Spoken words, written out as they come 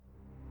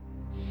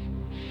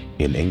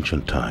In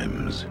ancient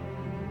times,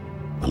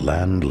 the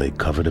land lay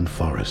covered in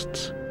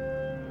forests,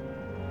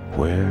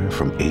 where,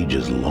 from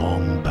ages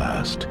long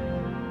past,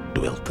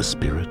 dwelt the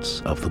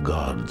spirits of the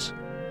gods.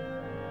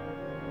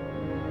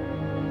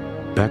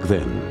 Back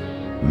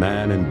then,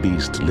 man and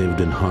beast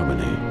lived in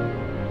harmony.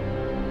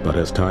 But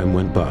as time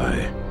went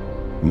by,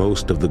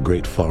 most of the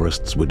great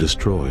forests were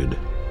destroyed.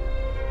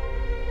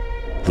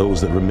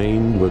 Those that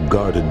remained were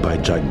guarded by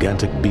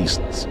gigantic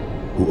beasts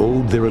who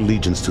owed their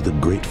allegiance to the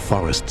great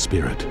forest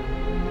spirit.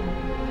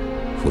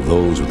 For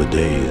those were the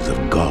days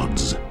of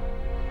gods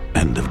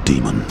and of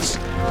demons.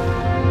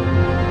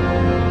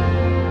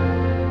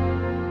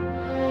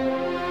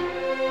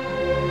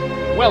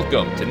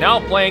 Welcome to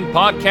Now Playing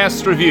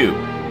Podcast's review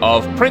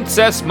of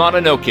Princess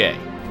Mononoke.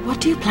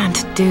 What do you plan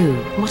to do?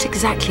 What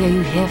exactly are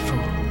you here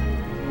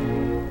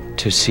for?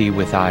 To see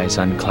with eyes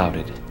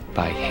unclouded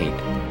by hate.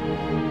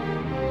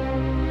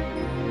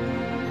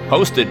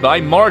 Hosted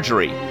by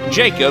Marjorie,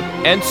 Jacob,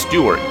 and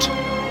Stuart.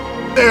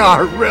 They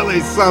are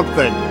really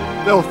something.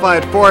 They'll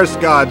fight forest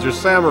gods or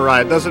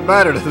samurai. It doesn't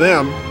matter to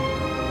them.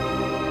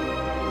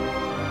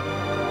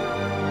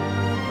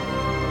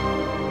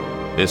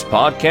 This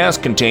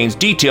podcast contains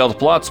detailed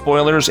plot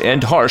spoilers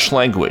and harsh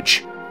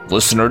language.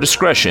 Listener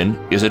discretion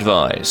is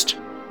advised.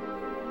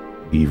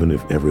 Even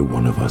if every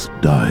one of us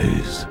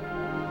dies,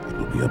 it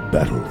will be a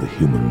battle the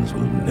humans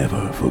will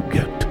never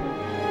forget.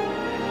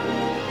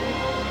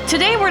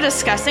 Today we're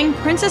discussing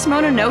Princess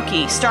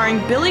Mononoke, starring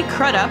Billy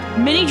Crudup,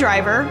 Minnie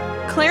Driver,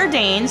 Claire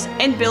Danes,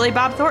 and Billy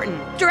Bob Thornton.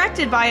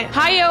 Directed by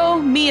Hayao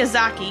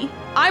Miyazaki.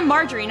 I'm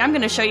Marjorie, and I'm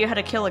going to show you how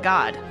to kill a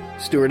god.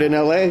 Stuart in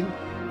L.A.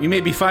 You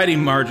may be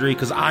fighting, Marjorie,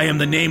 because I am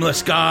the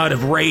nameless god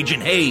of rage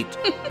and hate.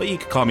 But you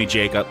can call me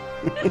Jacob.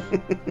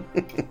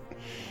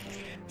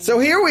 So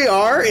here we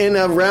are in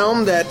a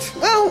realm that,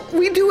 well,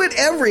 we do it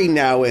every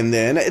now and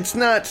then. It's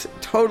not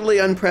totally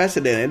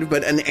unprecedented,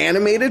 but an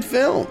animated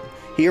film.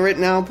 Hear it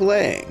Now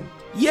Playing.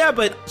 Yeah,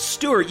 but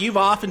Stuart, you've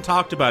often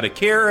talked about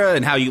Akira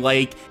and how you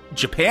like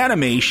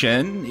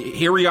Japanimation.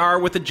 Here we are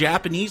with a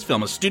Japanese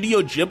film, a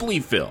Studio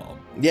Ghibli film.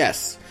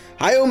 Yes.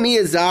 Hayao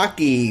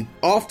Miyazaki,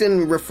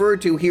 often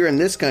referred to here in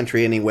this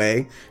country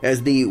anyway,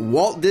 as the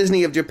Walt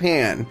Disney of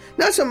Japan.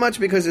 Not so much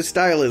because his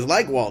style is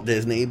like Walt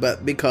Disney,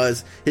 but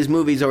because his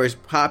movies are as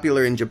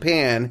popular in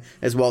Japan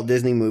as Walt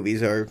Disney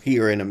movies are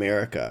here in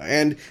America.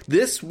 And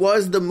this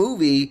was the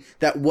movie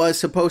that was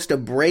supposed to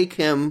break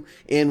him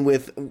in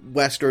with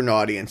Western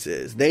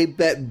audiences. They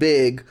bet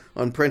big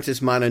on Princess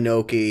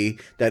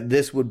Mononoke that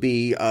this would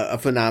be a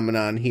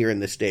phenomenon here in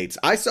the States.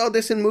 I saw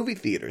this in movie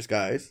theaters,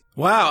 guys.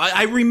 Wow,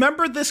 I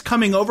remember this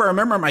coming over. I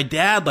remember my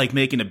dad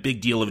making a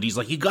big deal of it. He's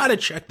like, you gotta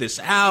check this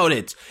out.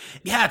 It's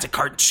a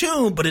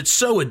cartoon, but it's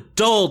so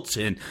adult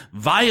and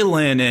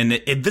violent. And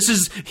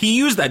he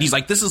used that. He's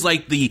like, this is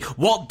like the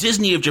Walt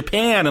Disney of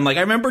Japan. And I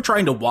remember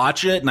trying to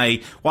watch it, and I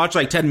watched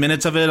 10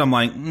 minutes of it. I'm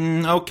like,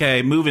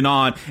 okay, moving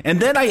on. And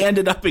then I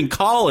ended up in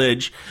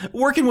college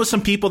working with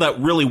some people that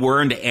really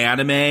were into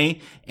anime.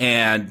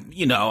 And,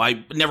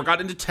 I never got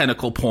into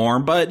tentacle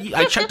porn, but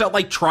I checked out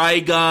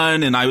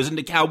Trigun, and I was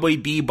into Cowboy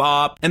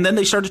Bebop. And then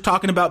they started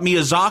talking about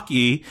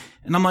Miyazaki,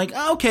 and I'm like,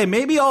 okay,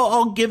 maybe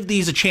I'll give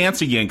these a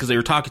chance again, because they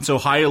were talking so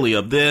highly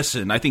of this,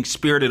 and I think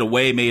Spirited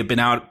Away may have been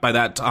out by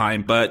that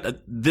time.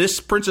 But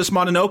this Princess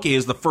Mononoke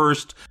is the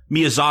first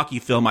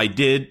Miyazaki film I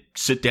did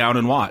sit down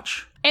and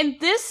watch. And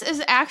this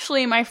is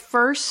actually my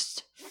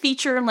first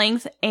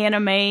feature-length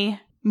anime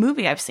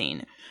movie I've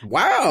seen.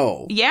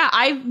 Wow. Yeah,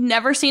 I've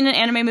never seen an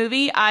anime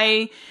movie.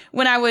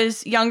 When I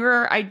was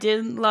younger, I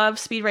did love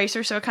Speed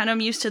Racer, so I kind of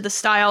am used to the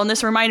style, and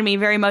this reminded me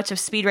very much of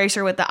Speed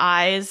Racer with the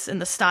eyes and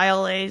the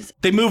styles.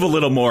 They move a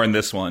little more in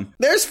this one.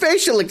 There's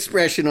facial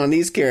expression on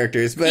these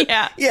characters, but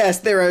yes,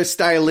 there are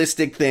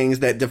stylistic things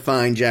that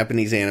define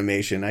Japanese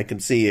animation. I can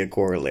see a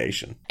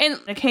correlation. And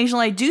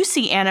occasionally I do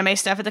see anime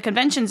stuff at the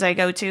conventions I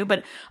go to,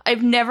 but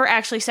I've never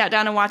actually sat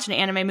down and watched an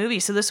anime movie,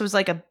 so this was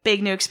a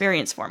big new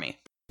experience for me.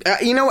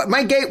 You know what?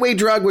 My gateway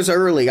drug was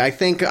early. I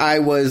think I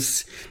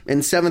was in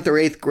 7th or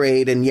 8th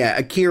grade, and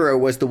Akira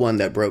was the one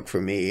that broke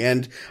for me.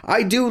 And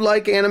I do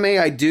like anime.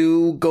 I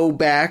do go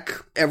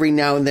back every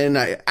now and then.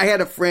 I had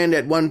a friend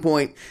at one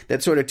point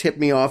that sort of tipped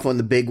me off on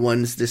the big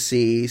ones to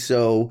see,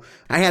 so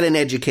I had an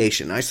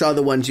education. I saw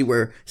the ones you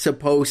were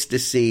supposed to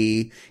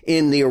see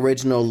in the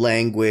original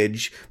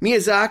language.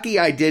 Miyazaki,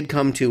 I did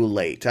come to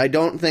late. I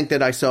don't think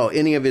that I saw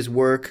any of his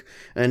work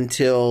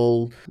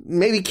until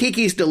maybe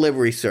Kiki's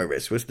Delivery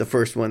Service was the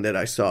first one that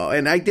I saw.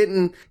 And I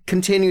didn't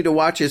continue to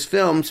watch his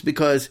films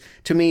because,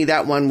 to me,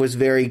 that one was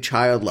very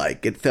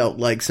childlike. It felt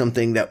like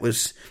something that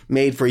was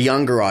made for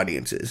younger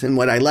audiences. And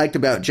what I liked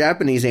about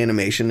Japanese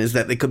animation is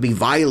that they could be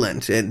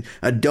violent and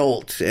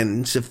adult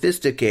and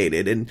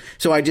sophisticated. And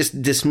so I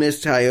just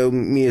dismissed Hayao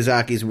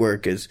Miyazaki's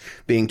work as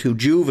being too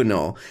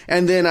juvenile.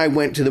 And then I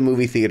went to the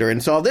movie theater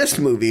and saw this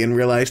movie and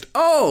realized,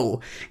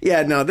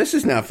 this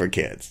is not for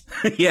kids.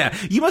 Yeah,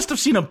 you must have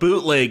seen a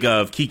bootleg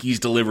of Kiki's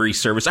Delivery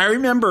Service.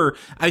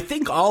 I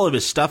think all of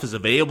his stuff is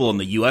available in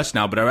the U.S.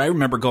 now, but I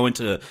remember going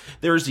to,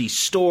 there's these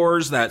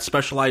stores that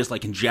specialize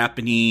in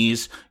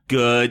Japanese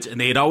goods, and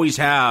they'd always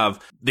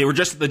they were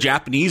just the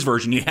Japanese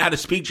version. You had to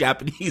speak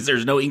Japanese.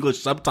 There's no English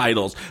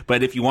subtitles.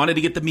 But if you wanted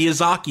to get the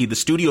Miyazaki, the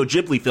Studio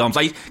Ghibli films,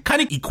 I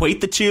kind of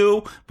equate the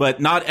two, but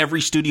not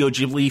every Studio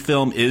Ghibli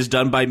film is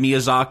done by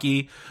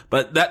Miyazaki.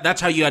 But that's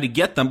how you had to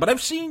get them. But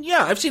I've seen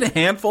a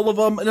handful of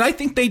them, and I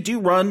think they do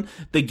run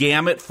the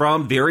gamut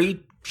from very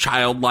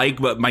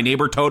childlike, but My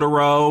Neighbor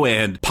Totoro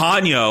and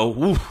Ponyo.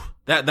 Oof,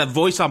 that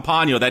voice on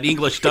Ponyo, that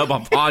English dub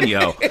on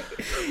Ponyo.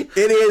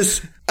 It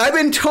is. I've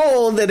been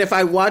told that if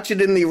I watch it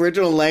in the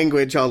original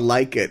language, I'll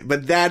like it.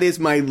 But that is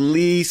my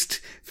least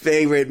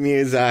favorite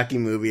Miyazaki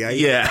movie. I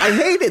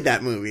hated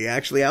that movie,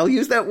 actually. I'll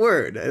use that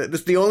word.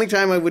 That's the only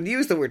time I would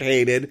use the word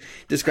hated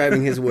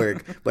describing his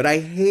work. But I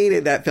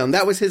hated that film.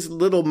 That was his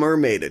Little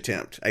Mermaid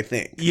attempt, I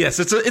think. Yes,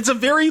 it's a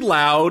very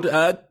loud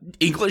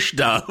English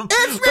dub.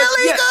 It's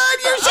really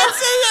good! You should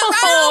see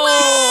it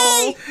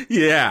right away!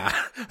 Yeah.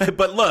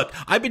 But look,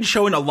 I've been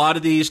showing a lot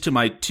of these to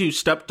my 2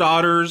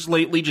 stepdaughters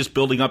lately, just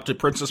building up to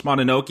Princess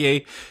Mononoke.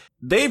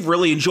 They've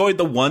really enjoyed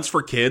the ones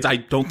for kids. I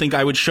don't think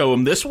I would show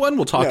them this one.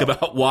 We'll talk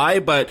about why.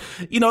 But,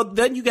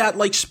 then you got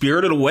like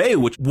Spirited Away,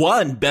 which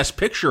won Best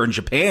Picture in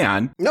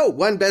Japan. No,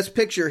 won Best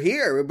Picture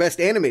here, Best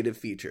Animated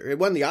Feature. It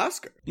won the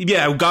Oscar.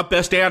 Yeah, we got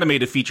Best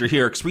Animated Feature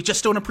here because we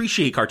just don't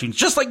appreciate cartoons.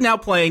 Just like Now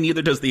Playing,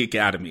 neither does the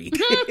Academy.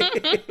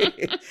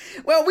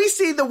 Well, we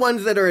see the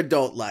ones that are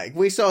adult-like.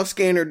 We saw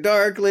Scanner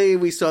Darkly.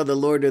 We saw The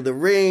Lord of the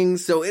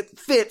Rings. So it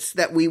fits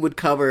that we would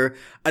cover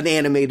an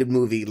animated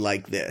movie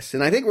like this.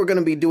 And I think we're going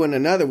to be doing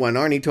another one,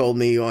 Arnie told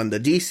me, on the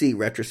DC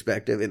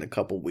retrospective in a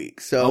couple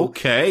weeks. So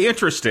okay,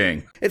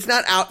 interesting. It's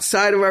not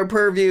outside of our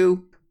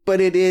purview,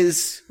 but it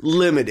is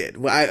limited.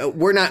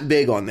 We're not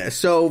big on this.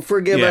 So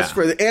forgive us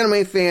for the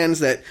anime fans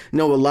that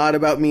know a lot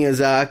about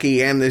Miyazaki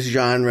and this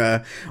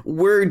genre.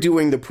 We're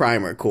doing the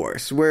primer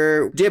course.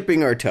 We're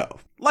dipping our toe.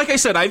 Like I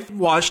said, I've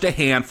watched a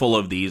handful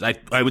of these. I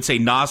would say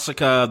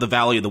Nausicaa, The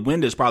Valley of the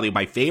Wind is probably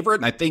my favorite.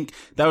 And I think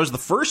that was the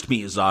first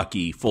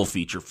Miyazaki full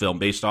feature film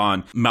based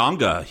on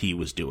manga he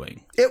was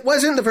doing. It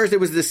wasn't the first, it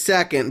was the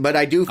second, but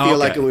I do feel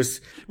like it was...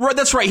 Right,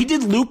 that's right. He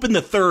did Lupin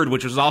the Third,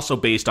 which was also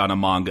based on a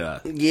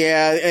manga.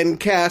 Yeah, and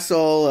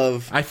Castle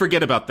of... I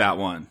forget about that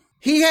one.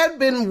 He had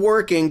been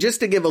working, just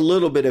to give a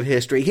little bit of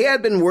history, he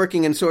had been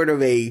working in sort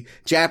of a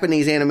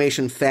Japanese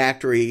animation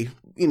factory,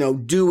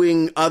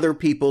 doing other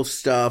people's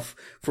stuff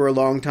for a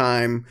long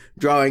time,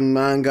 drawing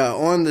manga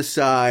on the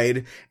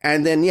side.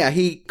 And then,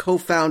 he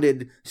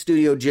co-founded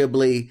Studio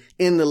Ghibli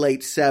in the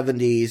late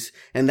 70s.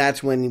 And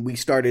that's when we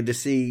started to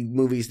see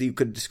movies that you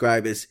could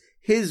describe as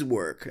his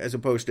work, as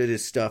opposed to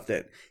his stuff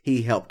that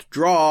he helped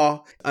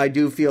draw. I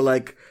do feel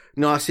like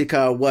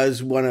Nausicaa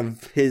was one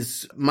of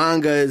his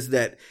mangas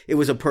that it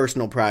was a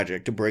personal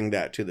project to bring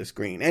that to the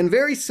screen. And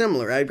very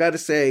similar, I've got to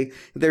say,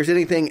 if there's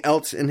anything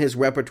else in his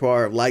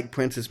repertoire like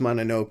Princess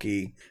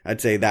Mononoke,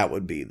 I'd say that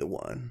would be the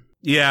one.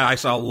 Yeah, I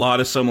saw a lot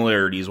of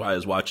similarities while I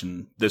was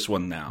watching this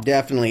one now.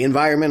 Definitely.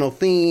 Environmental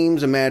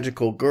themes, a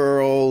magical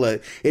girl.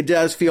 It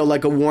does feel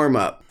like a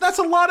warm-up. That's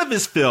a lot of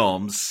his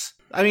films.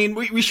 I mean,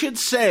 we should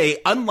say,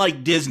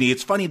 unlike Disney,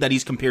 it's funny that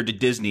he's compared to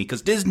Disney,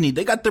 because Disney,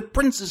 they got their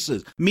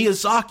princesses.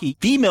 Miyazaki,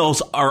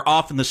 females are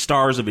often the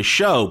stars of his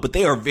show, but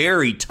they are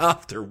very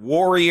tough. They're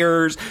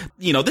warriors.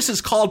 This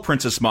is called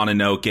Princess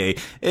Mononoke.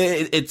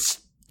 It's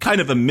kind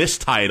of a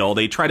mistitle.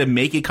 They try to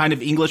make it kind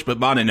of English, but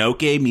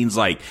Mononoke means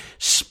like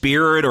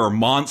spirit or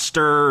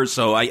monster.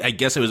 So I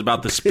guess it was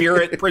about the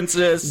spirit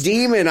princess.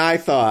 Demon, I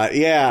thought.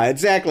 Yeah,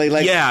 exactly.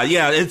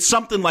 Yeah, it's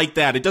something like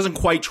that. It doesn't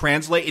quite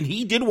translate. And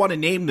he did want to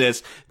name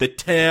this The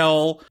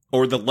Tale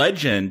or The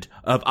Legend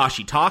of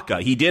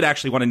Ashitaka. He did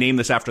actually want to name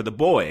this after the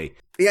boy.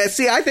 Yeah,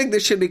 see, I think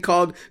this should be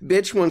called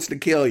Bitch Wants to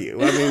Kill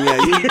You. I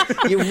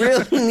mean, you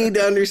really need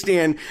to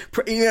understand,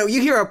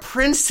 you hear a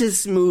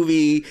princess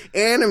movie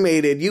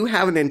animated, you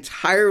have an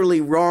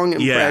entirely wrong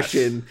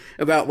impression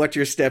about what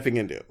you're stepping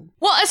into.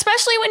 Well,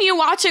 especially when you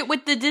watch it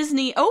with the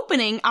Disney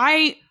opening,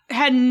 I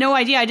had no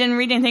idea. I didn't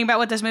read anything about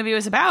what this movie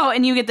was about.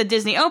 And you get the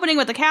Disney opening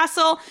with the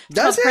castle.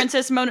 Does it?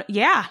 Princess Mononoke.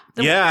 Yeah.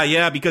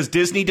 Yeah, because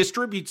Disney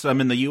distributes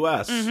them in the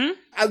U.S.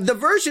 Mm-hmm. The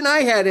version I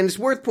had, and it's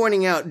worth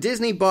pointing out,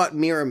 Disney bought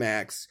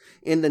Miramax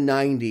in the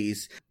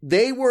 90s.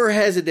 They were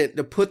hesitant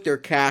to put their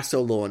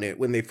castle on it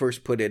when they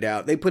first put it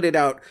out. They put it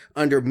out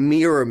under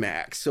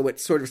Miramax, so it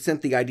sort of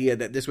sent the idea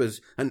that this was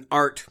an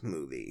art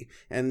movie.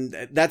 And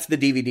that's the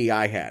DVD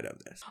I had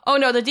of this. Oh,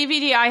 no, the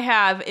DVD I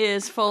have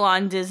is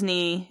full-on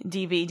Disney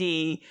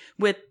DVD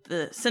with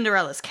the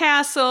Cinderella's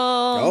castle.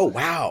 Oh,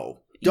 wow.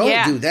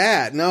 Don't do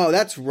that. No,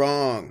 that's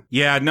wrong.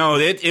 Yeah, no,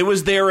 it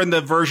was there in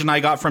the version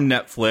I got from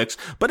Netflix.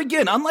 But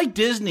again, unlike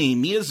Disney,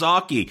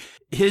 Miyazaki,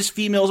 his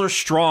females are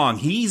strong.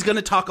 He's going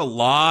to talk a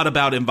lot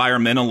about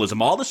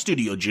environmentalism. All the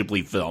Studio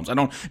Ghibli films. I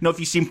don't know if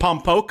you've seen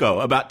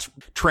Pompoko, about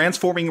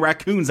transforming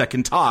raccoons that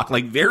can talk.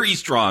 Like, very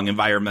strong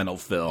environmental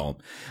film.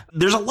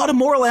 There's a lot of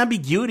moral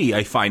ambiguity,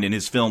 I find, in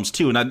his films,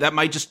 too. And that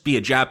might just be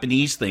a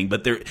Japanese thing,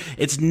 but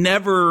it's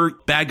never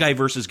bad guy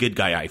versus good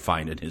guy, I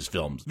find, in his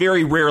films.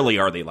 Very rarely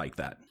are they like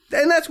that.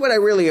 And that's what I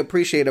really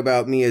appreciate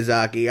about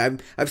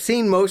Miyazaki. I've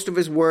seen most of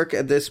his work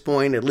at this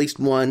point, at least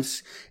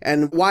once,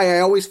 and why I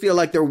always feel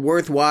like they're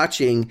worth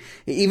watching,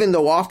 even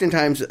though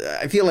oftentimes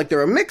I feel like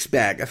they're a mixed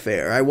bag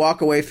affair. I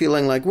walk away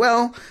feeling like,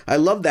 well, I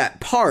love that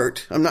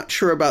part. I'm not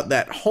sure about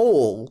that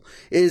whole,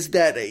 is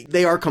that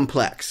they are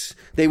complex.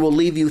 They will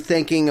leave you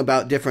thinking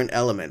about different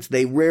elements.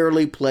 They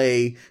rarely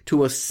play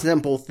to a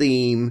simple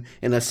theme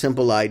and a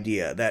simple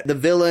idea. That the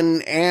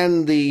villain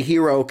and the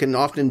hero can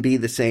often be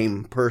the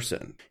same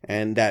person,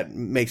 and that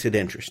makes it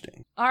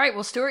interesting. All right,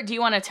 well, Stuart, do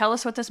you want to tell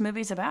us what this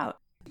movie's about?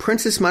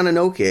 Princess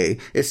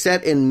Mononoke is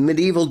set in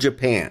medieval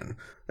Japan,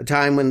 a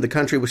time when the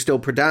country was still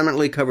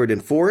predominantly covered in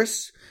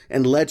forests,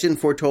 and legend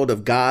foretold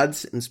of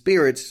gods and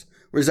spirits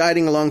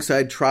residing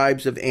alongside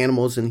tribes of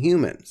animals and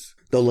humans.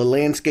 Though the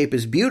landscape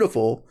is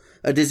beautiful,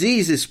 a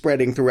disease is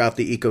spreading throughout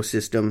the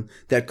ecosystem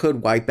that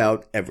could wipe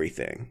out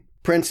everything.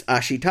 Prince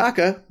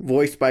Ashitaka,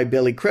 voiced by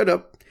Billy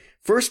Crudup,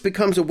 first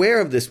becomes aware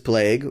of this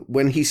plague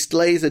when he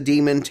slays a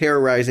demon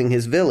terrorizing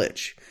his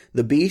village.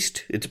 The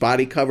beast, its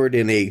body covered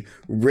in a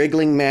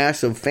wriggling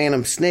mass of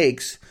phantom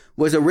snakes,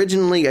 was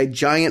originally a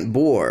giant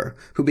boar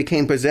who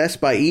became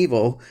possessed by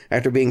evil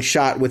after being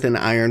shot with an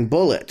iron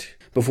bullet.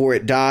 Before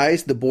it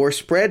dies, the boar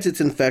spreads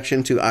its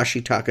infection to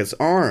Ashitaka's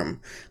arm,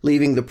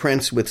 leaving the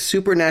prince with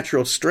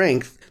supernatural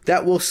strength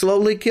that will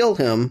slowly kill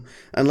him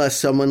unless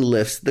someone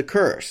lifts the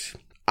curse.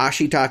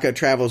 Ashitaka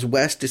travels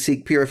west to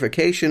seek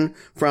purification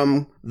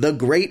from the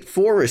Great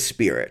Forest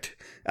Spirit,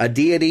 a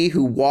deity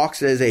who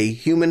walks as a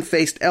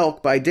human-faced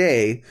elk by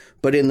day,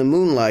 but in the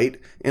moonlight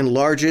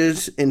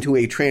enlarges into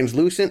a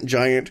translucent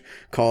giant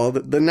called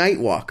the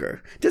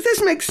Nightwalker. Does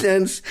this make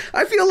sense?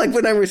 I feel like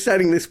when I'm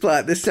reciting this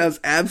plot, this sounds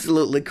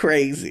absolutely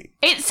crazy.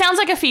 It sounds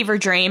like a fever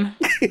dream.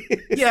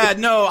 Yeah,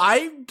 no,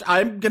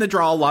 I'm going to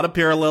draw a lot of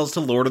parallels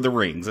to Lord of the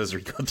Rings as we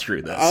go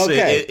through this.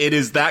 Okay. It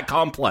is that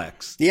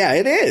complex. Yeah,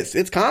 it is.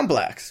 It's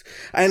complex.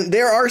 And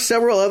there are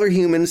several other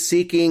humans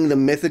seeking the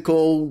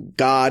mythical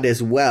god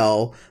as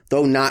well,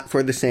 though not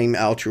for the same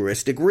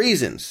altruistic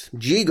reasons.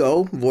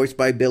 Jigo, voiced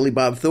by Billy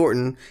Bob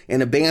Thornton,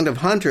 and a band of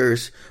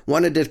hunters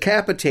want to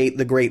decapitate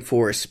the Great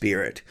Forest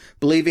Spirit,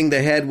 believing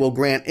the head will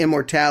grant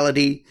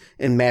immortality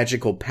and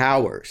magical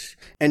powers.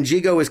 And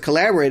Jigo is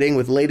collaborating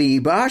with Lady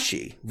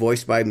Ibashi,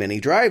 voiced by Minnie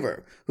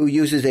Driver, who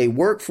uses a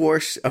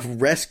workforce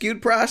of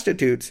rescued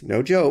prostitutes,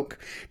 no joke,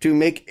 to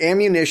make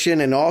ammunition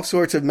and all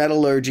sorts of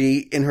metallurgy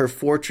in her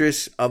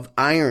fortress of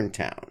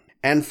Irontown.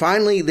 And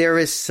finally, there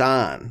is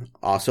San,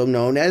 also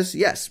known as,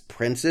 yes,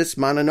 Princess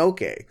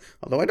Mononoke,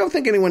 although I don't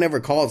think anyone ever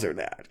calls her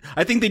that.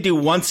 I think they do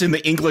once in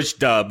the English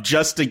dub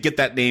just to get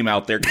that name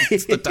out there, 'cause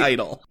it's the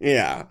title.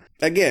 Yeah.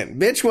 Again,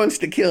 bitch wants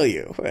to kill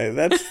you.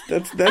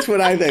 That's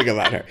what I think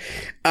about her.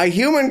 A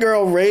human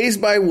girl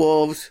raised by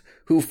wolves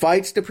who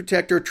fights to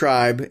protect her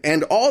tribe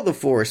and all the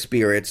forest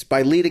spirits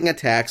by leading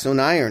attacks on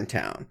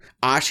Irontown.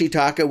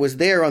 Ashitaka was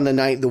there on the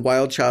night the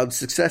wild child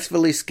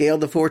successfully scaled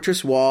the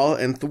fortress wall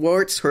and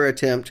thwarts her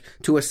attempt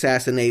to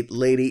assassinate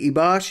Lady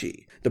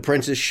Ibashi. The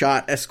prince is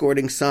shot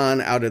escorting San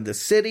out of the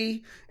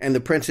city, and the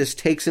princess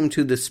takes him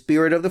to the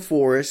spirit of the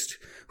forest,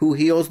 who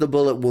heals the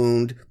bullet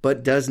wound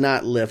but does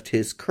not lift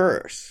his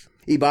curse.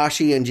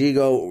 Ibashi and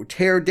Jigo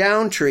tear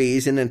down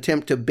trees in an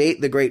attempt to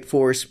bait the Great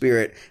Forest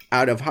Spirit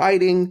out of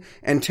hiding,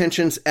 and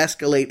tensions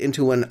escalate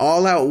into an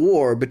all-out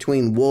war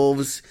between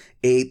wolves,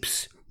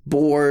 apes,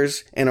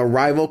 boars, and a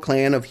rival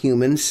clan of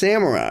human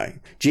samurai.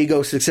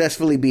 Jigo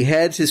successfully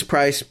beheads his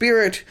prize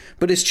spirit,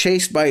 but is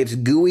chased by its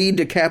gooey,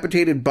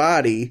 decapitated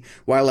body,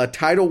 while a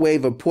tidal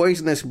wave of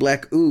poisonous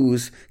black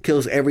ooze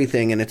kills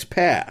everything in its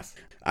path.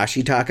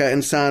 Ashitaka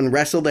and San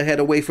wrestle the head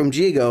away from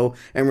Jigo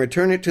and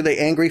return it to the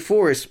angry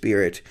forest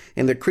spirit,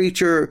 and the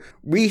creature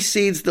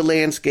reseeds the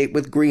landscape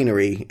with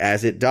greenery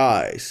as it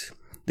dies.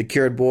 The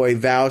cured boy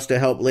vows to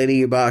help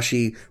Lady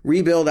Ibashi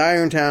rebuild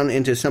Irontown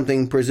into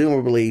something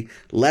presumably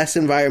less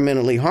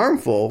environmentally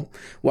harmful,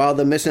 while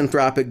the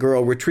misanthropic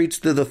girl retreats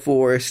to the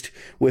forest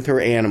with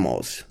her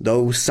animals,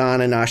 though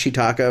San and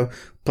Ashitaka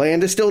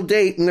plan to still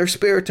date in their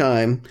spare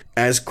time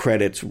as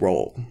credits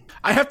roll.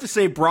 I have to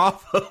say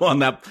bravo on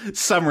that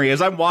summary.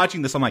 As I'm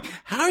watching this, I'm like,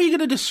 how are you going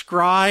to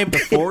describe the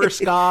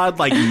forest god,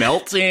 like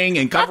melting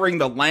and covering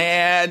the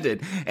land,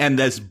 and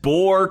this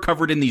boar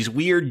covered in these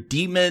weird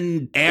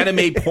demon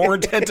anime porn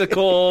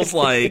tentacles?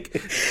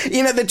 Like,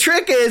 you know, the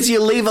trick is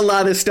you leave a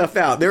lot of stuff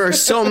out. There are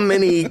so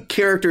many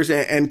characters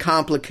and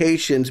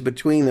complications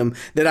between them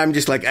that I'm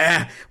just like,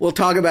 we'll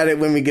talk about it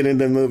when we get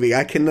into the movie.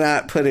 I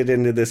cannot put it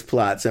into this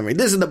plot summary.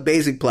 This is the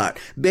basic plot.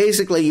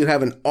 Basically, you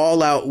have an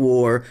all-out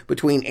war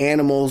between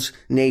animals,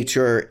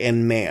 nature,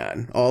 and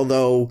man.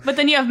 But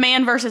then you have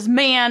man versus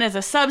man as a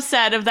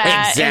subset of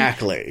that.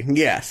 Exactly.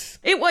 Yes.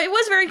 It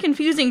was very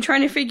confusing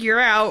trying to figure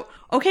out,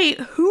 okay,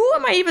 who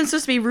am I even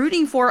supposed to be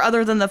rooting for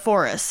other than the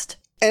forest?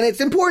 And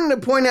it's important to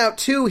point out,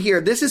 too, here,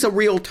 this is a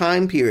real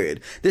time period.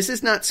 This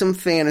is not some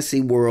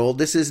fantasy world.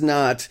 This is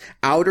not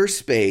outer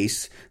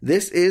space.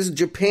 This is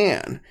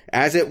Japan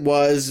as it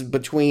was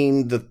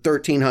between the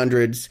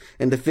 1300s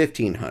and the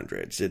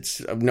 1500s. It's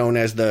known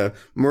as the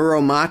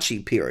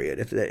Muromachi period.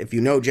 If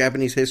you know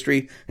Japanese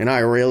history, and I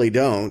really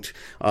don't,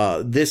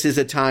 this is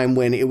a time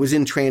when it was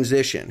in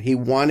transition. He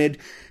wanted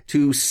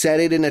to set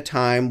it in a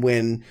time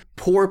when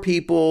poor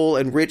people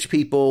and rich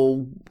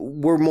people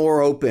were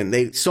more open.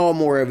 They saw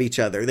more of each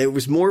other. There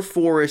was more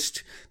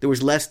forest. There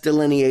was less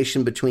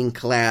delineation between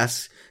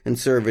class and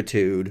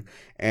servitude,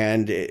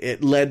 and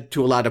it led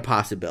to a lot of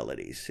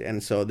possibilities.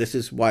 And so this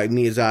is why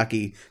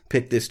Miyazaki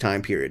picked this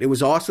time period. It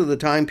was also the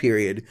time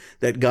period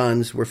that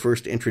guns were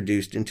first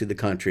introduced into the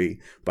country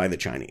by the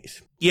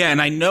Chinese. Yeah,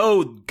 and I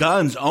know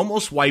guns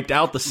almost wiped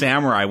out the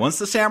samurai. Once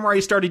the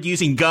samurai started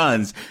using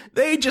guns,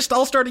 they just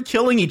all started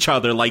killing each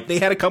other. Like, they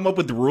had to come up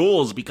with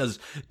rules because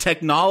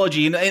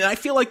technology, and I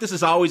feel like this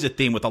is always a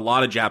theme with a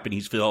lot of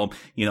Japanese film,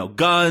 you know,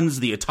 guns,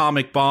 the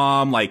atomic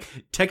bomb, like,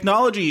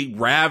 technology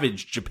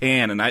ravaged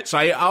Japan. And so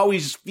I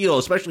always feel,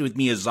 especially with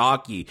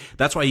Miyazaki,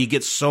 that's why he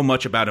gets so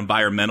much about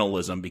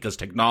environmentalism, because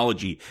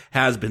technology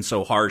has been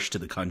so harsh to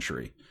the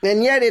country.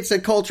 And yet it's a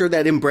culture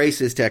that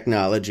embraces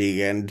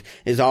technology and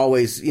is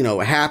always, you know,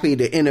 happy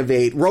to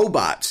innovate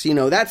robots. You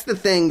know, that's the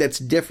thing that's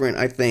different,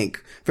 I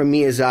think, from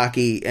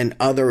Miyazaki and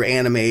other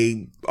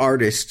anime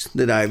artists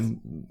that I've,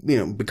 you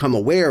know, become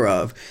aware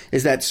of,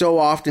 is that so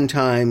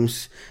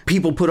oftentimes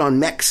people put on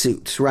mech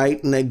suits,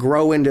 right? And they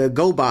grow into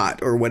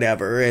GoBot or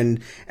whatever, and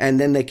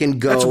then they can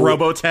go. That's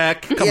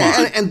Robotech. Come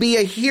on. And be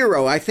a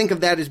hero. I think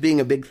of that as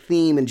being a big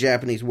theme in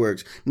Japanese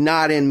works,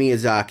 not in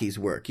Miyazaki's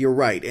work. You're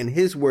right. In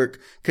his work,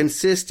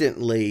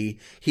 consistently,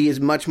 he is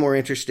much more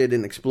interested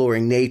in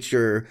exploring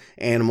nature,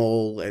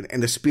 animal,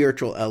 and the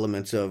spiritual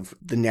elements of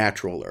the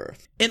natural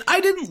earth. And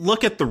I didn't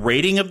look at the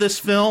rating of this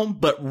film,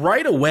 but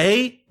right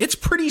away, it's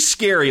pretty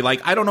scary.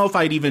 Like, I don't know if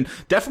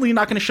definitely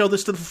not going to show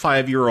this to the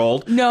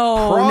 5-year-old.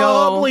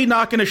 Probably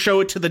not going to show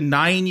it to the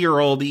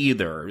 9-year-old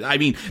either. I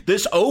mean,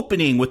 this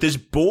opening with this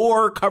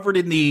boar covered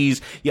in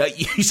these, yeah,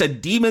 you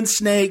said demon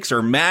snakes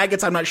or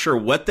maggots. I'm not sure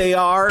what they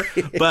are,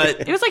 but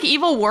it was like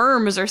evil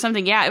worms or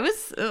something. Yeah, it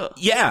was. Ugh.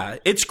 Yeah,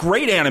 it's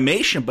great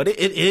animation, but it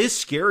is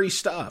scary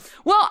stuff.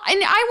 Well, and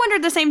I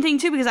wondered the same thing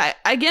too, because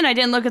I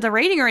didn't look at the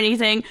rating or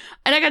anything,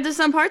 and I got to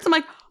some parts, I'm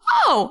like,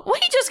 oh, well,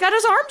 he just got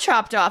his arm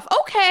chopped off.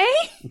 Okay.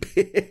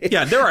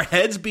 Yeah, there are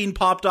heads being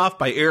popped off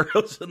by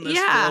arrows in this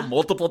film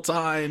multiple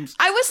times.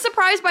 I was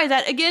surprised by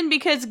that, again,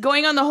 because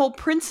going on the whole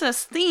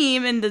princess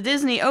theme in the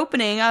Disney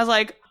opening, I was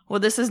like,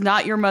 well, this is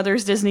not your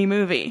mother's Disney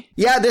movie.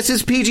 Yeah, this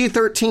is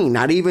PG-13,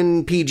 not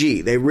even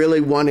PG. They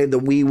really wanted the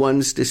wee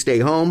ones to stay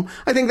home.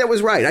 I think that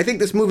was right. I think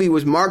this movie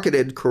was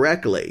marketed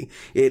correctly.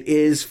 It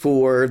is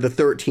for the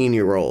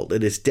 13-year-old.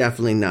 It is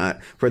definitely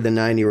not for the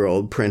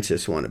 9-year-old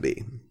princess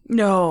wannabe.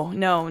 No,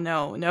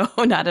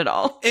 not at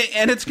all.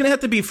 And it's going to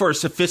have to be for a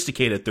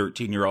sophisticated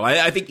 13-year-old.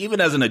 I think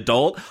even as an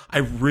adult, I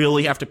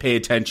really have to pay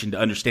attention to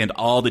understand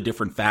all the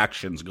different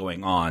factions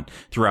going on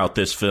throughout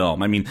this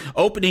film. I mean,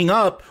 opening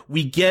up,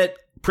 we get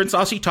Prince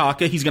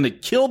Ashitaka. He's going to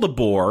kill the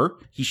boar.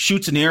 He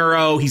shoots an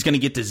arrow. He's going to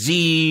get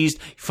diseased.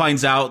 He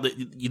finds out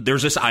that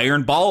there's this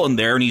iron ball in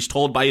there, and he's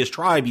told by his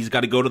tribe he's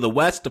got to go to the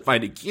west to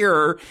find a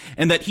cure,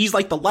 and that he's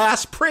like the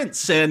last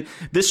prince. And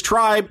this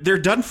tribe, they're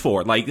done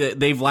for. Like,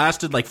 they've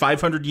lasted like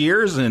 500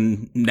 years,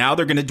 and now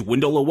they're going to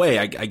dwindle away.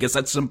 I guess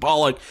that's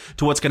symbolic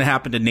to what's going to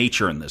happen to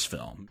nature in this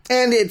film.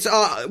 And it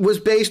was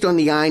based on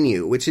the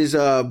Ainu, which is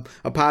a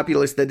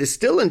populace that is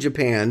still in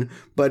Japan,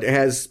 but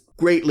has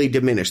greatly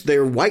diminished.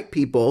 They're white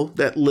people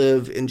that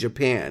live in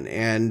Japan,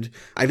 and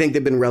I think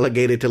they've been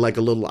relegated to like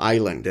a little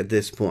island at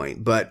this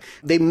point. But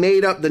they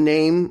made up the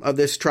name of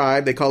this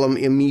tribe. They call them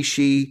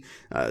Emishi.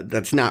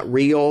 That's not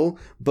real,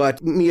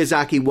 but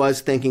Miyazaki was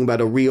thinking about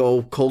a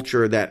real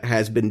culture that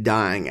has been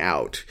dying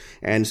out.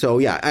 And so,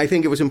 yeah, I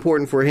think it was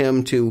important for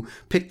him to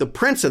pick the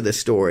prince of the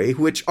story,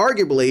 which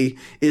arguably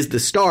is the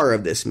star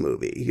of this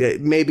movie.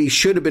 It maybe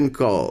should have been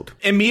called.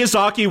 And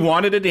Miyazaki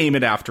wanted to name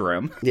it after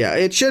him. Yeah,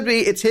 it should be.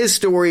 It's his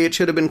story. It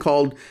should have been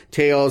called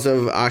Tales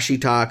of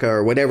Ashitaka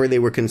or whatever they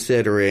were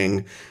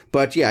considering.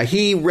 But yeah,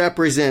 he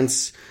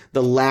represents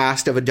the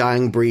last of a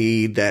dying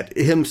breed that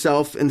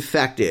himself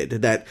infected.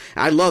 That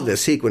I love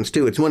this sequence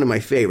too. It's one of my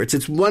favorites.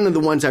 It's one of the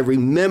ones I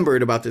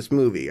remembered about this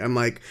movie. I'm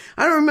like,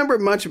 I don't remember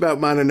much about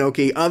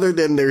Mononoke other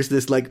than there's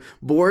this like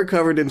boar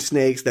covered in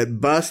snakes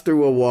that bust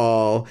through a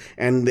wall,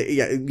 and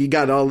yeah, you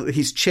got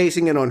he's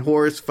chasing it on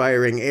horse,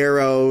 firing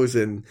arrows,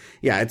 and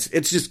yeah,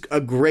 it's just a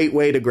great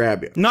way to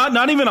grab you.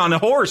 Not even on a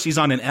horse. He's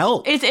on an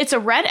elk. It's a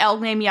red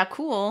elk named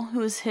Yakul,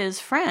 who's his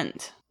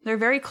friend. They're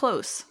very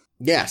close.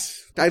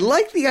 Yes. I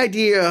like the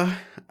idea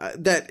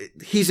that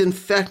he's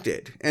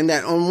infected, and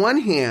that on one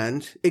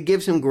hand, it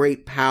gives him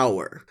great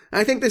power.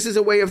 I think this is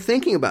a way of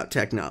thinking about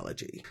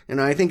technology,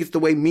 and I think it's the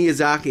way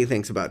Miyazaki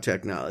thinks about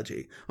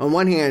technology. On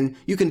one hand,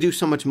 you can do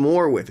so much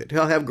more with it.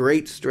 He'll have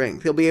great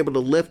strength. He'll be able to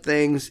lift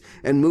things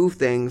and move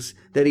things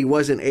that he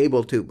wasn't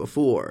able to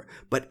before.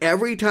 But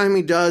every time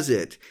he does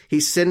it,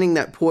 he's sending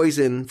that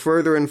poison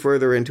further and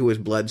further into his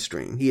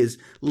bloodstream. He is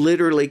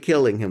literally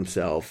killing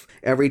himself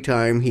every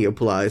time he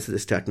applies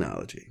this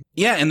technology.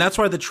 Yeah, and that's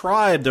why the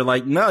tribe, they're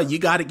like, no, you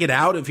got to get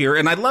out of here.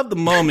 And I love the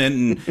moment,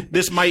 and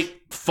this might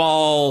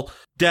fall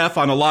deaf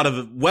on a lot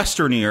of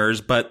Western ears,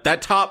 but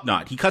that top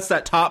knot, he cuts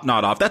that top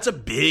knot off. That's a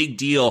big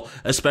deal,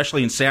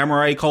 especially in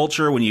samurai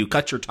culture. When you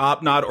cut your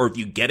top knot, or if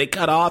you get it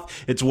cut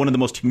off, it's one of the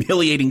most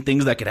humiliating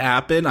things that could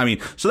happen. I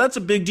mean, so that's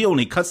a big deal when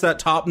he cuts that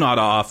top knot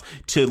off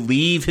to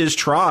leave his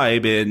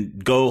tribe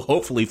and go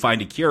hopefully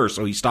find a cure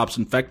so he stops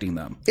infecting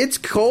them. It's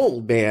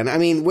cold, man. I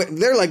mean,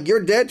 they're like,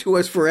 you're dead to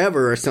us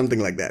forever or something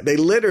like that. They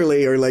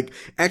literally are like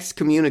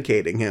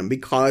excommunicating him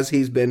because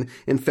he's been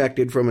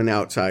infected from an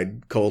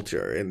outside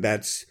culture. And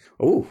that's...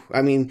 Oh,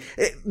 I mean,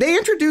 they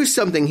introduced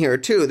something here,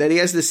 too, that he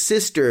has this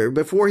sister.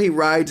 Before he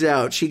rides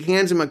out, she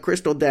hands him a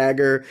crystal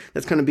dagger.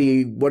 That's going to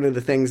be one of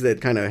the things that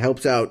kind of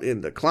helps out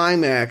in the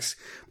climax.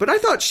 But I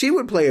thought she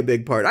would play a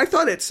big part. I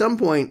thought at some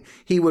point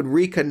he would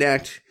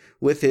reconnect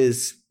with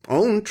his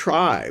own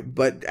tribe.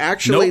 But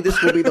actually, Nope.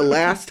 This will be the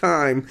last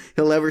time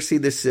he'll ever see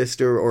this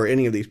sister or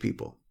any of these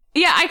people.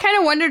 Yeah, I kind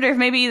of wondered if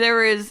maybe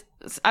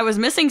I was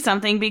missing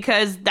something,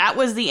 because that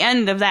was the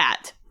end of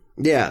that.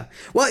 Yeah.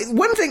 Well,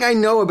 one thing I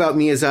know about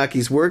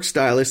Miyazaki's work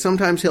style is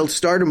sometimes he'll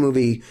start a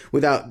movie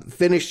without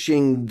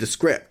finishing the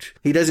script.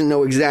 He doesn't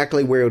know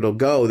exactly where it'll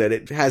go, that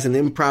it has an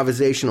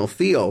improvisational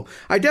feel.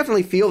 I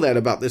definitely feel that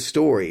about this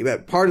story.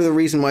 But part of the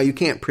reason why you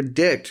can't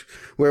predict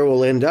where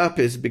we'll end up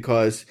is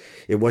because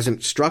it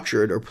wasn't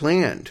structured or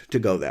planned to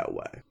go that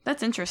way.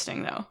 That's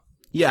interesting, though.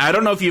 Yeah, I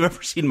don't know if you've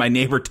ever seen My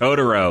Neighbor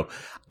Totoro.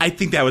 I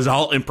think that was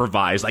all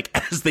improvised, like,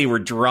 as they were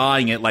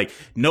drawing it, like,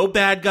 no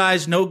bad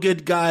guys, no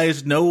good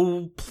guys,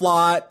 no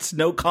plot,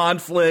 no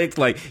conflict.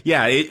 Like,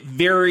 yeah, it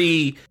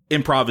very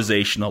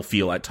improvisational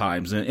feel at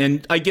times.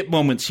 And I get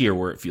moments here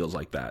where it feels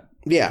like that.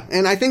 Yeah,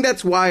 and I think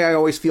that's why I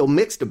always feel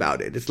mixed about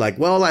it. It's like,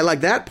 well, I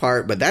like that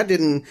part, but that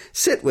didn't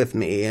sit with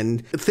me.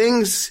 And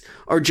things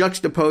are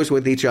juxtaposed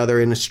with each other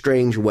in a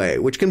strange way,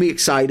 which can be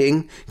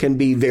exciting, can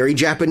be very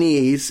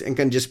Japanese, and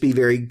can just be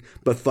very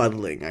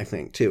befuddling, I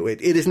think, too.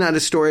 It is not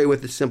a story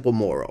with a simple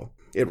moral.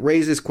 It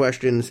raises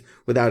questions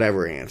without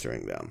ever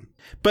answering them.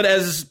 But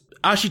as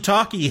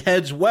Ashitaki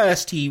heads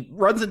west, he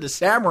runs into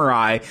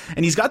Samurai,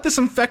 and he's got this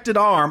infected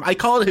arm. I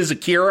call it his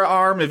Akira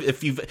arm.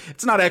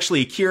 It's not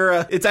actually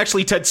Akira. It's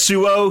actually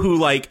Tetsuo, who,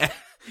 like,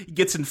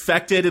 gets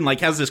infected and,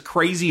 like, has this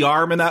crazy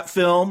arm in that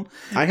film.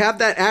 I have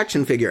that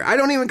action figure. I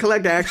don't even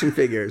collect action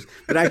figures,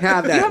 but I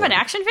have that. You have one. an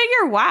action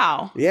figure?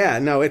 Wow. Yeah,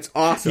 no, it's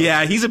awesome.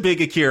 Yeah, he's a big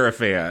Akira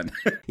fan.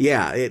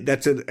 Yeah,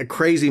 that's a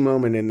crazy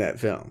moment in that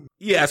film.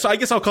 Yeah, so I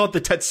guess I'll call it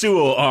the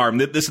Tetsuo arm,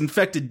 this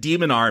infected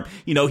demon arm.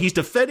 You know, he's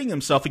defending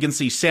himself against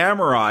these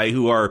samurai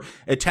who are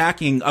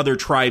attacking other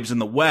tribes in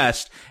the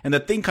West, and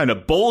that thing kind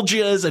of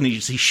bulges, and he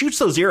shoots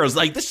those arrows.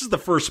 Like, this is the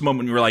first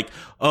moment you were like,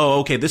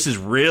 oh, okay, this is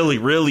really,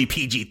 really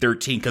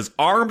PG-13, because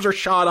arms are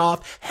shot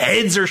off,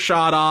 heads are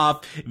shot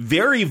off,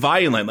 very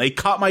violent. Like,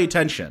 caught my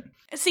attention.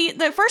 See,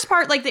 the first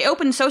part, like, they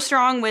opened so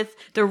strong with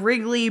the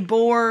Wrigley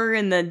boar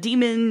and the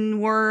demon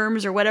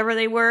worms or whatever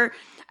they were.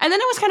 And then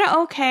it was kind of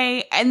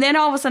okay. And then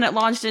all of a sudden it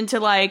launched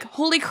into, like,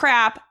 holy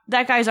crap,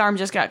 that guy's arm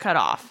just got cut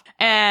off.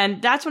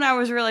 And that's when I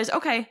was realized,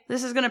 okay,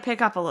 this is going to pick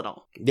up a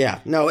little. Yeah,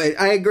 no,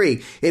 I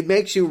agree. It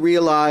makes you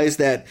realize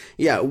that,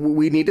 yeah,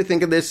 we need to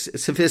think of this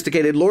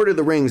sophisticated. Lord of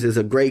the Rings is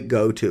a great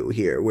go-to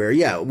here, where,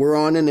 yeah, we're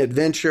on an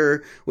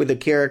adventure with a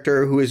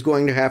character who is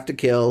going to have to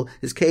kill,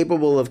 is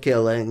capable of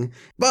killing,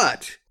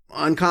 but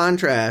on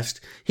contrast,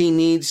 he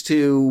needs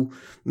to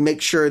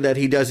make sure that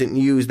he doesn't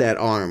use that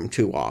arm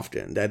too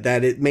often, that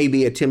it may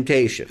be a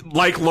temptation.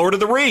 Like Lord of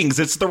the Rings,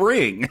 it's the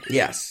ring.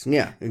 Yes,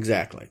 yeah,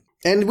 exactly.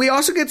 And we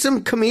also get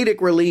some comedic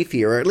relief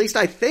here, or at least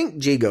I think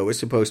Jigo is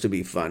supposed to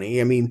be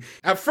funny. I mean,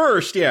 At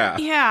first, yeah.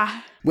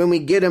 Yeah. when we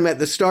get him at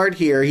the start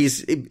here,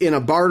 he's in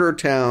a barter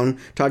town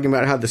talking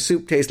about how the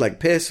soup tastes like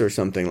piss or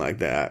something like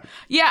that.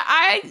 Yeah,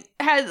 I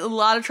had a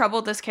lot of trouble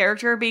with this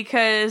character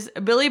because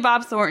Billy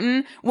Bob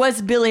Thornton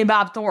was Billy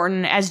Bob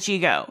Thornton as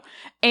Jigo.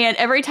 And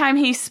every time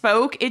he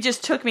spoke, it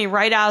just took me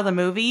right out of the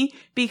movie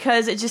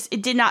because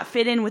it did not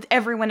fit in with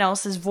everyone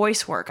else's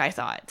voice work, I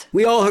thought.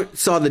 We all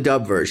saw the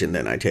dub version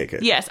then, I take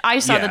it. Yes, I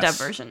saw the Yes.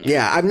 dub version.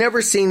 Yeah, I've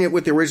never seen it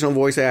with the original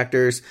voice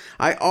actors.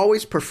 I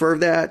always prefer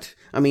that.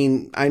 I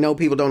mean, I know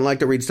people don't like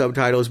to read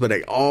subtitles, but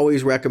I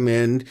always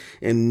recommend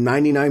in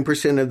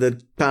 99% of the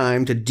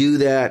time to do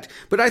that.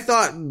 But I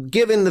thought,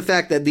 given the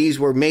fact that these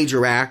were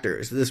major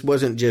actors, this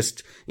wasn't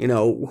just,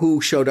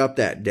 who showed up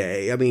that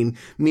day. I mean,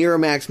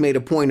 Miramax made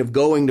a point of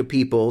going to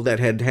people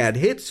that had had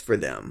hits for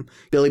them.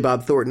 Billy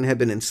Bob Thornton had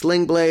been in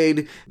Sling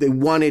Blade. They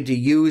wanted to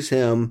use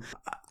him.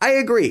 I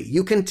agree.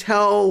 You can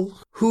tell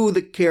who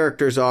the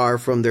characters are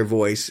from their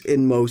voice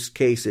in most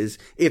cases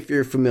if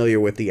you're familiar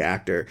with the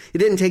actor. It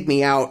didn't take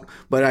me out,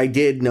 but I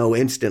did know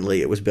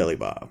instantly it was Billy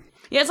Bob.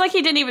 Yeah, it's like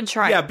he didn't even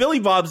try. Yeah, Billy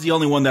Bob's the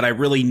only one that I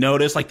really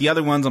noticed. Like the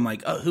other ones, I'm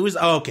like,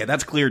 okay,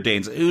 that's Claire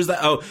Danes. Who's that?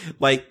 Oh,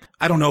 like,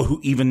 I don't know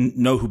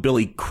who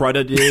Billy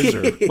Crudup is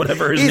or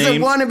whatever his name. He's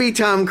a wannabe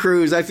Tom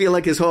Cruise. I feel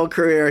like his whole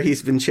career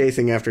he's been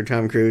chasing after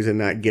Tom Cruise and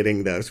not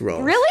getting those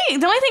roles. Really?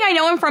 The only thing I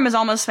know him from is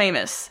Almost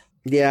Famous.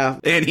 Yeah.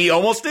 And he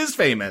almost is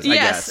famous, I guess.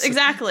 Yes,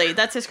 exactly.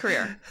 That's his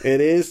career.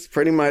 It is,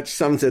 pretty much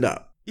sums it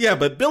up. Yeah,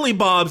 but Billy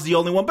Bob's the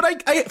only one.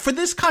 But I for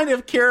this kind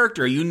of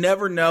character, you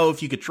never know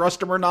if you could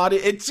trust him or not.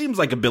 It seems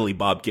like a Billy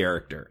Bob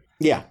character.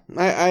 Yeah,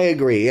 I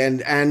agree.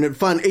 And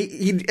fun.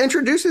 He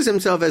introduces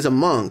himself as a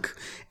monk,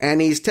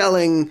 and he's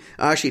telling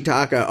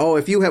Ashitaka, oh,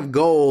 if you have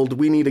gold,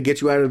 we need to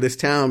get you out of this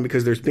town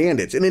because there's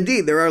bandits. And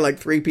indeed, there are like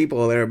 3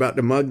 people that are about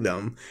to mug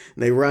them.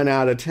 And they run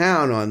out of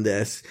town on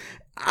this.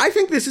 I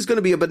think this is going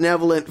to be a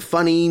benevolent,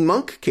 funny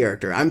monk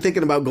character. I'm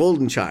thinking about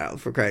Golden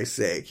Child, for Christ's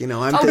sake.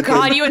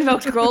 God, you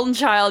invoked Golden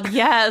Child.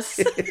 Yes.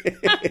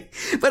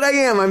 But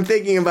I'm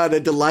thinking about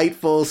a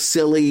delightful,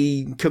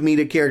 silly,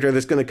 comedic character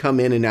that's going to come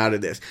in and out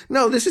of this.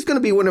 No, this is going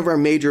to be one of our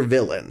major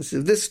villains.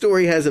 If this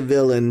story has a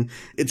villain,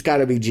 it's got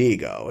to be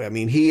Jigo. I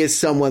mean, he is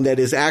someone that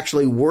is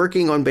actually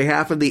working on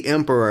behalf of the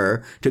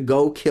Emperor to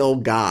go kill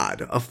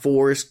God, a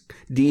forced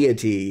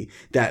deity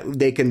that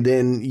they can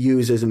then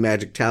use as a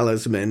magic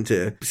talisman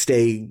to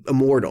stay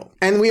immortal.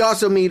 And we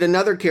also meet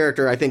another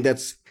character, I think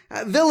that's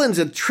villain's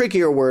a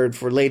trickier word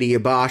for Lady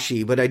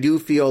Ibashi, but I do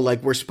feel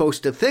like we're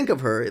supposed to think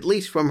of her, at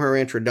least from her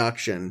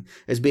introduction,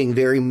 as being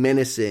very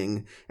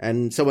menacing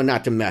and someone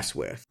not to mess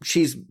with.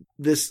 She's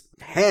this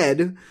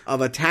head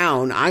of a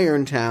town,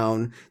 Iron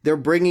Town. They're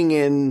bringing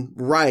in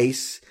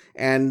rice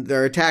and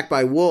they're attacked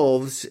by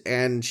wolves,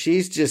 and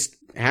she's just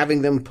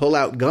having them pull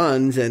out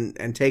guns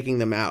and taking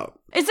them out.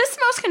 Is this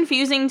the most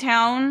confusing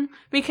town?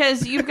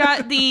 Because you've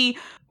got the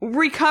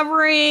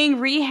recovering,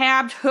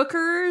 rehabbed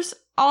hookers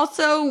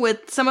also,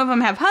 with some of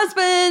them have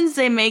husbands,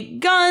 they make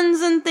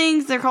guns and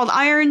things, they're called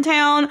Iron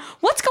Town.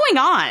 What's going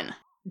on?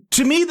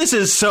 To me, this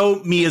is so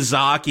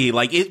Miyazaki,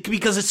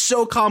 because it's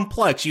so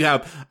complex. You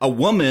have a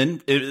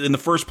woman in the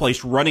first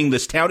place running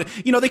this town.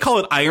 They call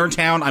it Iron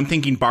Town. I'm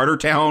thinking Barter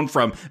Town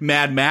from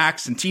Mad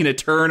Max and Tina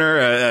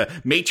Turner,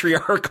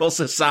 matriarchal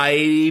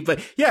society.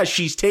 But yeah,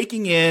 she's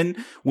taking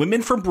in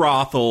women from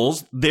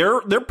brothels.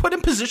 They're put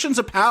in positions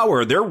of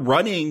power. They're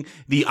running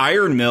the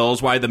iron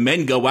mills while the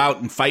men go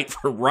out and fight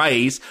for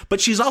rice.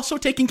 But she's also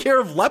taking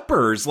care of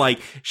lepers. Like,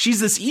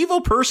 she's this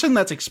evil person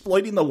that's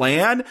exploiting the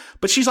land,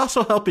 but she's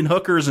also helping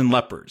hookers and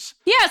lepers.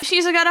 Yeah,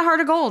 she's got a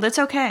heart of gold. It's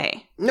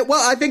okay.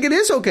 Well, I think it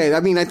is okay. I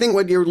mean, I think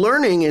what you're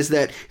learning is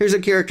that here's a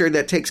character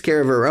that takes care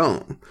of her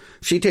own.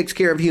 She takes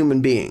care of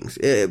human beings,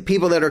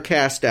 people that are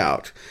cast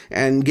out,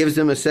 and gives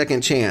them a second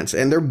chance.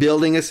 And they're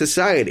building a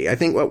society. I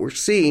think what we're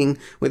seeing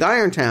with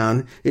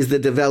Irontown is the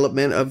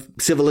development of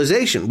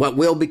civilization, what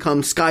will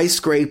become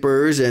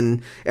skyscrapers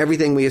and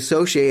everything we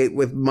associate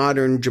with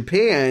modern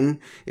Japan.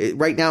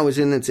 Right now is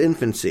in its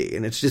infancy,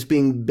 and it's just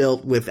being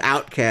built with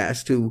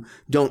outcasts who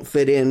don't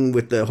fit in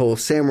with the whole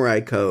samurai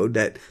code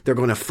that they're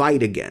going to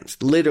fight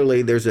against.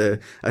 Literally, there's a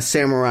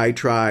samurai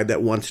tribe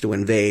that wants to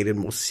invade,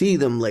 and we'll see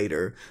them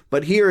later.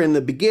 But here in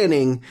the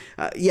beginning,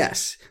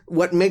 yes,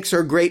 what makes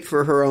her great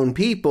for her own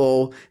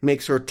people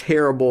makes her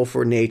terrible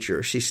for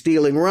nature. She's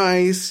stealing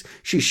rice.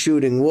 She's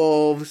shooting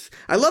wolves.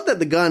 I love that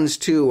the guns,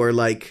 too, are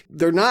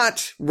they're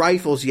not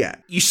rifles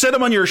yet. You set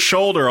them on your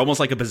shoulder almost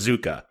like a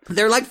bazooka.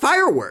 They're like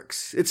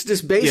fireworks. It's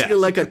just basically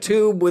like a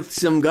tube with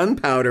some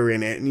gunpowder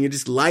in it, and you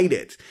just light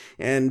it.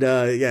 And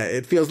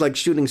it feels like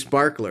shooting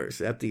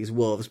sparklers at these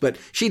wolves. But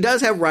she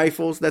does have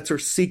rifles. That's her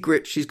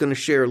secret she's going to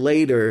share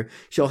later.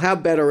 She'll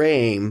have better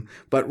aim.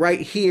 But right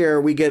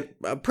here, we get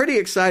a pretty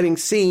exciting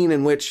scene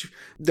in which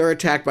they're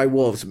attacked by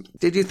wolves.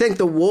 Did you think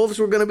the wolves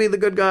were going to be the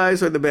good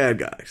guys or the bad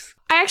guys?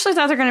 I actually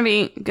thought they're going to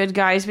be good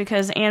guys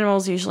because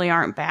animals usually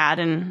aren't bad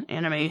in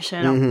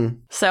animation. Mm-hmm.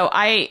 So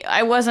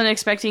I wasn't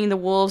expecting the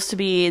wolves to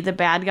be the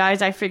bad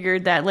guys. I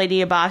figured that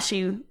Lady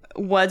Ibashi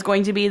was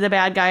going to be the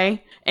bad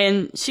guy,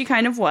 and she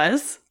kind of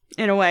was.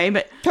 In a way,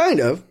 but...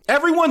 Kind of.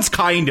 Everyone's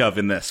kind of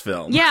in this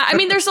film. Yeah, I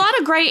mean, there's a lot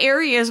of gray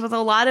areas with a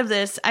lot of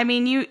this. I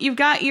mean, you've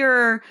got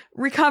your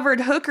recovered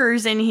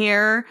hookers in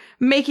here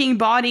making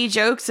bawdy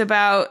jokes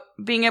about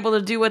being able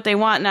to do what they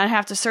want and not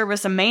have to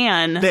service a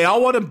man. They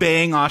all want to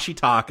bang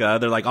Ashitaka.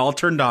 They're all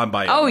turned on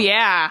by him. Oh,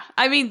 yeah.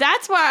 I mean,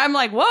 that's why I'm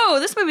like, whoa,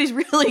 this movie's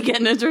really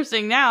getting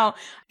interesting now.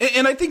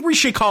 And I think we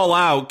should call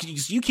out,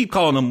 you keep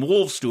calling them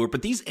wolves, Stuart,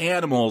 but these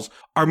animals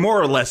are more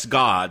or less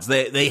gods.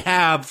 They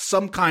have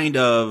some kind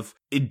of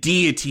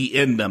deity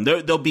in them.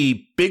 There'll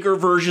be bigger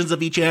versions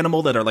of each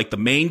animal that are like the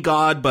main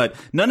god, but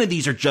none of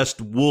these are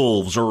just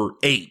wolves or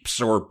apes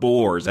or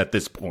boars at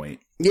this point.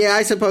 Yeah,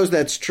 I suppose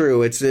that's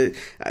true. It's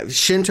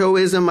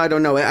Shintoism. I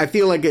don't know. I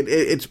feel like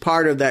it's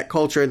part of that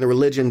culture and the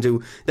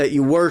religion that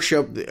you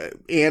worship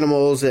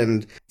animals.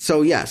 And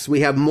so, yes, we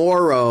have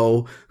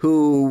Moro,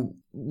 who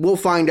we'll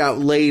find out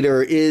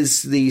later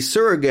is the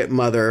surrogate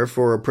mother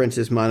for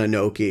Princess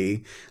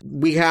Mononoke.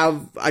 We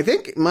have, I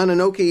think,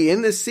 Mononoke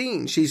in this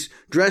scene. She's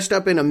dressed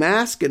up in a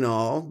mask and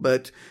all,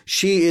 but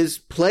she is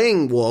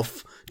playing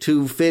wolf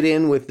to fit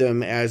in with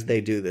them as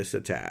they do this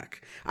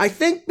attack. I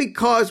think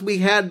because we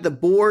had the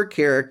Boar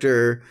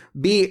character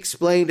be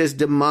explained as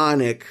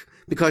demonic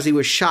because he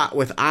was shot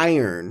with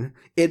iron,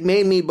 it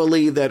made me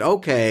believe that,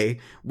 okay,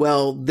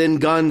 well, then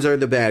guns are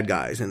the bad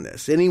guys in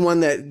this. Anyone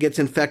that gets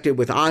infected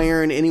with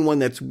iron, anyone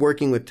that's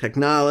working with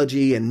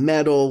technology and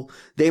metal,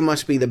 they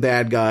must be the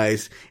bad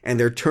guys, and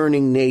they're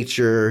turning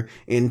nature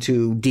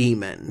into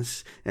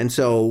demons. And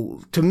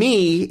so, to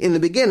me, in the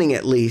beginning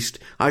at least,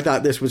 I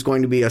thought this was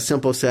going to be a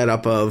simple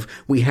setup of,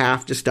 we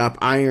have to stop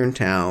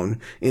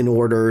Irontown in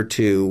order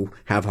to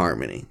have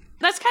harmony.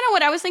 That's kind of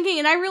what I was thinking,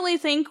 and I really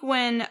think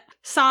when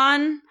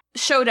San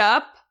showed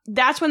up,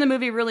 that's when the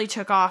movie really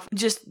took off,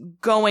 just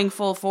going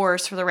full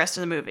force for the rest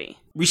of the movie.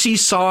 We see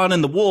San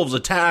and the wolves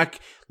attack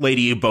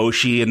Lady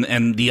Eboshi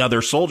and the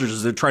other soldiers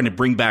as they're trying to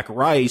bring back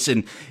rice.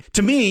 And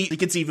to me, it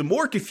gets even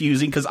more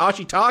confusing because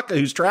Ashitaka,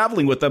 who's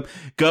traveling with them,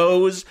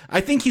 goes, I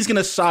think he's going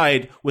to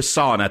side with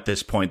San at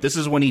this point. This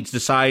is when he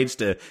decides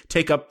to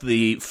take up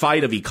the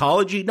fight of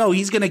ecology. No,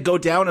 he's going to go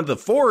down into the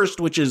forest,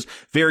 which is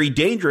very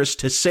dangerous,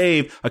 to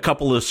save a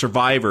couple of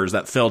survivors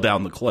that fell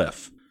down the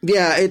cliff.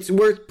 Yeah, it's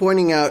worth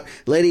pointing out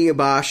Lady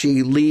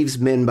Eboshi leaves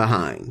men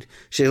behind.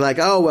 She's like,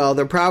 oh, well,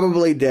 they're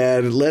probably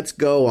dead. Let's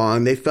go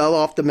on. They fell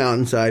off the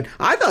mountainside.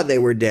 I thought they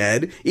were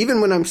dead. Even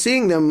when I'm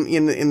seeing them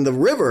in the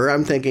river,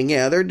 I'm thinking,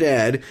 yeah, they're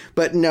dead.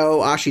 But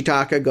no,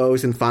 Ashitaka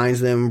goes and finds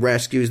them,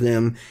 rescues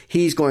them.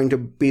 He's going to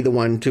be the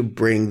one to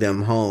bring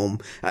them home.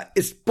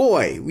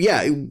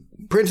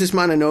 Princess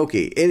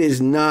Mononoke, it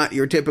is not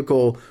your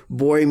typical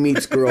boy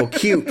meets girl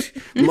cute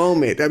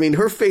moment. I mean,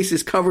 her face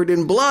is covered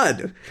in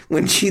blood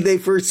when they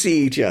first see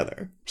each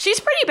other. She's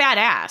pretty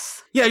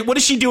badass. Yeah, what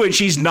is she doing?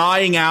 She's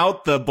gnawing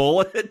out the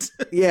bullet?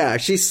 Yeah,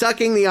 she's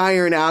sucking the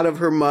iron out of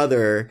her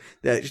mother.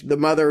 That the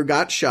mother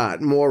got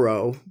shot,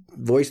 Moro,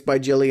 voiced by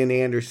Gillian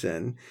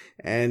Anderson.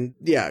 And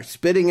yeah,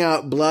 spitting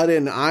out blood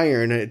and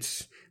iron,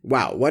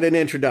 wow, what an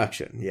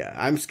introduction. Yeah,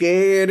 I'm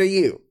scared of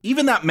you.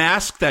 Even that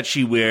mask that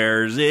she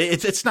wears,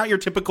 it's not your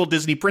typical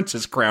Disney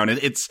princess crown.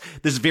 It's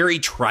this very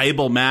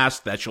tribal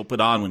mask that she'll put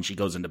on when she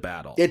goes into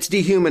battle. It's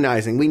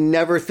dehumanizing. We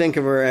never think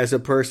of her as a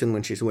person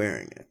when she's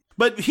wearing it.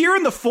 But here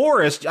in the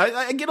forest,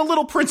 I get a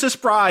little Princess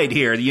Bride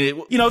here.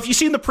 You know, if you've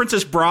seen the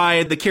Princess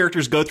Bride, the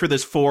characters go through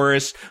this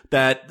forest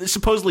that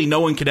supposedly no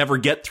one could ever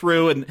get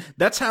through. And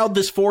that's how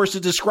this forest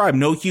is described.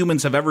 No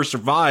humans have ever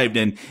survived.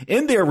 And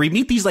in there, we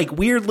meet these like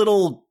weird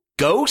little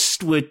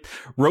ghosts with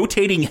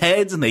rotating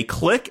heads, and they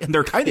click, and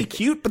they're kind of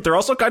cute, but they're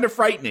also kind of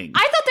frightening. I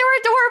thought they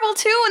were adorable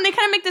too, and they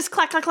kind of make this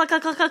clack, clack, clack,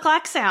 clack, clack, clack,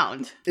 clack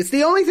sound. It's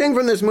the only thing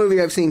from this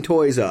movie I've seen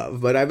toys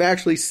of, but I've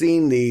actually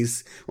seen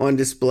these on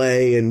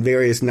display in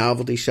various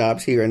novelty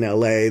shops here in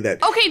LA.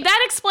 Okay,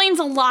 that explains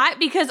a lot,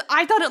 because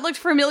I thought it looked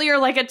familiar,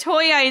 like a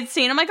toy I had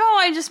seen. I'm like, oh,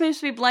 I just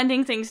must be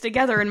blending things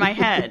together in my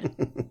head.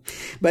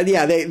 But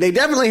yeah, they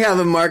definitely have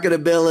a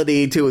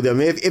marketability to them.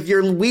 If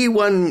your wee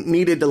one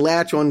needed to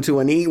latch onto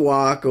an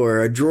Ewok or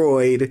a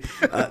droid,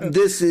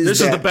 this is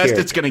the best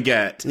it's going to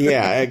get.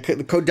 Yeah,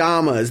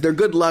 Kodamas, they're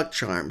good luck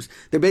charms.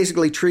 They're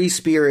basically tree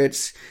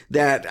spirits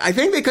that I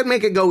think they could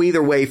make it go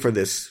either way for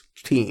this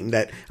team.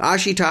 That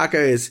Ashitaka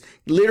is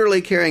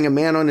literally carrying a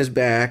man on his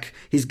back.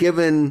 He's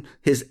given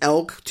his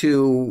elk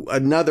to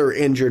another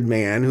injured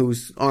man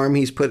whose arm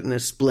he's put in a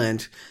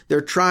splint.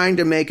 They're trying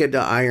to make it to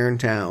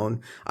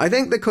Irontown. I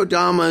think the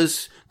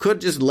Kodamas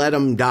could just let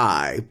them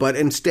die, but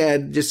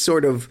instead just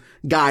sort of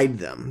guide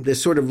them,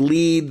 just sort of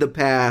lead the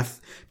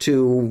path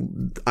to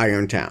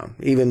Irontown,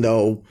 even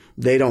though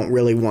they don't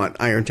really want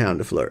Irontown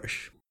to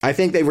flourish. I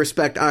think they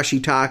respect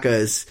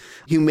Ashitaka's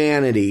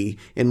humanity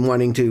in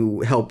wanting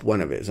to help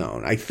one of his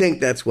own. I think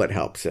that's what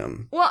helps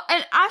him. Well,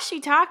 and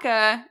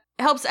Ashitaka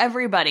helps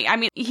everybody. I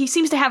mean, he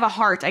seems to have a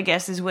heart, I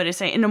guess is what it's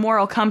saying, and a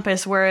moral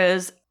compass,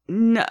 whereas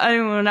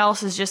everyone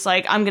else is just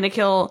like, I'm going to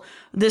kill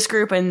this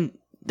group and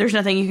there's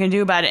nothing you can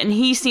do about it. And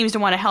he seems to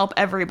want to help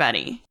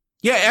everybody.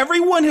 Yeah,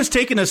 everyone has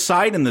taken a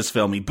side in this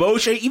film.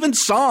 Eboshi, even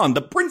San,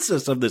 the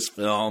princess of this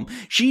film,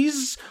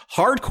 she's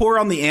hardcore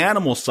on the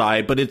animal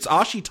side, but it's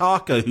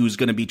Ashitaka who's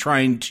going to be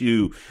trying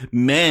to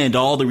mend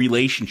all the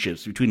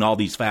relationships between all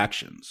these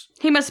factions.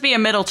 He must be a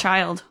middle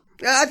child.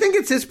 I think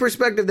it's his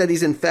perspective that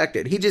he's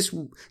infected. He just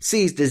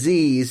sees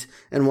disease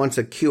and wants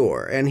a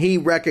cure. And he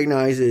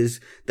recognizes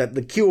that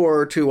the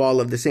cure to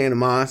all of this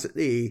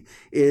animosity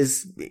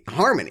is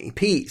harmony,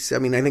 peace. I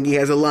mean, I think he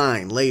has a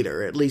line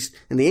later, at least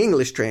in the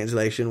English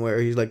translation, where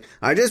he's like,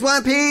 I just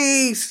want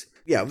peace.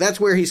 Yeah,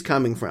 that's where he's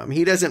coming from.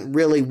 He doesn't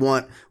really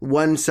want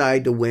one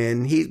side to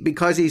win.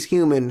 Because he's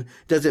human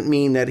doesn't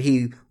mean that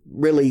he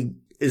really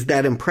is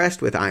that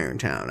impressed with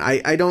Irontown.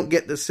 I don't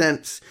get the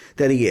sense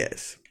that he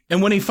is.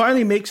 And when he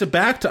finally makes it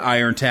back to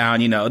Irontown,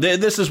 you know,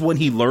 this is when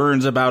he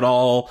learns about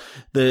all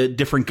the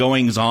different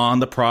goings on,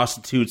 the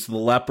prostitutes, the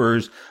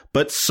lepers.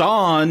 But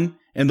San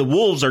and the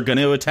wolves are going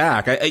to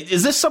attack.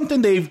 Is this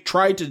something they've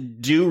tried to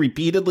do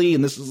repeatedly,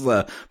 and this is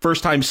the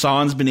first time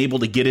San's been able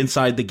to get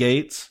inside the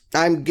gates?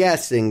 I'm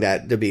guessing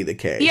that to be the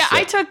case. Yeah, so.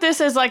 I took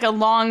this as like a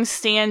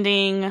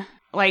long-standing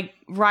like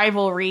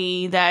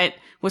rivalry that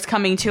was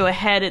coming to a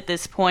head at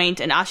this point,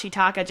 and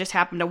Ashitaka just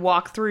happened to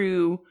walk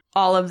through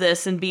all of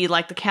this and be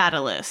like the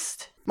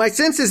catalyst. My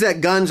sense is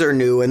that guns are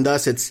new, and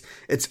thus it's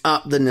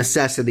up the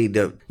necessity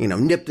to,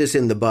 nip this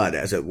in the bud,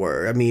 as it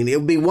were. I mean, it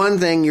would be one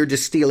thing you're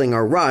just stealing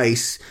our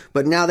rice,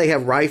 but now they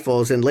have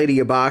rifles, and Lady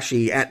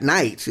Yabashi at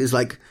night is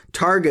like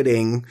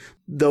targeting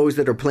those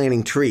that are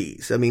planting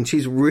trees. I mean,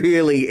 she's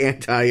really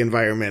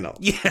anti-environmental.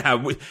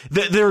 Yeah,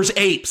 there's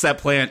apes that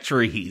plant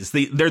trees.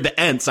 They're the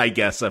Ents, I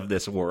guess, of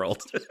this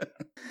world,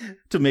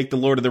 to make the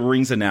Lord of the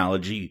Rings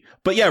analogy.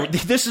 But yeah,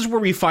 this is where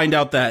we find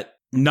out that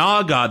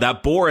Naga,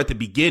 that boar at the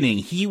beginning,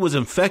 he was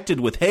infected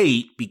with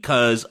hate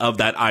because of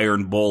that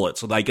iron bullet.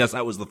 So I guess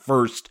that was the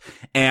first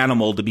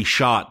animal to be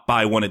shot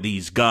by one of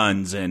these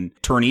guns and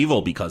turn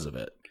evil because of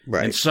it.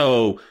 Right. And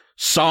so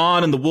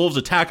San and the wolves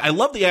attack. I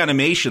love the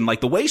animation. Like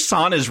the way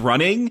San is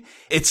running,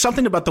 it's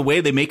something about the way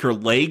they make her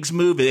legs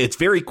move. It's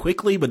very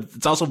quickly, but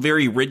it's also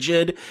very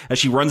rigid as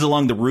she runs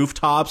along the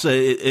rooftops.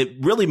 It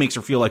really makes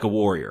her feel like a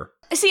warrior.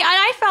 See,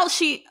 I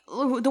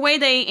felt the way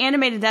they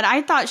animated that,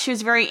 I thought she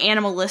was very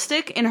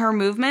animalistic in her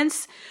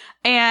movements.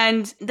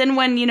 And then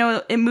when,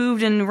 it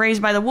moved and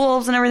raised by the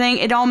wolves and everything,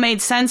 it all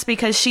made sense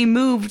because she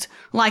moved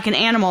like an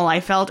animal, I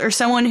felt, or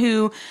someone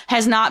who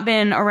has not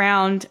been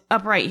around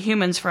upright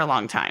humans for a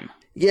long time.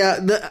 Yeah,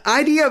 the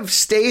idea of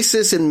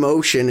stasis and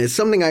motion is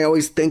something I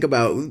always think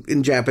about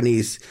in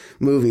Japanese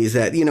movies,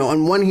 that,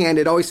 on one hand,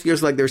 it always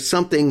feels like there's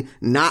something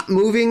not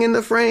moving in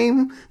the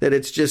frame, that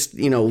it's just,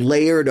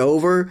 layered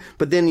over.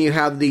 But then you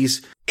have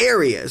these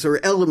areas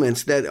or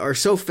elements that are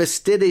so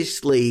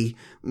fastidiously,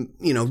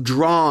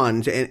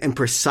 drawn and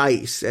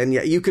precise. And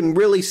yet you can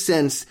really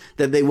sense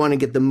that they want to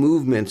get the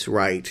movements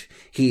right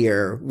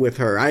here with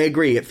her. I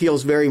agree. It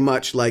feels very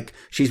much like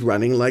she's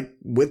running like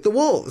with the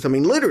wolves. I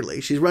mean,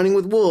 literally, she's running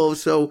with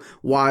wolves. So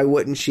why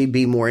wouldn't she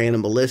be more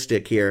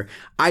animalistic here?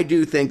 I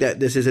do think that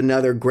this is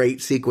another great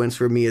sequence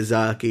for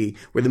Miyazaki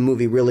where the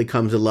movie really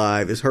comes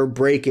alive, is her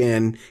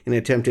break-in and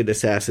attempted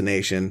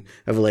assassination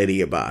of Lady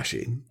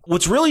Yabashi.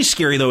 What's really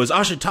scary, though, is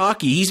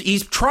Ashitaka.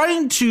 He's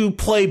trying to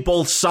play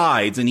both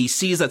sides, and he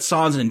sees that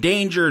San's in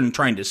danger and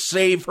trying to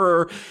save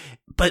her.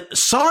 But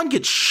San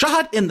gets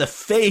shot in the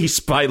face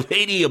by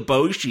Lady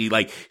Eboshi.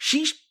 Like,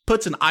 she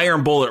puts an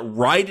iron bullet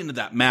right into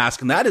that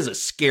mask, and that is a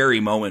scary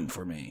moment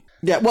for me.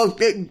 Yeah, well,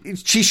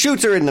 she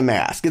shoots her in the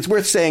mask. It's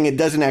worth saying it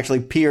doesn't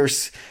actually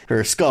pierce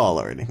her skull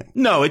or anything.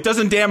 No, it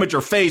doesn't damage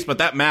her face, but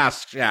that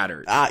mask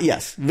shattered.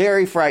 Yes,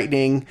 very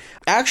frightening.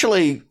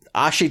 Actually,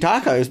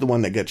 Ashitaka is the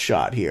one that gets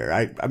shot here.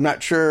 I'm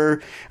not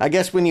sure. I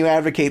guess when you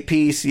advocate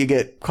peace, you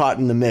get caught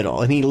in the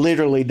middle, and he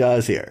literally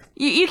does here.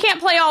 You can't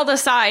play all the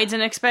sides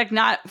and expect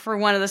not for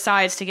one of the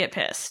sides to get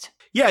pissed.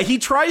 Yeah, he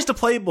tries to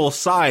play both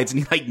sides,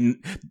 and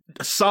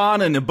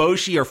San and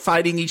Eboshi are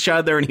fighting each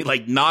other, and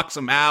he knocks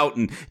him out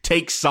and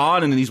takes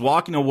San, and he's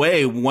walking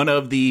away. One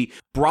of the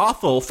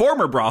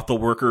former brothel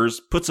workers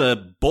puts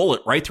a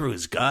bullet right through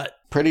his gut.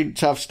 Pretty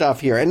tough stuff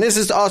here. And this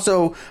is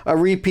also a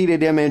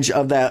repeated image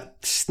of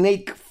that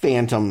snake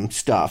phantom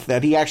stuff,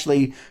 that he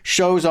actually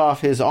shows off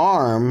his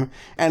arm.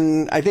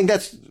 And I think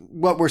that's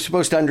what we're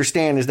supposed to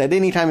understand, is that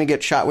anytime you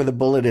get shot with a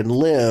bullet and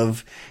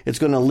live, it's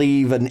going to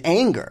leave an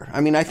anger.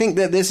 I mean, I think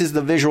that this is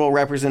the visual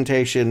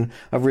representation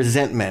of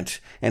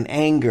resentment and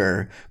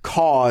anger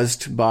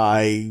caused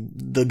by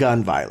the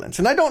gun violence.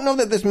 And I don't know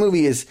that this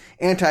movie is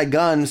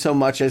anti-gun so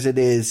much as it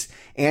is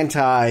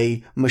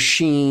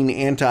anti-machine,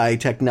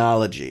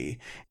 anti-technology.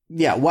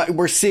 Yeah, what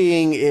we're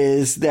seeing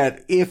is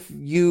that if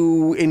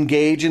you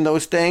engage in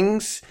those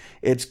things,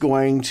 it's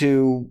going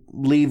to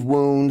leave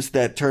wounds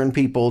that turn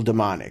people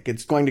demonic.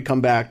 It's going to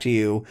come back to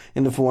you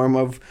in the form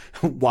of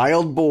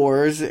wild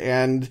boars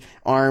and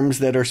arms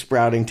that are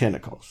sprouting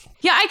tentacles.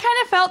 Yeah, I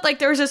kind of felt like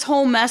there was this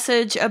whole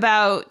message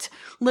about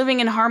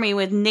living in harmony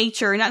with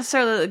nature. Not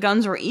necessarily that the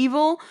guns were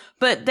evil,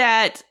 but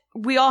that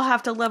we all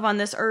have to live on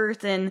this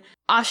earth, and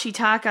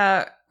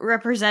Ashitaka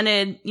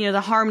represented,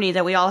 the harmony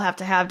that we all have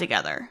to have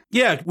together.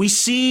 Yeah, we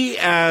see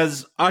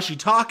as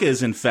Ashitaka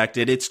is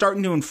infected, it's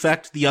starting to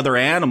infect the other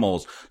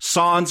animals.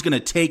 San's gonna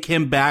take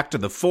him back to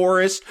the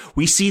forest.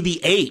 We see the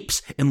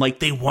apes, and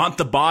they want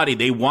the body.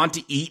 They want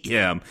to eat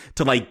him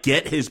to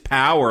get his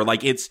power.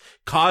 It's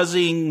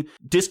causing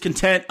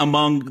discontent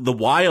among the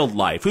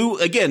wildlife, who,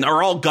 again,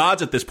 are all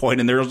gods at this point,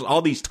 and there's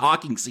all these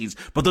talking scenes.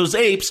 But those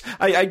apes,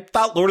 I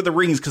thought Lord of the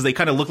Rings, because they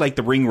kind of look like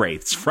the ring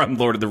wraiths from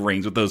Lord of the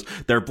Rings,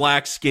 with their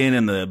black skin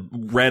and the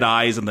red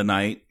eyes in the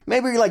night.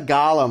 Maybe like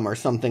Gollum or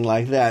something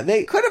like that.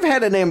 They could have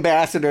had an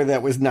ambassador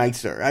that was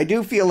nicer. I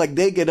do feel like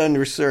they get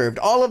underserved.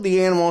 All of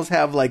the animals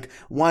have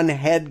one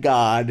head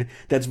god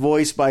that's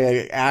voiced by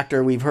an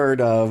actor we've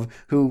heard of,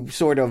 who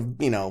sort of,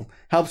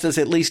 helps us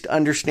at least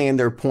understand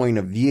their point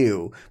of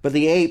view. But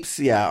the apes,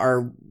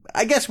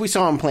 I guess we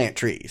saw them plant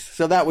trees,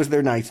 so that was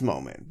their nice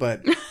moment.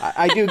 But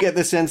I do get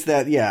the sense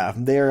that,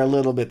 they're a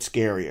little bit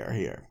scarier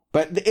here.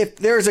 But if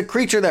there's a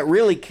creature that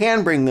really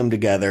can bring them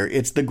together,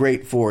 it's the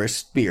Great Forest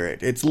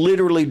Spirit. It's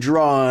literally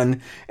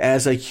drawn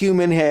as a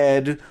human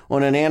head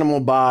on an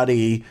animal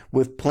body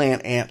with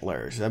plant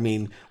antlers. I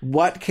mean,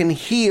 what can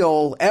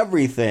heal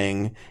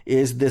everything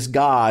is this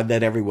god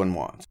that everyone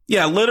wants.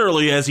 Yeah,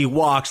 literally as he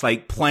walks,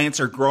 like plants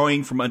are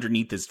growing from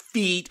underneath his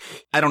feet.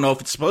 I don't know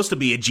if it's supposed to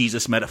be a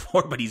Jesus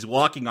metaphor, but he's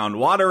walking on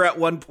water at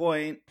one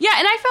point. Yeah,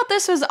 and I felt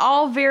this was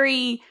all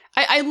very...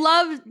 I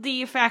loved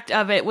the effect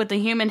of it with the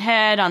human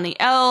head on the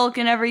elk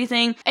and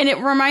everything. And it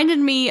reminded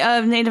me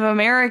of Native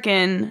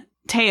American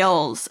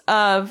tales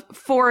of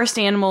forest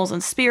animals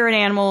and spirit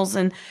animals.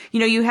 And,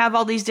 you know, you have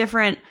all these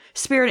different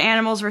spirit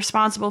animals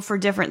responsible for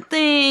different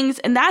things.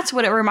 And that's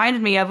what it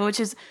reminded me of, which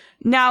is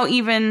now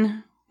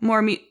even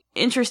more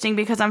interesting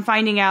because I'm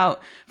finding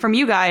out from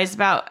you guys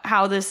about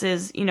how this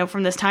is, you know,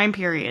 from this time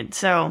period.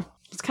 So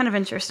it's kind of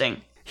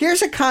interesting.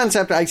 Here's a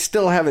concept I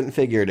still haven't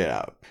figured it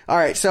out. All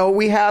right, so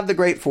we have the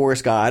great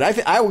forest god.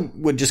 I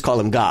would just call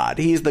him God.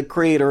 He's the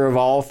creator of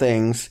all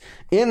things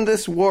in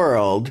this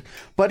world,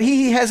 but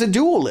he has a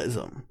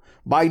dualism.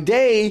 By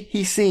day,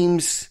 he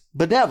seems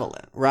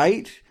benevolent,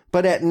 right?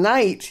 But at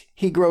night,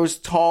 he grows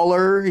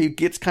taller, he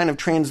gets kind of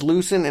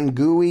translucent and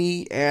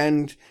gooey,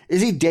 and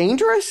is he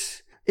dangerous?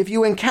 If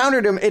you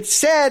encountered him, it's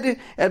said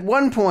at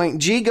one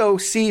point, Jigo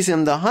sees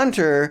him, the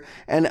hunter,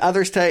 and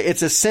others say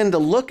it's a sin to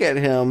look at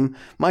him.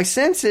 My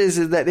sense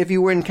is that if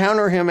you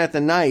encounter him at the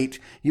night,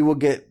 you will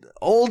get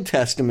Old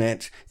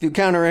Testament. If you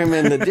encounter him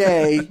in the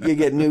day, you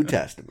get New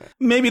Testament.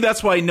 Maybe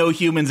that's why no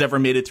humans ever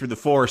made it through the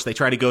forest. They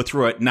try to go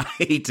through at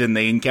night and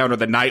they encounter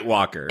the Night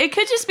Walker. It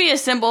could just be a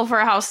symbol for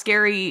how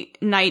scary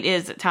night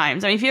is at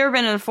times. I mean, if you've ever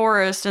been in the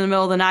forest in the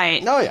middle of the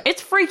night,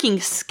 it's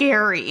freaking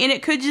scary. And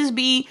it could just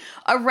be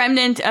a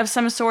remnant of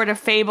some sort of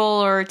fable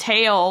or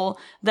tale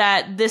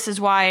that this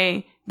is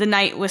why the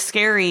night was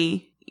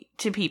scary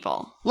to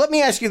people. Let me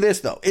ask you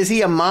this, though. Is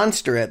he a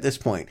monster at this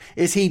point?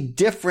 Is he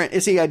different?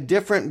 Is he a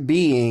different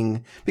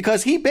being?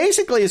 Because he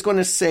basically is going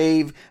to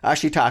save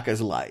Ashitaka's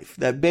life.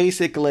 That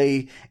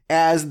basically,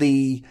 as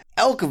the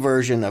elk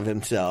version of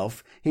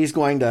himself, he's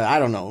going to, I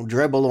don't know,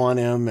 dribble on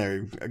him or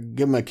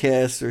give him a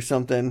kiss or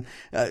something,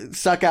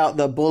 suck out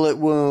the bullet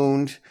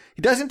wound.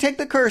 He doesn't take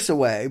the curse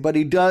away, but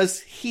he does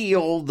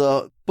heal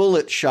the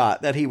bullet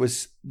shot that he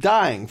was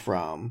dying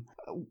from.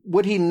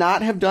 Would he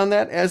not have done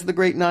that as the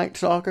Great Night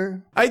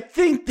Stalker? I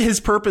think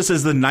his purpose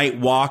as the Night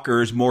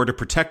Walker is more to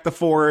protect the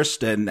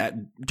forest,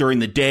 and during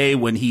the day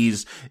when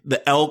he's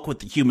the elk with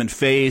the human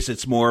face,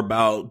 it's more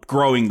about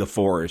growing the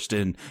forest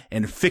and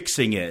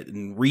fixing it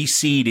and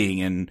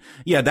reseeding. And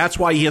yeah, that's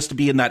why he has to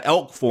be in that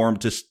elk form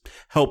to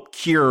help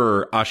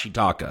cure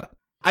Ashitaka.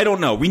 I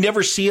don't know. We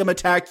never see him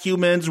attack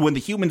humans. When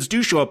the humans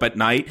do show up at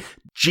night,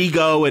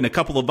 Jigo and a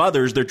couple of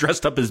others, they're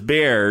dressed up as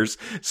bears.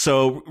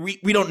 So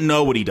we don't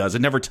know what he does.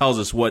 It never tells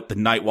us what the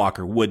Night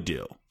Walker would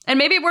do. And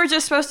maybe we're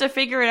just supposed to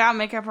figure it out and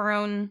make up our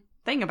own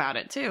thing about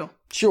it, too.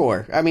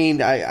 Sure. I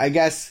mean, I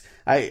guess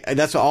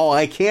that's all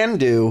I can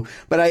do,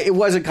 but it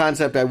was a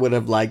concept I would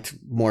have liked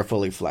more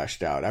fully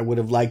fleshed out. I would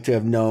have liked to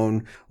have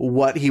known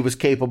what he was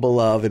capable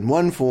of in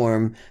one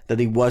form that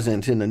he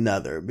wasn't in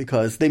another,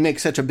 because they make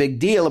such a big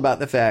deal about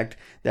the fact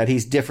that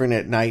he's different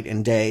at night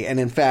and day. And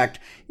in fact,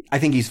 I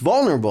think he's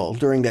vulnerable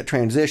during that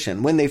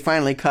transition. When they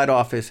finally cut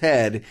off his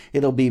head,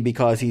 it'll be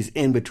because he's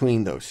in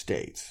between those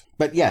states.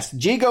 But yes,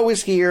 Jigo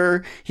is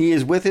here. He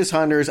is with his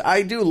hunters.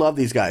 I do love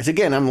these guys.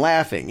 Again, I'm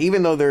laughing.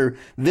 Even though they're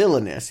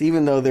villainous,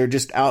 even though they're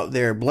just out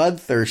there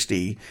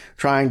bloodthirsty,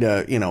 trying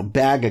to,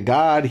 bag a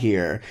god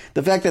here.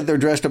 The fact that they're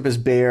dressed up as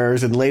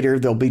bears and later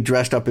they'll be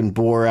dressed up in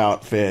boar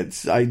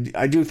outfits. I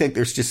do think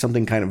there's just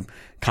something kind of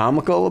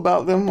comical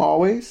about them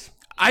always.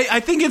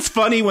 I think it's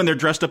funny when they're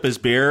dressed up as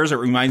bears. It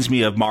reminds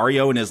me of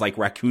Mario in his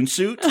raccoon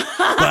suit.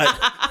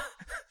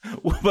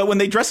 But when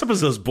they dress up as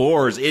those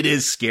boars, it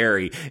is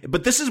scary.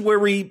 But this is where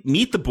we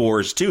meet the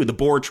boars, too, the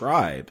boar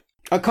tribe.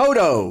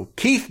 Akoto,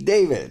 Keith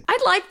David. I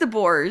like the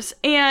boars.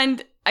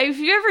 And have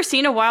you ever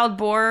seen a wild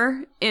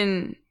boar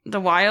in the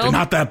wild? They're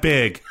not that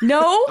big.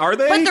 No? Are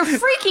they? But they're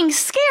freaking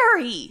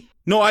scary.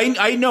 No,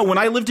 I know. When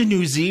I lived in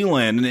New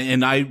Zealand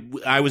and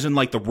I was in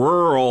the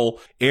rural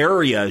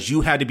areas,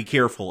 you had to be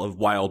careful of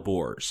wild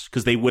boars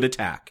because they would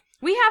attack.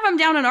 We have them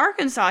down in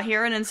Arkansas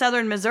here and in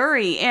southern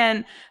Missouri,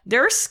 and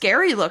they're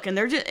scary looking.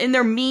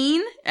 They're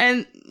mean,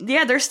 and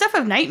yeah, they're stuff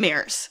of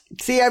nightmares.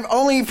 See, I'm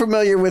only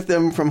familiar with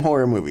them from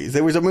horror movies.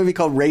 There was a movie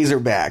called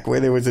Razorback where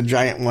there was a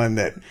giant one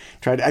that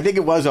I think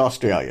it was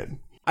Australian.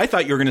 I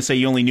thought you were going to say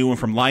you only knew them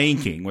from Lion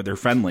King, where they're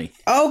friendly.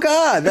 Oh,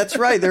 God, that's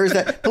right. There's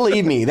that.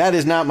 Believe me, that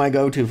is not my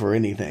go-to for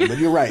anything. But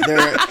you're right.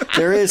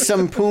 There is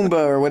some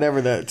Pumbaa or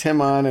whatever, the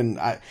Timon, and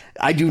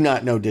I do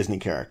not know Disney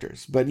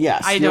characters. But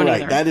yes, you're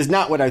right. Either. That is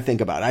not what I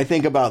think about. I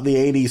think about the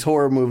 80s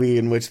horror movie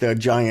in which the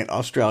giant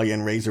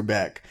Australian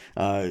razorback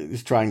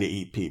is trying to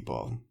eat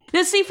people.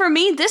 Now, see, for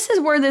me, this is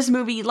where this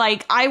movie,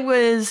 I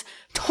was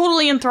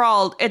totally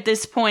enthralled at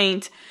this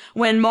point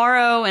when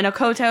Morrow and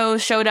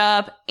Akoto showed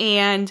up,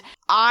 and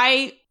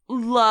I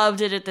loved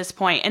it at this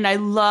point, and I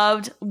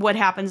loved what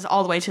happens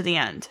all the way to the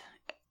end.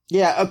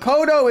 Yeah,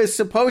 Akodo is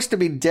supposed to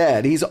be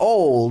dead. He's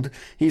old.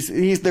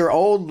 He's their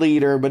old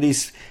leader, but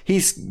he's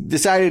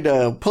decided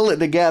to pull it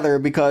together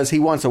because he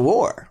wants a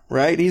war,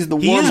 right? He's the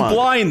warmonger. He is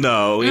blind,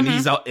 though, and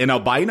he's an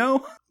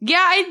albino?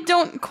 Yeah,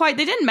 they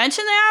didn't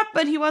mention that,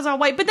 but he was all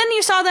white. But then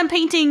you saw them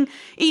painting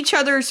each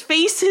other's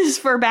faces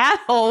for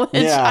battle,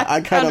 which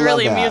I found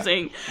really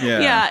amusing.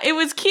 Yeah, it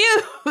was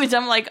cute.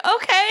 I'm like,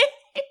 okay.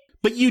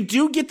 But you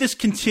do get this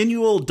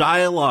continual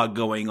dialogue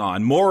going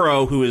on.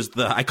 Moro, who is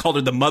I called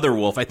her the Mother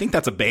Wolf. I think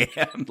that's a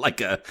band, like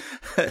a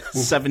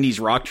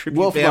 70s rock tribute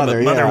Wolf band.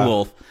 Mother, Mother yeah.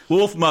 Wolf.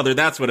 Wolf Mother,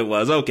 that's what it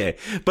was. Okay.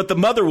 But the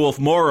Mother Wolf,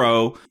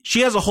 Moro,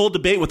 she has a whole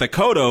debate with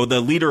Akodo,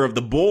 the leader of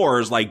the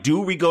Boers. Like, do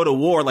we go to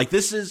war? Like,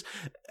 this is,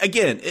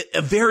 again,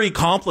 a very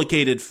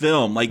complicated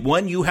film. Like,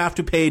 one you have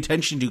to pay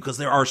attention to because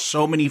there are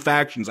so many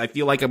factions. I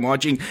feel like I'm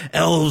watching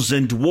elves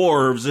and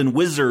dwarves and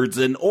wizards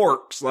and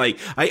orcs. Like,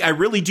 I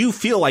really do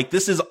feel like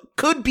this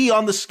could be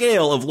on the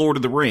scale of Lord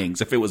of the Rings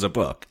if it was a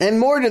book. And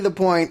more to the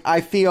point, I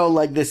feel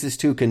like this is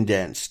too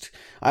condensed.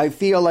 I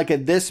feel like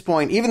at this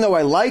point, even though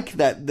I like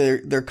that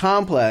they're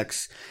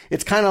complex,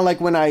 it's kind of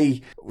like when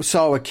I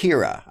saw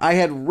Akira. I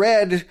had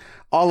read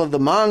all of the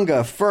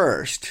manga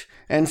first.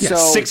 And so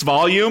 6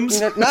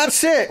 volumes? Not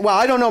 6. Well,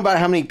 I don't know about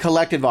how many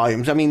collected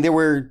volumes. I mean, there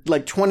were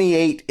like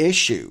 28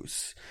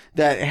 issues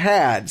that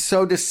had.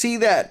 So to see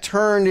that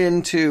turned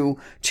into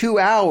 2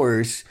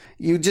 hours,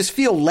 you just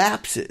feel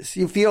lapses.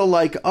 You feel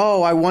like,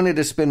 oh, I wanted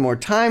to spend more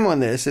time on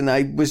this, and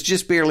I was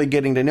just barely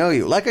getting to know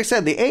you. Like I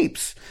said, the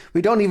apes,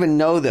 we don't even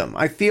know them.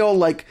 I feel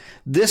like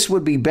this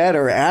would be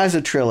better as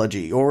a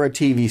trilogy or a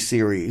TV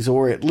series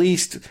or at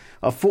least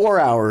a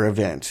 4-hour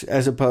event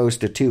as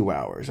opposed to 2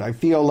 hours. I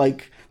feel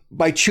like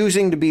by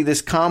choosing to be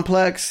this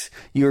complex,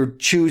 you're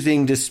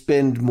choosing to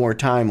spend more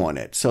time on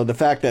it. So the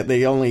fact that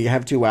they only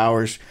have 2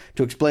 hours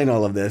to explain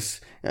all of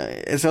this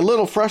is a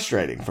little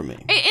frustrating for me.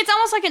 It's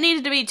almost like it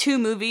needed to be 2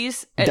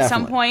 movies at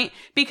some point,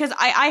 because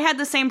I had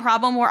the same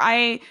problem where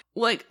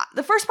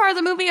the first part of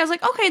the movie, I was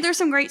like, okay, there's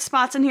some great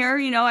spots in here.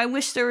 You know, I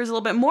wish there was a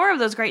little bit more of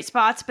those great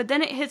spots, but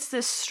then it hits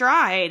this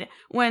stride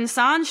when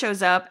San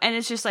shows up and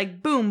it's just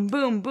like boom,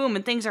 boom, boom,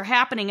 and things are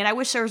happening. And I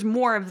wish there was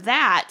more of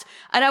that.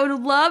 And I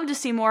would love to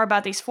see more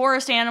about these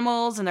forest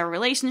animals and their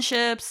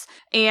relationships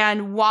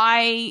and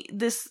why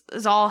this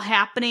is all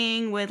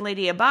happening with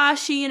Lady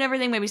Abashi and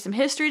everything, maybe some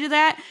history to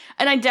that.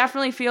 And I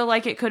definitely feel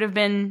like it could have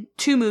been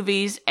 2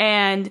 movies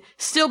and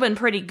still been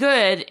pretty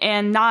good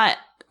and not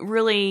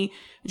really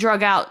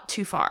drug out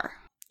too far.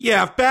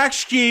 Yeah, if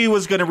Bakshi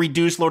was going to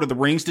reduce Lord of the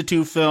Rings to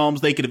 2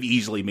 films, they could have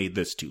easily made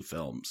this 2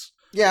 films.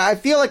 Yeah, I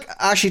feel like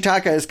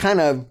Ashitaka has kind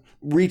of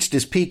reached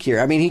his peak here.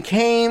 I mean, he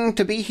came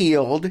to be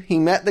healed. He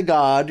met the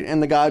god,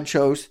 and the god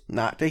chose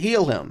not to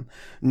heal him.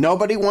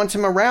 Nobody wants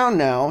him around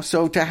now,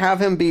 so to have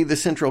him be the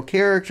central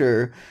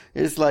character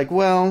is like,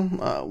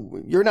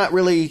 well, you're not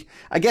really...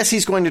 I guess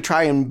he's going to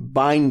try and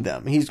bind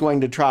them. He's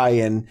going to try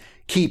and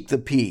keep the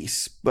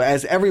peace. But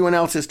as everyone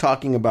else is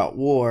talking about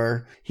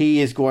war, he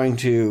is going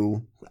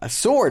to,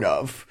 sort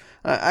of...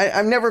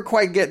 I never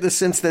quite get the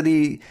sense that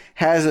he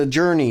has a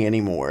journey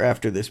anymore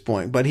after this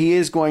point, but he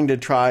is going to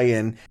try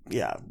and,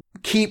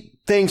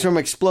 keep things from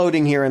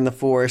exploding here in the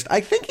forest. I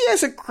think he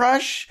has a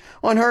crush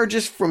on her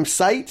just from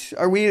sight.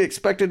 Are we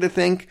expected to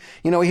think?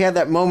 You know, he had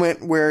that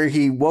moment where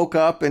he woke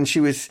up and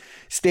she was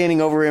standing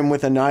over him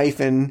with a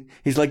knife and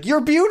he's like, "You're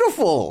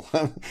beautiful."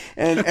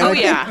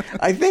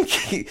 I think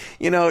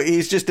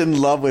he's just in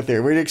love with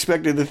her. We're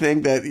expected to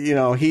think that,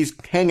 he's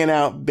hanging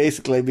out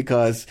basically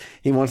because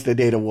he wants to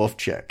date a wolf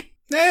chick.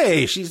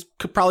 Hey, she's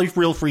probably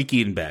real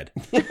freaky in bed.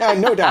 Yeah,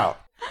 no doubt.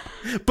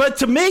 But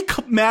to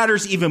make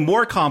matters even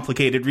more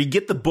complicated, we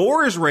get the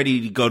Boers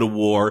ready to go to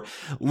war.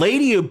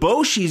 Lady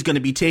Eboshi is going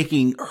to be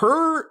taking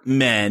her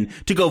men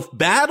to go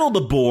battle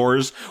the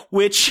Boers,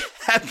 which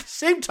at the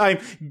same time,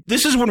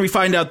 this is when we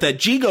find out that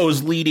Jigo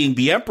is leading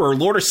the Emperor,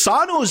 Lord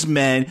Asano's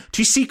men,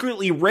 to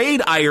secretly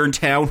raid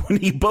Irontown when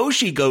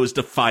Eboshi goes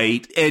to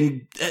fight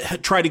and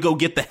try to go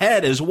get the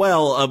head as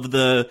well of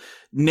the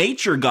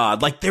nature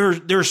god. Like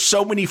there's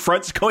so many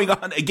fronts going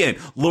on. Again,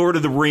 Lord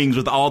of the Rings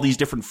with all these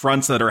different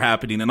fronts that are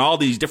happening and all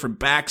these different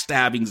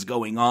backstabbings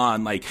going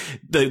on. Like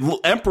the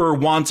Emperor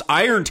wants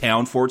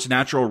Irontown for its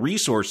natural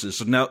resources.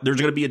 So now there's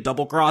going to be a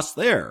double cross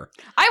there.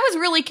 I was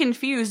really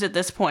confused at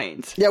this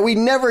point. Yeah, we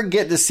never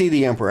get to see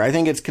the Emperor. I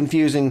think it's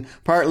confusing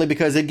partly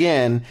because,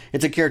 again,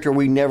 it's a character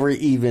we never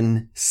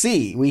even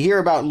see. We hear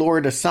about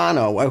Lord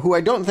Asano, who I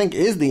don't think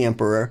is the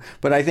Emperor,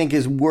 but I think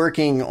is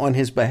working on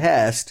his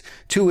behest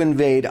to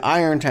invade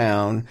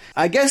Irontown.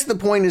 I guess the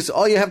point is,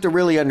 all you have to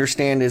really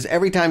understand is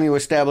every time you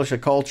establish a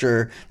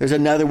culture, there's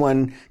another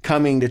one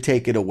coming to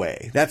take it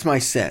away. That's my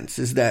sense,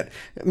 is that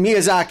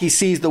Miyazaki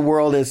sees the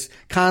world as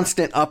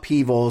constant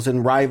upheavals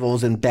and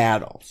rivals and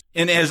battles.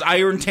 And as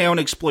Irontown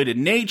exploited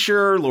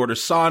nature, Lord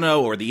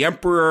Asano or the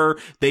Emperor,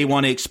 they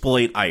want to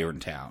exploit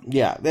Irontown.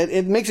 Yeah,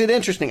 it makes it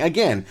interesting.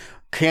 Again,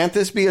 can't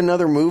this be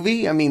another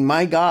movie? I mean,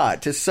 my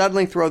God, to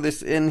suddenly throw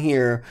this in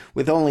here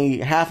with only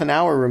half an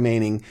hour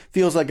remaining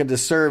feels like a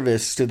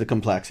disservice to the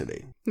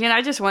complexity. Yeah, and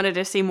I just wanted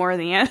to see more of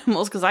the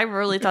animals because I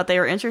really thought they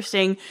were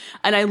interesting.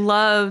 And I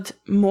loved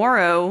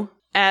Moro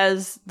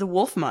as the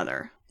wolf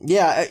mother.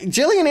 Yeah,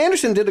 Gillian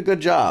Anderson did a good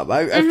job.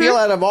 I feel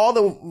out of all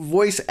the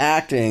voice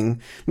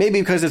acting,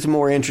 maybe because it's a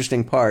more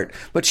interesting part,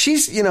 but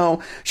she's,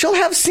 she'll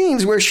have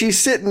scenes where she's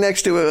sitting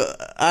next to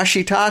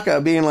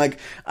Ashitaka being like,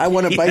 I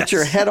want to bite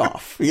your head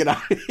off, Yeah,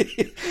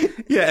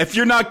 if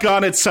you're not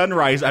gone at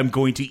sunrise, I'm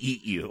going to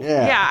eat you.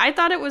 Yeah, I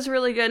thought it was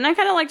really good. And I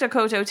kind of liked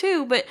Akoto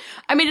too, but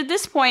I mean, at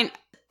this point,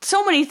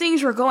 so many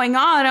things were going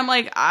on. I'm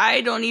like,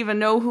 I don't even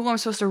know who I'm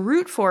supposed to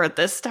root for at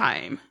this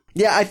time.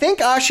 Yeah, I think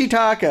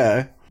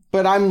Ashitaka,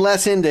 but I'm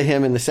less into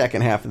him in the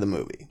second half of the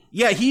movie.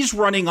 Yeah, he's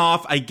running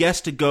off, I guess,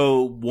 to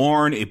go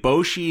warn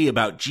Eboshi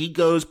about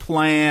Jigo's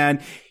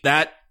plan.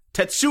 That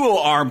Tetsuo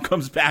arm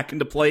comes back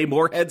into play.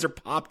 More heads are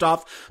popped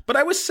off. But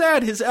I was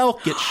sad his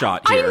elk gets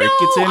shot here. I know, it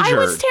gets injured.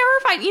 I was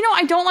terrified.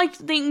 I don't like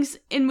things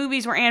in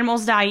movies where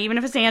animals die, even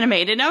if it's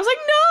animated. And I was like,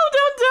 no,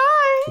 don't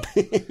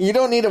die. You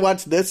don't need to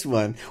watch this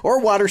one.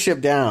 Or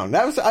Watership Down.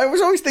 I was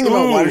always thinking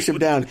about Watership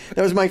Down.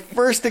 That was my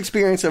first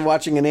experience of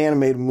watching an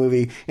animated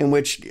movie in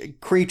which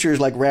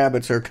creatures like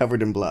rabbits are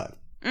covered in blood.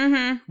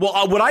 Mm-hmm.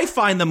 Well, what I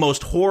find the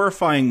most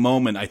horrifying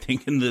moment, I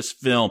think, in this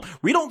film,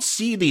 we don't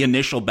see the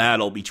initial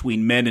battle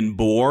between men and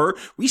boar.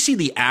 We see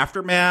the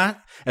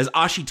aftermath as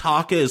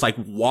Ashitaka is like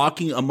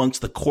walking amongst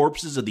the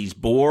corpses of these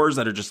boars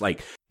that are just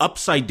like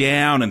upside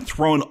down and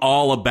thrown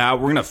all about.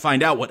 We're going to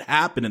find out what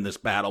happened in this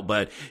battle,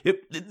 but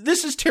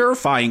this is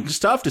terrifying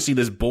stuff to see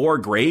this boar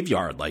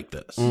graveyard like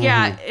this. Mm-hmm.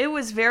 Yeah, it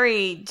was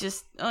very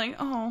just like,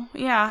 oh,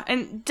 yeah.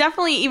 And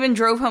definitely even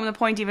drove home the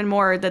point even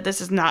more that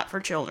this is not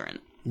for children.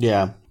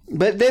 Yeah.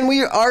 But then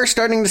we are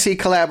starting to see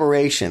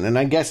collaboration, and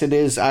I guess it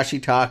is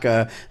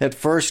Ashitaka that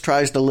first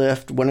tries to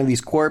lift one of these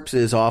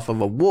corpses off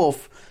of a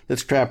wolf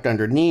that's trapped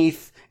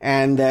underneath,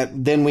 and that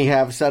then we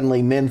have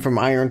suddenly men from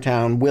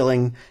Irontown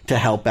willing to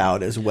help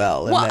out as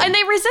well. And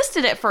they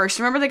resisted at first.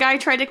 Remember the guy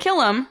tried to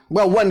kill him?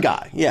 Well, one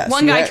guy, yes.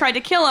 One guy tried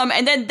to kill him,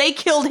 and then they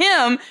killed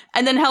him,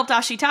 and then helped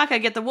Ashitaka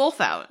get the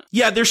wolf out.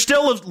 Yeah, there's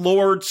still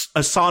Lord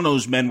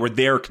Asano's men were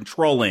there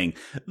controlling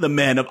the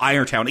men of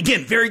Irontown.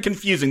 Again, very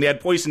confusing. They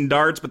had poison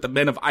darts, but the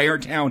men of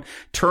Irontown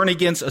turn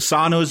against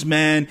Asano's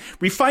men.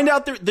 We find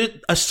out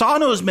that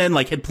Asano's men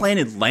had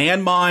planted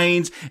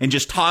landmines and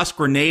just tossed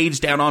grenades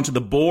down onto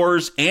the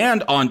boars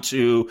and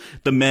onto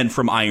the men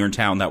from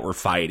Irontown that were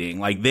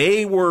fighting.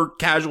 They were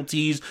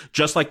casualties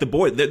just like the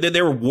boars.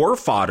 They were war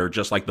fodder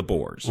just like the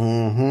boars.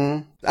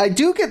 Mm-hmm. I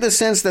do get the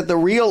sense that the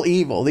real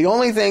evil, the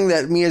only thing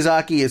that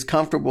Miyazaki is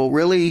comfortable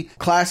really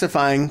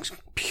classifying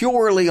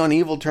purely on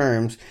evil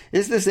terms,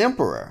 is this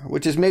emperor,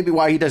 which is maybe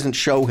why he doesn't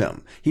show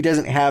him. He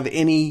doesn't have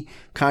any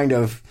kind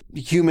of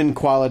human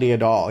quality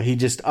at all.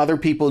 Other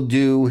people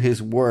do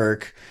his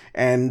work,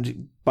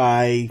 and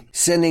by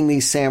sending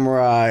these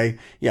samurai,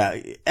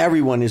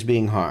 everyone is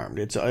being harmed.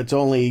 It's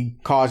only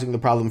causing the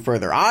problem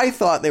further. I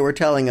thought they were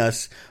telling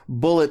us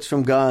bullets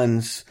from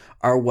guns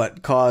are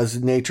what cause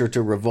nature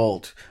to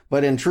revolt.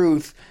 But in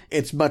truth,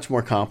 it's much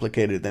more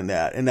complicated than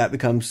that. And that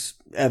becomes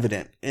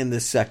evident in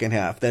this second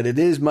half, that it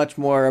is much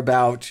more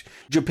about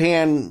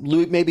Japan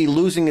maybe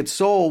losing its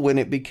soul when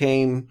it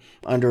became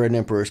under an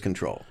emperor's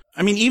control.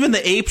 I mean, even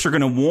the apes are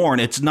going to warn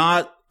it's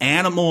not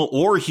animal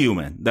or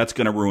human that's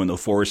going to ruin the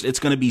forest. It's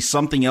going to be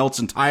something else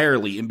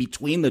entirely in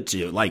between the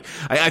two.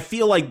 I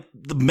feel like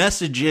the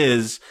message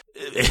is,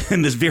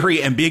 in this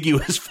very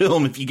ambiguous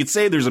film, if you could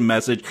say there's a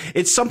message,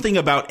 it's something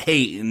about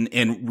hate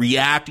and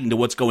reacting to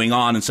what's going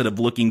on instead of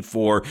looking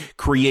for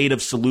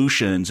creative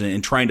solutions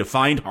and trying to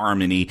find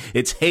harmony.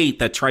 It's hate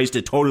that tries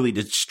to totally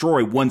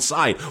destroy one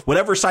side.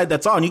 Whatever side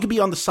that's on, you could be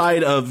on the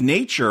side of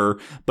nature,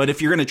 but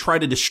if you're going to try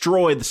to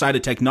destroy the side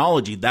of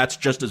technology, that's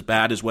just as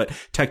bad as what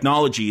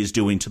technology is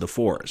doing to the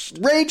forest.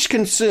 Rage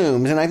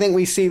consumes, and I think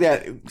we see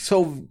that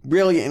so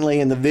brilliantly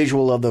in the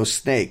visual of those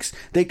snakes.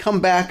 They come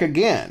back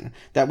again,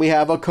 that we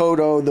have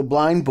Akoto, the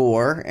blind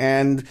boar,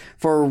 and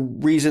for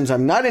reasons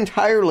I'm not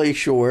entirely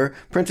sure,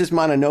 Princess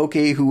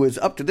Mononoke, who has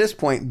up to this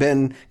point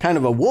been kind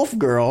of a wolf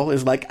girl,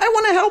 is like, I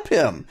want to help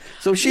him.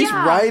 So she's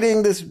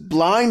riding this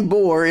blind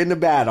boar into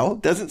battle.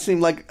 Doesn't seem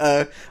like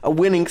a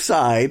winning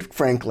side,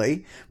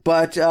 frankly.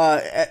 But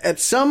at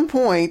some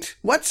point,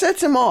 what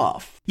sets him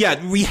off?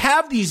 Yeah, we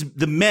have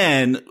the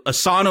men,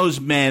 Asano's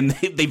men,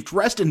 they've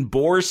dressed in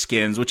boar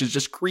skins, which is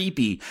just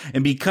creepy.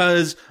 And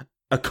because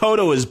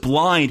Akoto is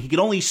blind, he can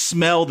only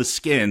smell the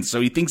skin. So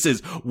he thinks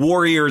his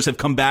warriors have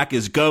come back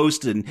as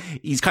ghosts, and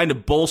he's kind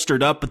of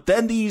bolstered up. But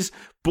then these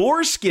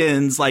boar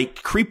skins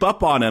like creep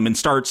up on him and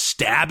start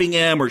stabbing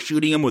him or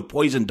shooting him with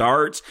poison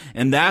darts,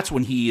 and that's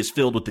when he is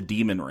filled with the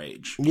demon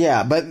rage.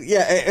 Yeah,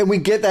 and we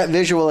get that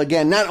visual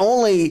again. Not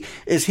only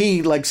is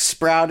he like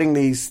sprouting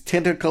these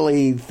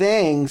tentacly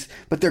things,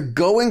 but they're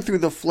going through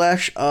the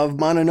flesh of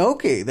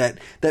Mononoke.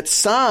 That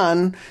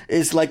San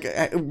is like,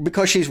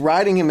 because she's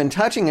riding him and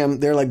touching him,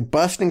 they're like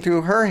busting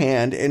through her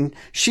hand and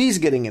she's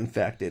getting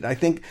infected. I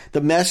think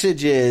the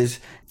message is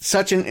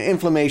such an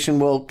inflammation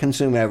will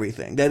consume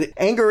everything. That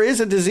anger is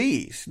a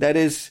disease that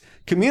is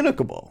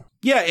communicable.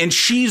 Yeah, and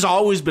she's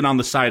always been on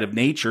the side of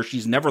nature.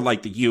 She's never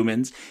liked the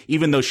humans,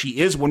 even though she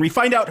is. When we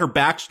find out her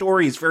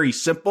backstory is very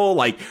simple,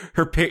 like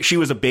she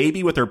was a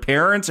baby with her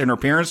parents, and her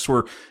parents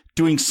were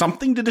doing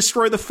something to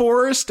destroy the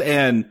forest,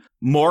 and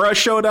Mora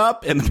showed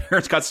up, and the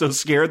parents got so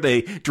scared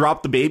they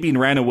dropped the baby and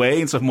ran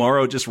away, and so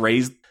Mora just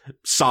raised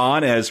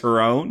San as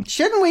her own.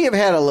 Shouldn't we have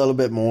had a little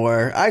bit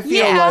more? I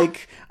feel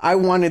like I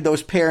wanted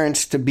those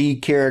parents to be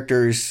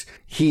characters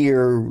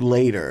here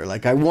later.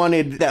 Like, I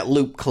wanted that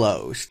loop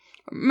closed.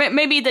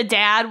 Maybe the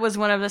dad was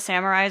one of the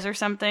samurais or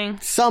something.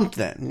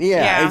 Something.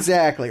 Yeah,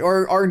 exactly.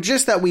 Or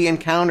just that we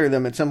encounter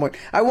them at some point.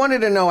 I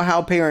wanted to know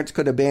how parents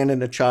could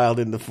abandon a child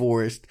in the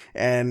forest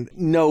and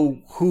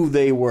know who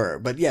they were.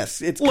 But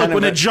yes, it's kind of... Look,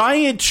 when a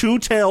giant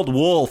two-tailed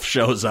wolf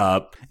shows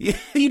up,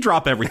 you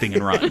drop everything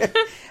and run.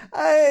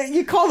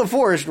 You call the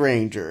forest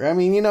ranger. I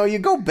mean, you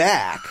go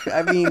back.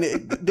 I mean,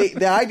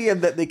 the idea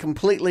that they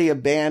completely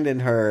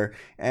abandoned her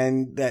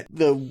and that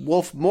the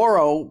wolf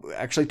Moro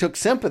actually took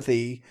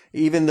sympathy,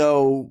 even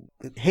though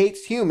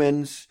hates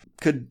humans,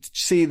 could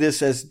see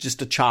this as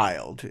just a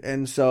child.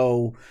 And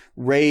so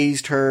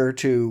raised her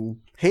to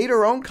hate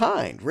her own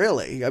kind,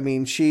 really. I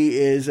mean, she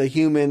is a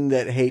human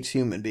that hates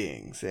human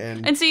beings.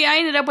 And see, I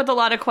ended up with a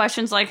lot of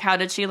questions like, how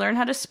did she learn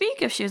how to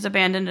speak if she was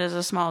abandoned as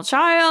a small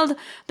child?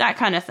 That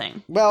kind of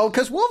thing. Well,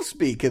 because wolves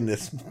speak in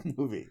this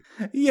movie.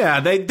 Yeah,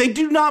 they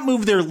do not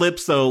move their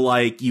lips, though,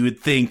 like you would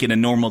think in a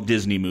normal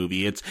Disney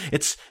movie. It's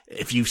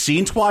if you've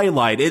seen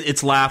Twilight,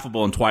 it's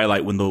laughable in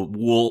Twilight when the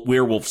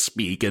werewolves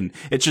speak, and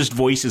it's just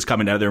voices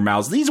coming out of their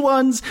mouths.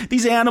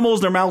 These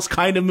animals, their mouths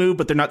kind of move,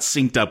 but they're not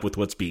synced up with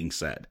what's being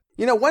said.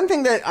 One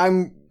thing that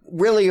I'm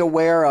really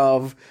aware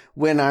of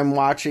when I'm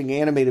watching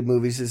animated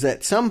movies is that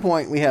at some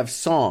point we have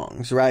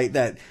songs, right?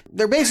 That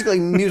they're basically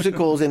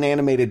musicals in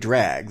animated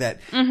drag.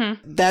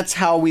 That's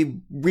how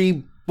we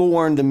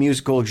reborn the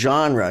musical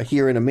genre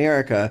here in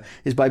America,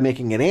 is by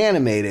making it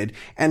animated.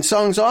 And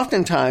songs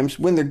oftentimes,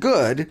 when they're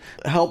good,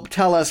 help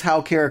tell us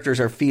how characters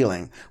are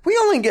feeling. We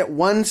only get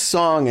one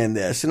song in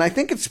this, and I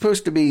think it's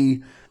supposed to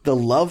be the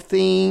love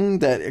theme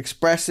that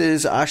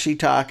expresses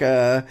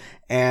Ashitaka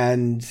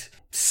and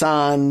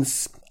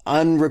San's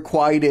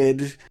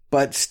unrequited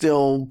but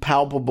still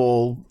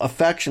palpable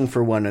affection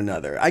for one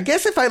another. I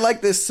guess if I like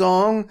this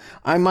song,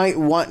 I might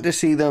want to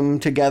see them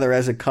together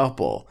as a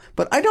couple,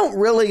 but I don't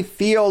really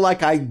feel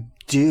like I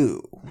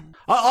do.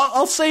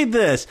 I'll say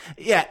this.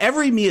 Yeah,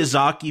 every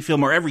Miyazaki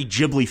film or every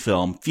Ghibli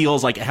film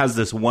feels like it has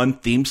this one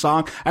theme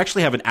song. I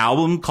actually have an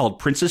album called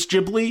Princess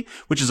Ghibli,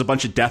 which is a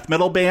bunch of death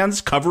metal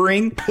bands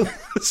covering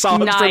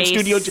songs from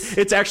Studio Ghibli.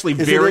 It's actually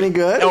Is it any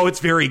good? Oh,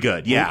 it's very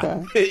good. Yeah.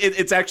 Okay.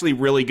 It's actually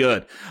really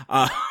good.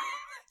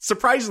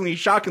 Surprisingly,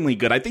 shockingly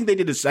good. I think they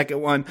did a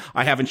second one.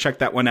 I haven't checked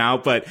that one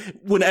out, but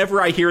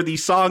whenever I hear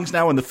these songs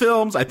now in the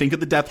films, I think of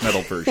the death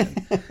metal version.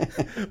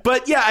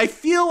 But yeah, I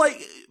feel like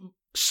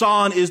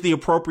San is the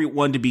appropriate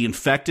one to be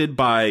infected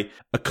by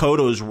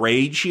Akoto's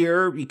rage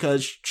here,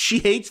 because she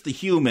hates the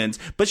humans,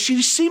 but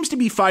she seems to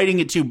be fighting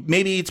it too.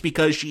 Maybe it's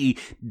because she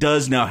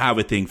does now have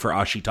a thing for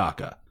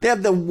Ashitaka. They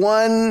have the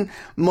one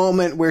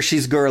moment where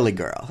she's girly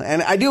girl.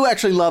 And I do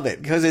actually love it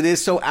because it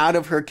is so out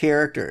of her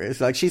character. It's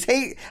like,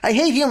 I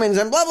hate humans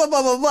and blah, blah,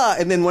 blah, blah, blah.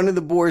 And then one of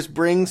the boars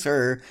brings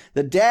her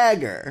the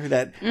dagger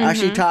that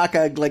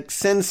Ashitaka like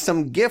sends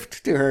some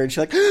gift to her. And she's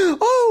like,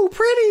 oh,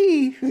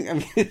 pretty. I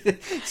mean,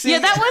 yeah,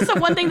 that was the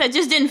one thing that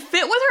just didn't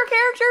fit with her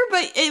character,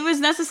 but it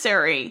was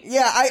necessary.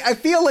 Yeah, I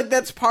feel like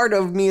that's part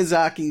of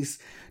Miyazaki's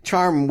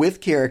charm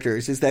with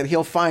characters, is that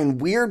he'll find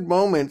weird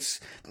moments.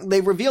 They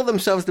reveal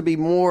themselves to be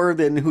more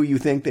than who you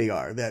think they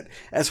are. That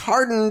as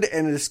hardened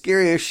and as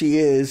scary as she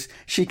is,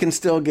 she can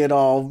still get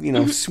all,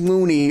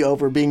 swoony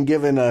over being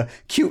given a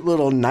cute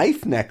little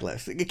knife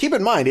necklace. Keep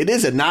in mind, it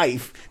is a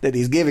knife that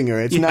he's giving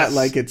her. It's not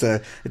like it's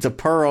a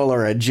pearl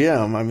or a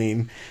gem. I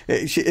mean,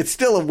 it's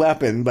still a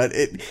weapon, but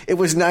it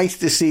was nice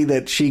to see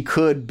that she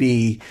could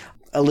be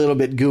a little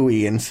bit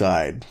gooey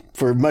inside.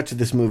 For much of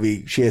this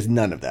movie, she has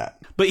none of that.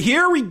 But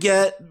here we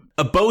get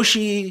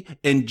Eboshi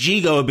and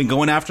Jigo have been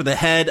going after the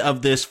head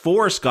of this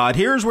forest god.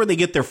 Here's where they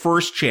get their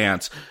first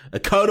chance.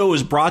 Akoto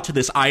is brought to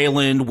this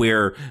island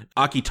where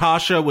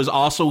Akitasha was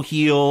also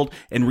healed,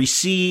 and we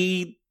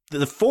see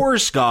the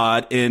forest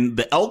god in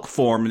the elk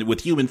form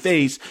with human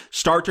face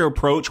start to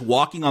approach,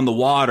 walking on the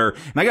water.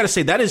 And I gotta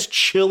say, that is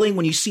chilling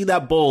when you see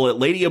that bullet.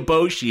 Lady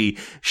Eboshi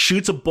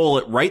shoots a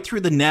bullet right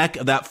through the neck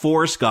of that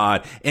forest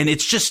god, and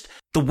it's just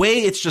the way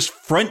it's just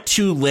front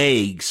two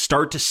legs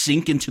start to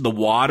sink into the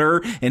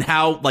water and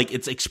how like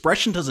its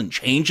expression doesn't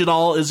change at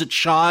all as it's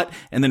shot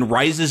and then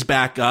rises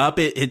back up.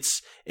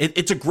 It's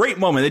a great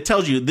moment. It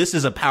tells you this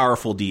is a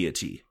powerful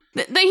deity.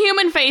 The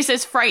human face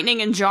is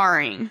frightening and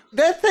jarring.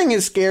 That thing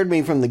has scared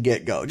me from the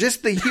get-go.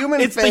 Just the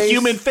human it's face. It's the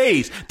human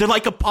face. They're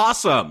like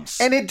opossums.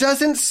 And it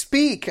doesn't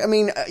speak. I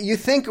mean, you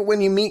think when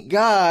you meet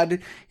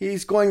God,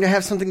 he's going to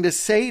have something to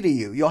say to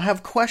you. You'll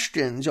have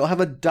questions. You'll have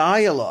a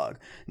dialogue.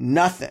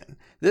 Nothing.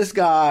 This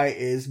guy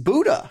is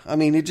Buddha. I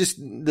mean,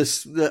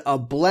 a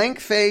blank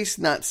face,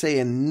 not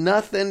saying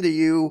nothing to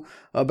you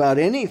about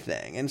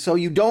anything. And so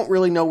you don't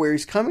really know where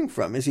he's coming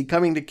from. Is he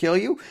coming to kill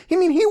you? I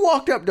mean, he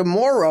walked up to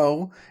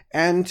Moro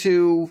and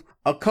to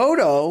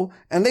Akodo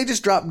and they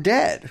just dropped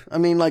dead. I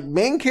mean, like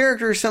main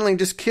character is suddenly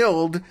just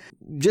killed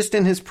just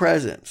in his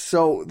presence.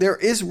 So there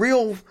is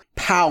real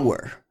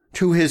power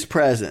to his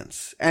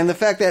presence. And the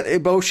fact that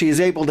Eboshi is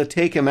able to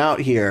take him out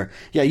here,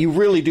 yeah, you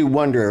really do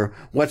wonder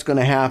what's going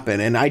to happen.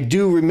 And I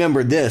do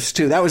remember this,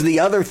 too. That was the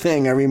other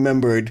thing I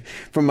remembered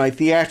from my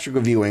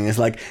theatrical viewing is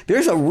like,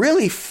 there's a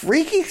really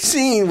freaky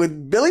scene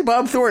with Billy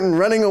Bob Thornton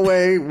running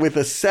away with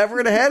a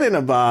severed head in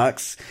a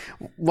box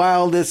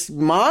while this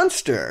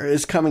monster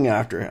is coming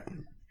after him.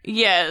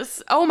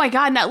 Yes. Oh my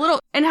god,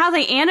 and how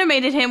they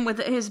animated him with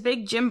his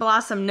big Jim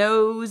Blossom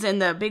nose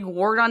and the big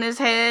wart on his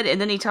head,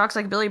 and then he talks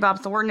like Billy Bob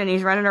Thornton and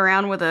he's running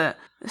around with a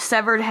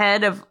severed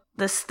head of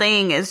this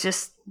thing is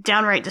just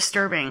downright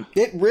disturbing.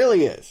 It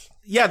really is.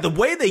 Yeah, the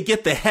way they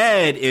get the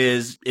head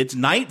is it's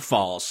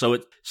nightfall, so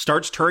it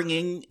starts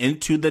turning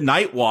into the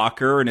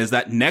Nightwalker, and as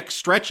that neck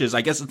stretches,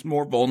 I guess it's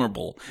more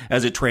vulnerable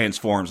as it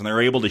transforms, and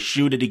they're able to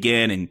shoot it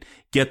again and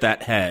get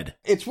that head.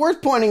 It's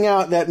worth pointing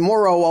out that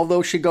Moro,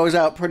 although she goes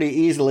out pretty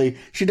easily,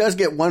 she does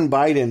get one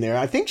bite in there.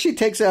 I think she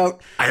takes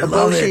out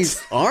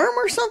Eboshi's arm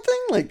or something,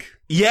 like...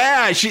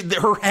 Yeah,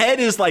 her head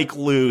is like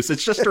loose.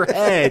 It's just her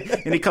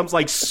head, and it comes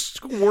like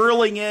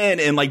swirling in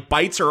and like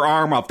bites her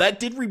arm off. That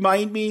did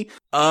remind me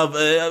of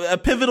a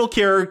pivotal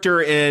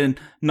character in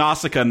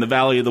Nausicaa in the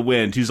Valley of the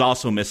Wind, who's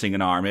also missing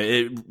an arm.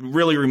 It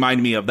really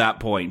reminded me of that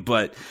point.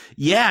 But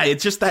yeah,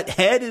 it's just that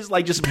head is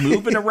like just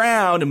moving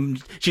around,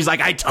 and she's like,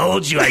 "I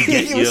told you, I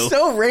get you." It was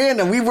so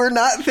random. We were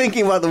not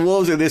thinking about the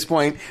wolves at this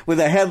point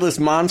with a headless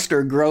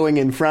monster growing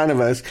in front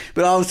of us,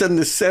 but all of a sudden,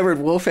 the severed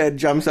wolf head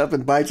jumps up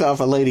and bites off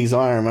a lady's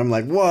arm. I'm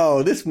like,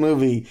 whoa, this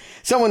movie,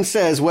 someone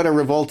says, what a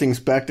revolting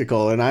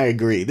spectacle, and I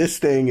agree. This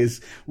thing is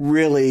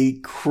really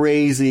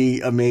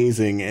crazy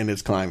amazing in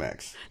its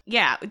climax.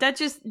 Yeah, that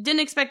just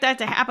didn't expect that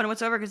to happen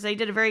whatsoever because they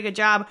did a very good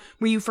job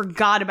where you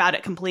forgot about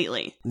it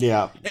completely.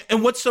 Yeah.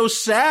 And what's so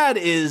sad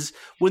is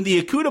when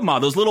the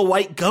Akudama, those little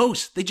white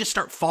ghosts, they just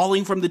start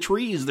falling from the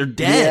trees. They're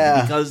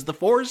dead because the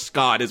forest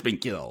god has been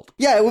killed.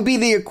 Yeah, it would be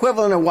the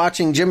equivalent of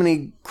watching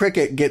Jiminy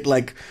Cricket get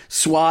like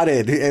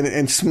swatted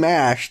and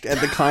smashed at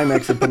the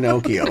climax of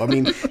Pinocchio. I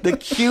mean, the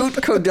cute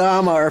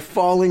Kodama are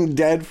falling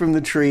dead from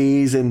the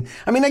trees. And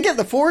I mean, I get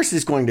the forest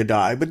is going to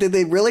die, but did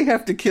they really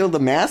have to kill the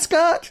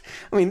mascot?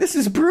 I mean, this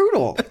is brutal.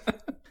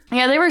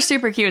 Yeah, they were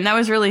super cute, and that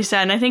was really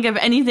sad. And I think of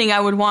anything I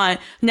would want,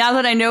 now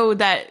that I know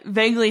that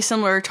vaguely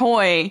similar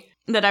toy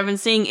that I've been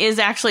seeing is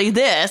actually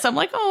this, I'm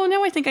like, oh,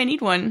 now I think I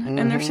need one. Mm-hmm.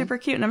 And they're super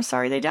cute, and I'm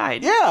sorry they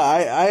died. Yeah,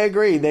 I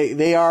agree.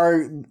 They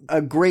are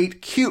a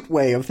great, cute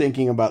way of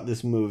thinking about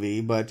this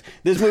movie, but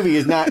this movie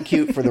is not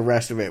cute for the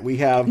rest of it. We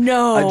have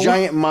a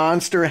giant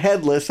monster,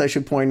 headless, I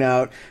should point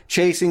out,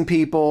 chasing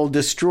people,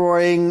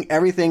 destroying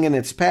everything in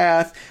its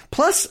path.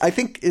 Plus, I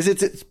think, is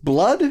it its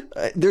blood?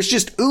 There's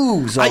just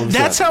ooze all of a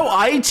That's sudden. how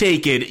I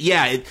take it.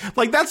 Yeah,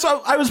 that's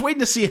how I was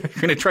waiting to see if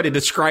you're going to try to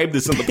describe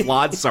this in the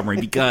plot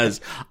summary, because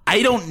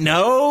I don't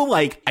know.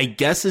 Like, I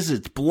guess is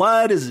its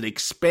blood? Is it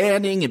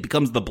expanding? It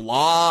becomes the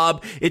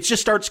blob. It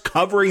just starts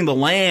covering the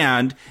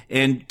land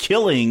and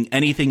killing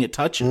anything it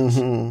touches.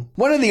 Mm-hmm.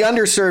 One of the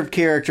underserved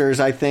characters,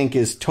 I think,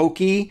 is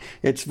Toki.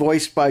 It's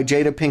voiced by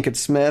Jada Pinkett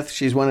Smith.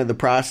 She's one of the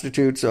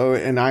prostitutes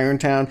in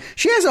Irontown.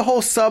 She has a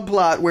whole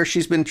subplot where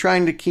she's been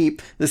trying to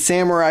keep the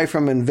samurai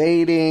from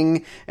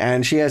invading,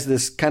 and she has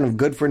this kind of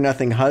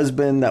good-for-nothing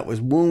husband that was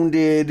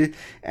wounded,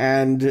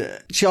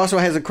 and she also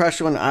has a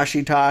crush on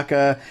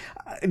Ashitaka.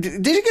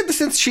 Did you get the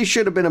sense she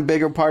should have been a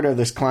bigger part of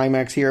this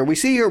climax here? We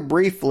see her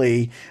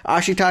briefly.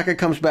 Ashitaka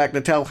comes back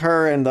to tell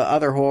her and the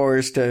other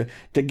whores to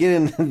get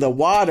in the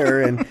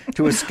water and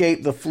to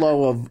escape the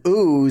flow of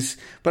ooze,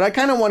 but I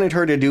kind of wanted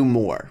her to do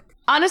more.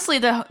 Honestly,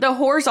 the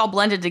whores all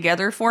blended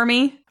together for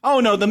me. Oh,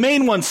 no, the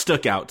main one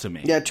stuck out to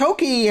me. Yeah,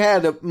 Toki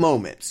had a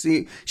moment.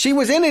 She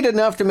was in it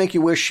enough to make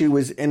you wish she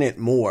was in it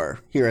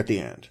more here at the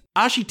end.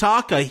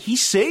 Ashitaka, he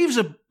saves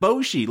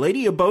Eboshi,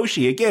 Lady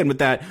Eboshi, again, with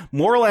that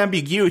moral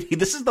ambiguity.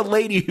 This is the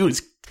lady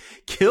who's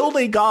killed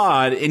a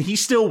god, and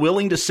he's still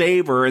willing to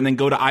save her and then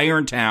go to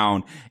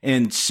Irontown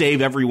and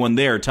save everyone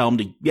there. Tell him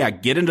to,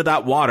 get into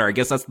that water. I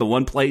guess that's the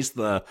one place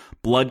the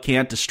blood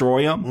can't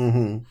destroy him.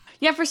 Mm-hmm.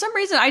 Yeah, for some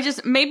reason, I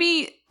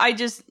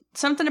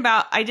something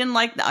about, I didn't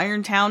like the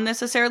Irontown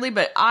necessarily,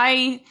 but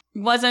I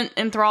wasn't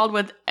enthralled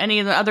with any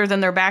of the other than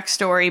their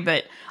backstory,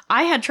 but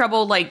I had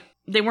trouble, like,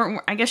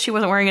 I guess she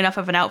wasn't wearing enough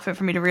of an outfit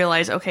for me to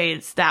realize, okay,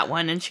 it's that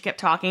one. And she kept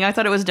talking. I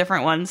thought it was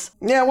different ones.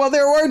 Yeah, well,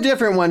 there were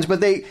different ones,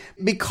 but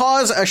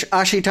because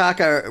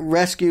Ashitaka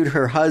rescued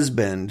her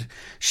husband,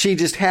 she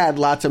just had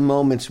lots of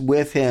moments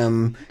with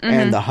him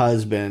and the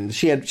husband.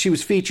 She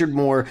was featured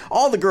more.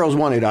 All the girls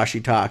wanted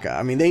Ashitaka.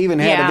 I mean, they even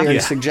had a very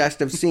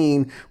suggestive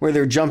scene where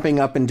they're jumping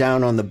up and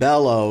down on the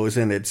bellows,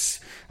 and it's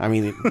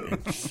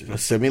a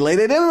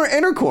simulated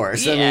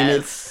intercourse. Yes. I mean,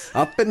 it's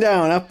up and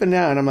down, up and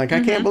down. I'm like,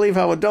 I can't believe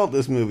how adult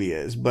this movie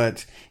is,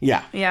 but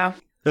yeah. Yeah.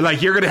 They're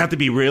like, you're going to have to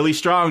be really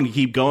strong to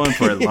keep going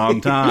for a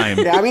long time.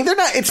 Yeah, I mean,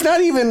 it's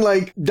not even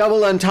like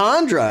double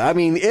entendre. I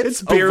mean,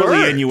 it's barely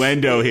overt.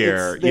 innuendo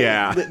here.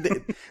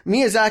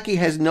 Miyazaki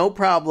has no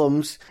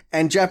problems,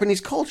 and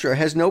Japanese culture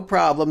has no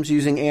problems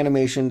using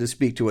animation to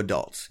speak to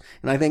adults.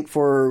 And I think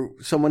for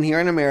someone here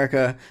in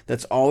America,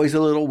 that's always a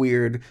little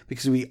weird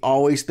because we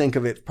always think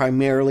of it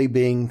primarily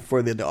being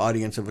for the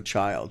audience of a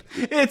child.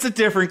 It's a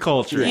different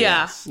culture.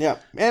 Yeah. Yeah.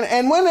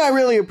 And one I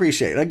really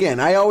appreciate. Again,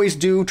 I always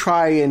do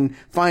try and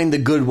find the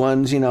good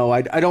ones. You know,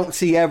 I don't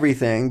see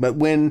everything, but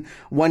when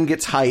one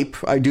gets hype,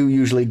 I do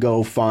usually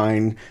go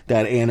find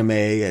that anime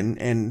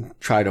and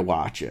try to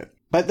watch it.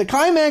 But the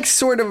climax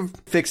sort of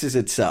fixes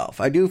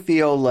itself. I do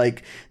feel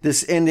like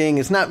this ending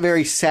is not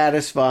very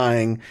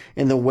satisfying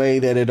in the way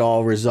that it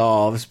all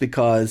resolves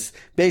because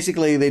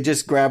basically they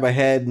just grab a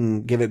head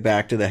and give it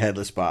back to the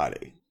headless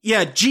body.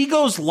 Yeah,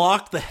 Jigo's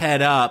locked the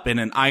head up in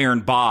an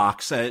iron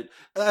box.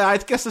 I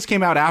guess this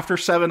came out after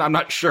 7. I'm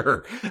not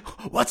sure.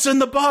 What's in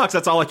the box?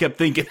 That's all I kept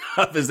thinking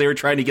of as they were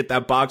trying to get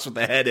that box with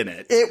the head in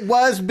it. It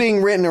was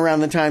being written around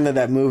the time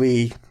that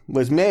movie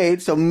was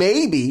made, so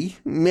maybe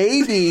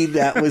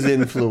that was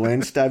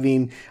influenced. I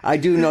mean, I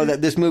do know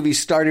that this movie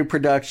started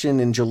production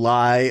in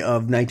July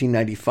of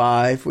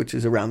 1995, which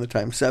is around the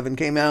time 7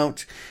 came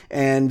out,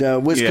 and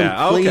was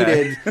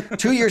completed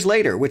 2 years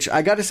later, which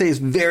I got to say is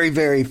very,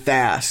 very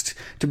fast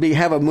to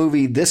have a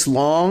movie this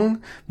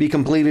long be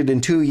completed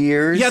in 2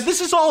 years. Yeah, this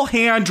is all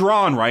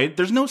hand-drawn, right?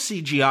 There's no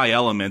CGI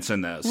elements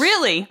in this.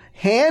 Really?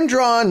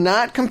 Hand-drawn,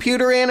 not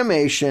computer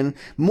animation.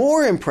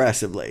 More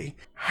impressively,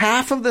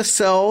 half of the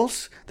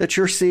cells that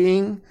you're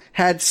seeing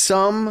had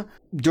some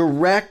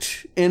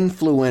direct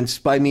influence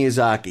by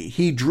Miyazaki.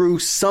 He drew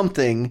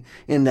something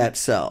in that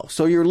cell.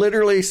 So you're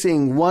literally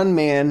seeing one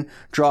man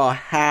draw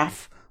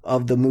half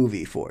of the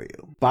movie for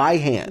you by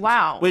hand.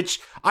 Wow. Which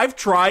I've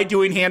tried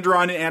doing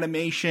hand-drawn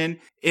animation.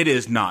 It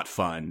is not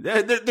fun.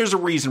 There's a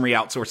reason we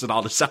outsource it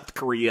all to South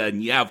Korea,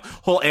 and you have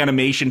whole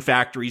animation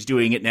factories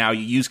doing it now.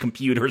 You use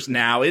computers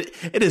now. It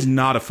is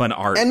not a fun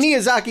art. And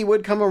Miyazaki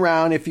would come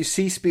around if you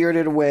see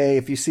Spirited Away,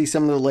 if you see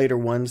some of the later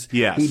ones.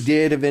 Yes. He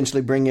did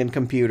eventually bring in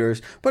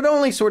computers, but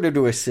only sort of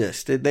to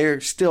assist. They're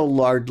still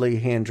largely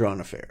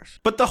hand-drawn affairs.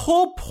 But the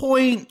whole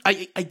point, I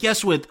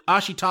guess, with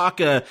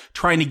Ashitaka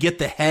trying to get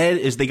the head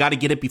is they got to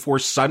get it before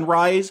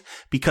sunrise,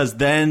 because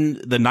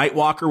then the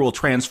Nightwalker will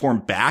transform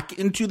back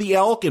into the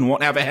elk and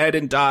won't have a head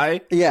and die.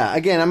 Yeah,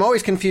 again, I'm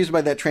always confused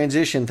by that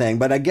transition thing,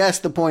 but I guess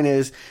the point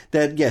is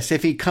that, yes,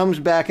 if he comes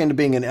back into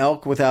being an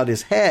elk without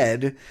his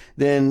head,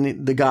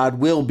 then the god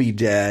will be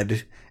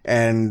dead,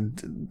 and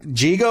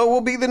Jigo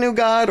will be the new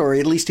god, or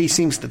at least he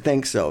seems to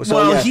think so.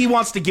 He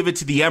wants to give it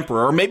to the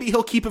Emperor, or maybe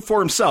he'll keep it for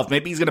himself.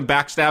 Maybe he's going to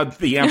backstab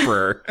the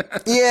Emperor.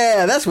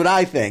 Yeah, that's what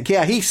I think.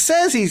 Yeah, he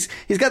says he's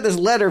got this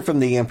letter from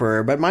the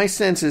Emperor, but my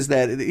sense is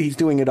that he's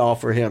doing it all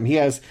for him. He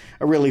has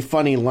a really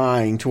funny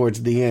line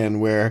towards the end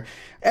where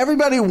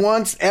everybody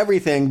wants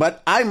everything,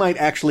 but I might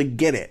actually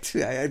get it.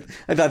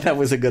 I thought that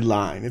was a good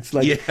line. It's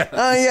like,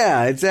 oh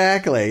yeah,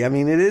 exactly. I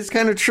mean, it is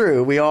kind of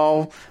true. We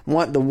all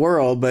want the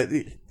world, but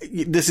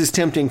this is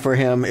tempting for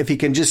him. If he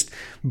can just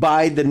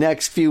bide the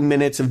next few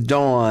minutes of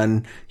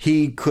dawn,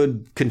 he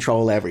could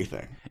control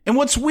everything. And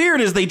what's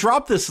weird is they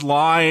dropped this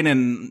line,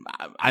 and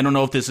I don't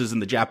know if this is in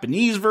the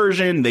Japanese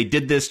version. They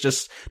did this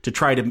just to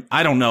try to,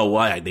 I don't know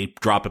why they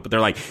drop it, but they're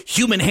like,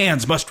 human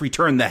hands must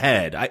return the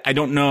head. I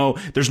don't know.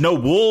 There's no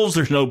wolves,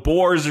 there's no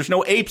boars, there's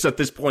no apes at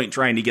this point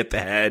trying to get the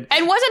head.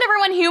 And wasn't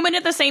everyone human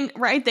at the same,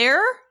 right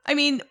there? I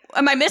mean,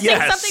 am I missing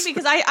something?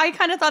 Because I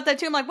kind of thought that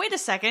too. I'm like, wait a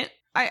second.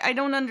 I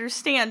don't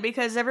understand,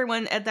 because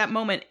everyone at that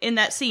moment in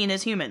that scene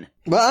is human.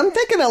 Well, I'm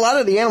thinking a lot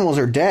of the animals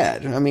are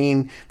dead. I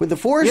mean, with the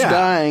forest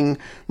dying,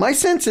 my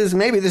sense is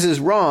maybe this is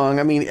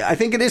wrong. I mean, I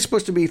think it is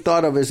supposed to be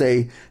thought of as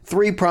a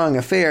three-prong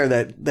affair,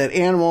 that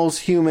animals,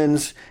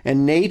 humans,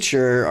 and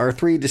nature are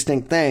three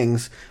distinct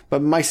things.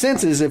 But my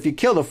sense is if you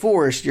kill the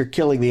forest, you're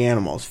killing the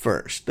animals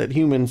first, that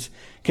humans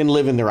can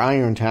live in their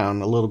Iron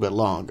Town a little bit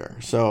longer.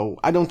 So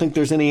I don't think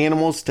there's any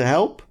animals to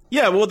help.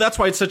 Yeah, well, that's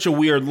why it's such a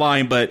weird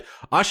line, but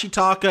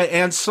Ashitaka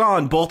and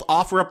San both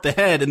offer up the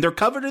head, and they're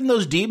covered in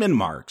those demon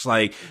marks.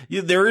 Like,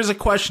 there is a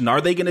question, are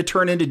they going to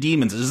turn into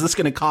demons? Is this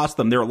going to cost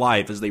them their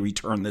life as they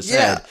return this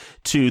head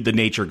to the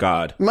nature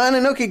god?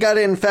 Mononoke got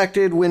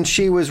infected when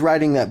she was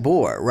riding that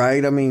boar,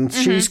 right? I mean,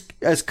 she's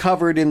as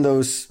covered in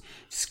those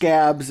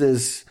scabs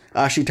as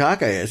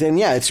Ashitaka is. And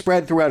yeah, it's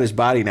spread throughout his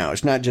body now.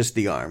 It's not just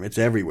the arm. It's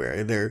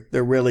everywhere.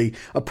 They're really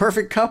a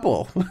perfect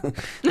couple.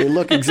 They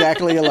look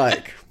exactly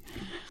alike.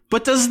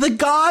 But does the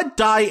god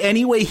die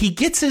anyway? He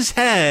gets his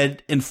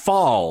head and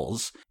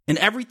falls, and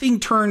everything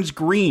turns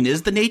green.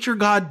 Is the nature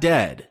god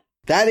dead?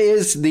 That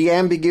is the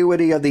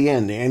ambiguity of the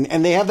ending.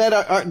 And they have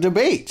that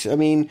debate. I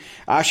mean,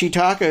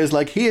 Ashitaka is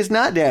like, he is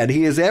not dead.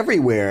 He is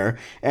everywhere.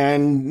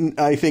 And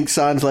I think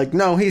San's like,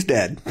 no, he's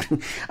dead.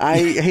 I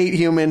hate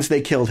humans.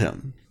 They killed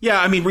him. Yeah,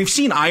 I mean, we've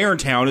seen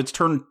Irontown. It's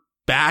turned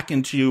back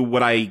into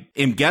what I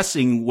am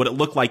guessing what it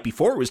looked like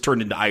before it was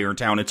turned into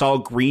Irontown. It's all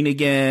green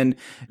again.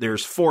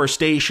 There's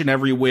forestation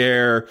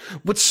everywhere.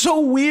 What's so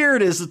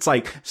weird is it's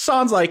like,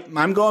 San's like,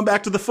 I'm going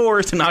back to the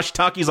forest, and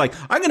Ashitaki's like,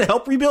 I'm going to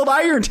help rebuild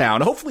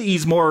Irontown. Hopefully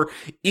he's more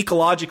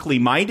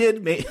ecologically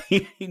minded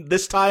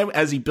this time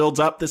as he builds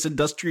up this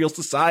industrial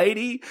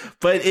society.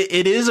 But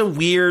it is a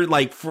weird,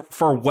 like,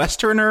 for a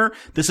Westerner,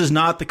 this is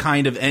not the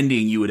kind of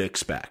ending you would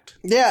expect.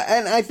 Yeah,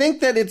 and I think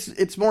that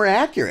it's more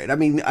accurate. I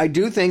mean, I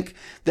do think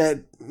that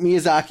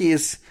Miyazaki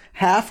is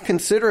half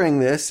considering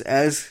this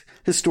as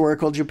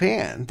historical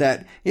Japan.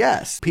 That,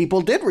 yes,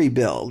 people did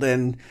rebuild,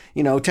 and,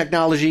 you know,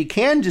 technology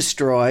can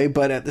destroy,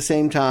 but at the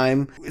same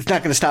time, it's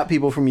not going to stop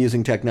people from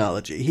using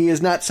technology. He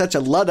is not such a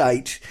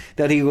Luddite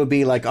that he would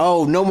be like,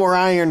 oh, no more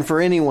iron for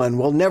anyone.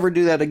 We'll never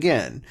do that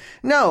again.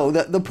 No,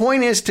 the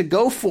point is to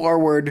go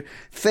forward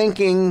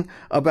thinking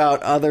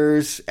about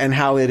others and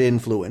how it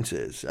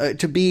influences,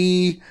 to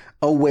be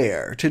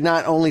aware, to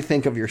not only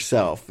think of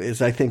yourself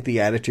is, I think, the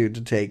attitude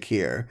to take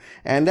here.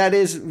 And that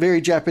is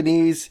very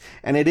Japanese,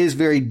 and it is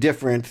very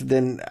different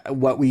than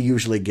what we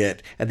usually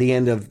get at the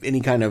end of any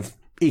kind of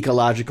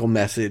ecological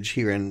message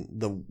here in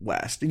the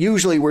West.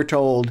 Usually we're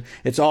told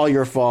it's all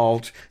your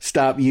fault,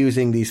 stop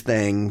using these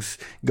things,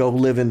 go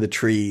live in the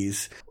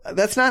trees.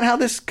 That's not how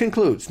this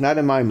concludes, not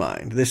in my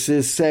mind. This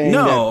is saying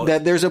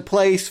that there's a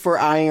place for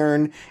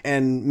iron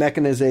and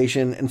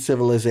mechanization and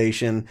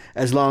civilization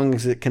as long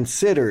as it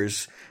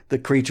considers the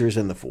creatures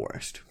in the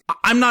forest.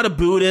 I'm not a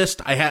Buddhist.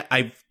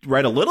 I've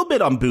read a little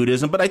bit on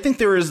Buddhism, but I think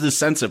there is this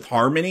sense of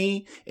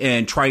harmony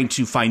and trying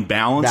to find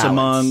balance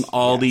among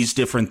all these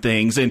different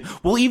things. And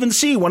we'll even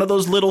see one of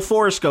those little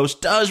forest ghosts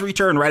does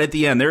return right at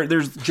the end.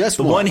 There's just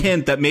one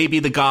hint that maybe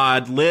the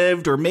god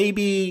lived, or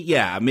maybe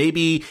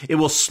it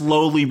will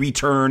slowly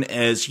return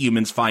as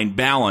humans find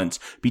balance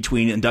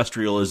between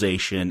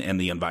industrialization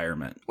and the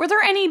environment. Were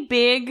there any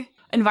big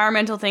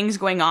environmental things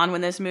going on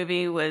when this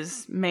movie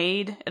was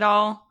made at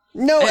all?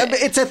 No,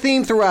 it's a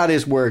theme throughout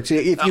his works.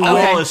 If you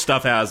all his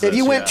stuff has this. If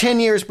you went 10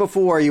 years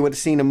before, you would have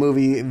seen a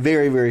movie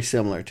very, very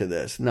similar to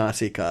this,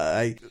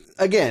 Nausicaa.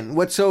 Again,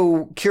 what's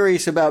so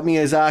curious about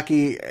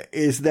Miyazaki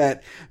is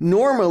that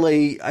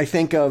normally I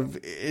think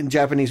of in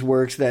Japanese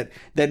works that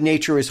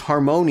nature is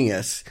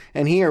harmonious.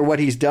 And here what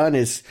he's done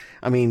is,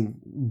 I mean,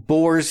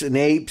 boars and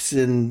apes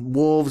and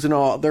wolves and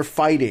all, they're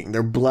fighting,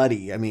 they're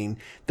bloody. I mean,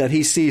 that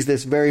he sees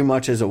this very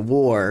much as a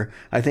war,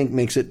 I think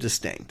makes it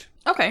distinct.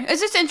 Okay. It's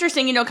just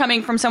interesting, you know,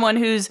 coming from someone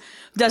who's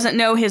doesn't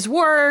know his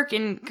work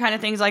and kind of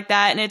things like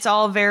that. And it's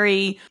all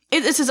very,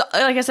 this is,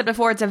 like I said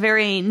before, it's a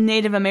very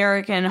Native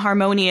American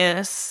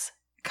harmonious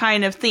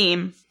kind of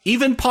theme.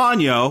 Even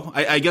Ponyo,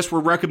 I guess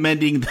we're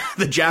recommending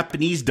the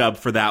Japanese dub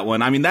for that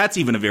one. I mean, that's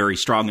even a very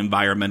strong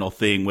environmental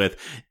thing with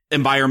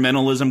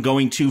environmentalism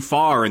going too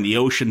far and the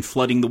ocean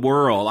flooding the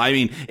world. I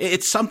mean,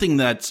 it's something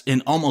that's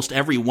in almost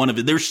every one of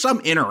it. There's some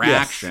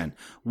interaction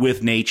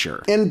with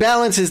nature. And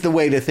balance is the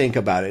way to think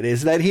about it,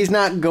 is that he's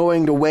not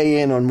going to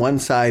weigh in on one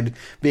side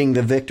being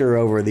the victor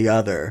over the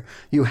other.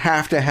 You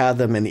have to have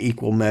them in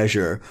equal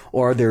measure,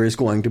 or there is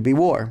going to be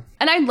war.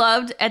 And I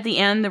loved at the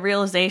end the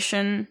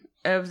realization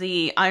of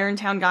the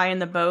Irontown guy in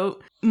the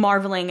boat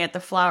marveling at the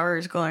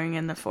flowers growing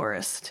in the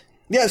forest.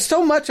 Yeah,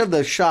 so much of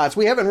the shots,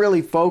 we haven't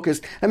really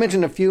focused. I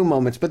mentioned a few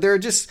moments, but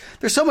there's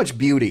so much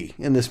beauty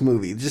in this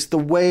movie. Just the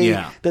way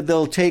that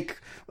they'll take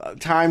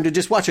time to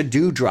just watch a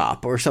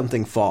dewdrop or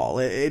something fall.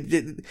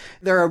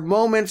 There are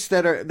moments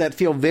that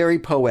feel very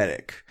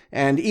poetic.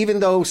 And even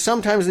though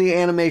sometimes the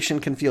animation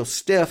can feel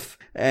stiff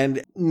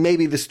and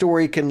maybe the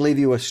story can leave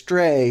you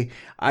astray,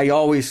 I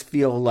always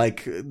feel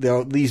like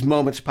these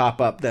moments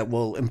pop up that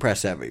will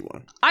impress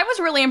everyone. I was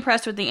really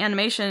impressed with the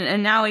animation,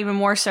 and now even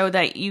more so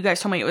that you guys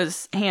told me it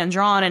was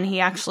hand-drawn and he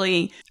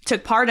actually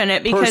took part in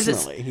it. Because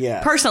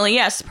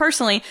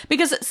Personally,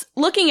 because it's,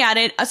 looking at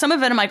it, some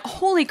of it I'm like,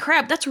 holy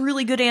crap, that's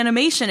really good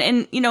animation.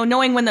 And, you know,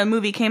 knowing when the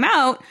movie came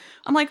out,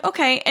 I'm like,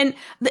 okay. And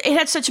it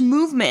had such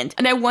movement.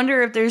 And I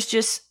wonder if there's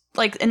just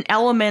like an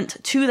element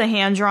to the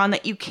hand-drawn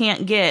that you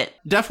can't get.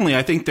 Definitely,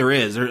 I think there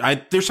is.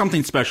 There's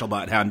something special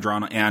about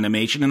hand-drawn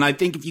animation, and I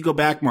think if you go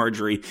back,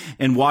 Marjorie,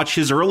 and watch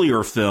his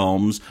earlier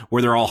films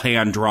where they're all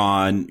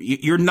hand-drawn,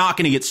 you're not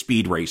going to get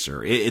Speed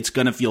Racer. It's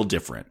going to feel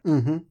different.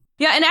 Mm-hmm.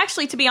 Yeah, and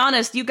actually, to be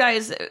honest, you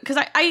guys,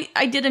 because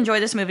I did enjoy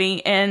this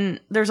movie, and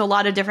there's a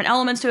lot of different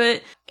elements to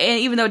it, and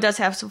even though it does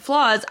have some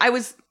flaws, I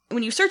was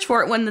when you search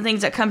for it, one of the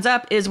things that comes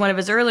up is one of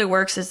his early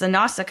works is the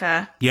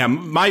Nausicaa. Yeah,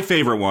 my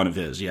favorite one of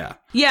his, yeah.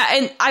 Yeah,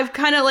 and I've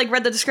kind of like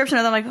read the description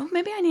of them, like, oh,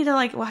 maybe I need to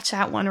like watch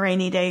that one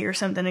rainy day or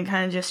something and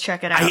kind of just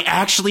check it out. I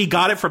actually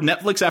got it from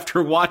Netflix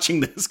after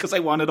watching this because I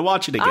wanted to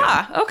watch it again.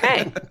 Ah,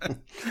 okay.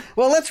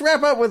 Well, let's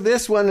wrap up with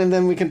this one, and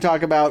then we can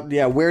talk about,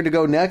 where to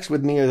go next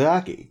with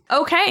Miyazaki.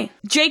 Okay.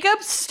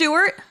 Jacob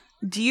Stewart,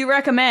 do you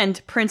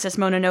recommend Princess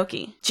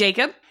Mononoke?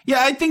 Jacob?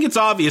 Yeah, I think it's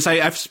obvious.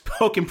 I've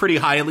spoken pretty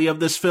highly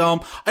of this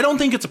film. I don't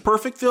think it's a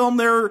perfect film.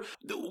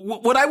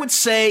 What I would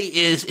say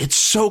is it's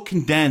so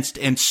condensed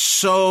and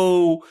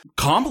so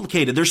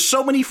complicated. There's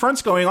so many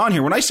fronts going on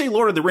here. When I say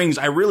Lord of the Rings,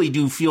 I really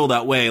do feel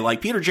that way.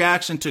 Like Peter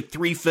Jackson took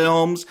 3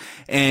 films,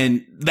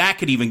 and that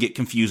could even get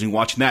confusing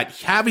watching that.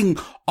 Having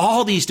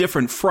all these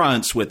different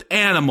fronts with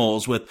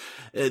animals, with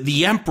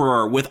the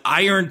Emperor, with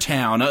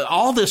Irontown,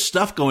 all this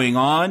stuff going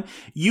on,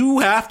 you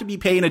have to be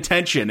paying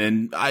attention.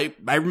 And I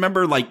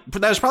remember that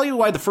was probably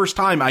why the first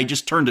time I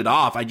just turned it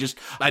off. I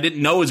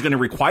didn't know it was going to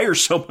require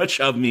so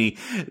much of me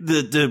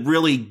to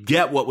really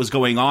get what was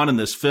going on in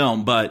this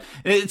film. But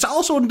it's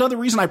also another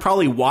reason I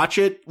probably watch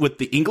it with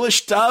the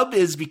English dub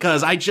is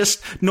because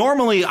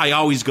normally I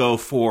always go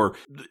for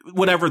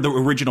whatever the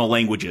original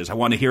language is. I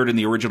want to hear it in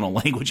the original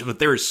language, but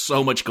there is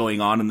so much going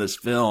on in this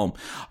film.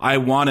 I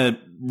want to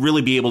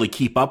really be able to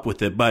keep up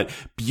with it, but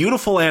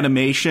beautiful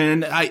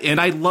animation.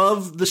 I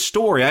love the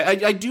story.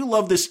 I do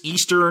love this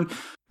Eastern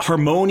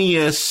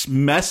harmonious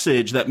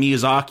message that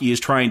Miyazaki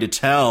is trying to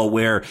tell,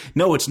 where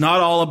no, it's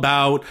not all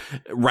about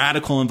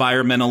radical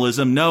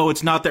environmentalism. No,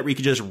 it's not that we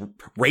could just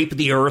rape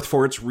the earth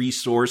for its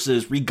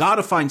resources. We got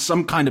to find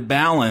some kind of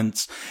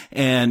balance,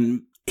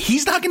 and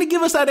he's not going to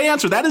give us that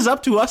answer. That is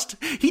up to us.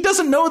 He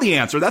doesn't know the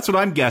answer. That's what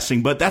I'm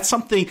guessing. But that's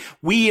something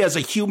we as a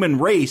human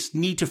race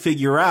need to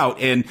figure out.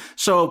 And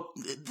so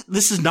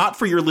this is not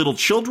for your little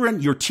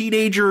children. Your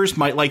teenagers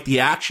might like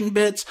the action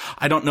bits.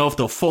 I don't know if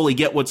they'll fully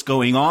get what's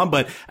going on.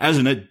 But as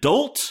an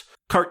adult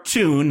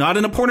cartoon, not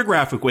in a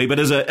pornographic way, but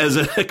as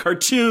a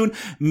cartoon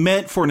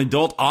meant for an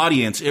adult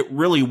audience, it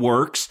really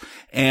works.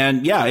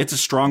 And yeah, it's a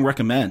strong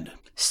recommend.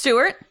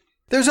 Stuart?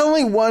 There's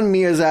only one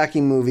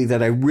Miyazaki movie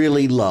that I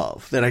really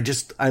love, that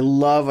I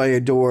love, I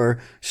adore,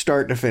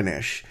 start to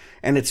finish,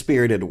 and it's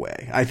Spirited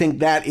Away. I think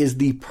that is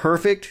the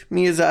perfect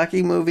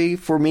Miyazaki movie,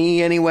 for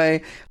me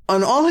anyway.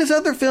 On all his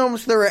other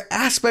films, there are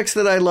aspects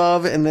that I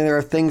love, and there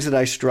are things that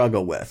I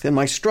struggle with. And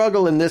my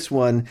struggle in this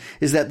one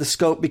is that the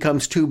scope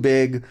becomes too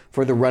big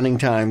for the running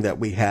time that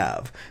we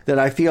have. That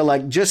I feel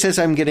like just as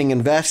I'm getting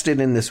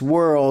invested in this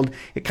world,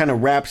 it kind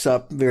of wraps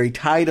up very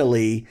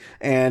tidily,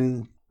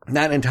 and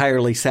not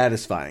entirely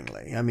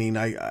satisfyingly. I mean,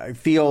 I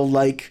feel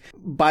like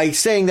by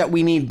saying that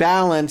we need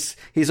balance,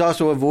 he's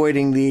also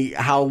avoiding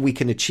how we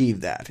can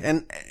achieve that.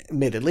 And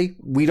admittedly,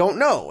 we don't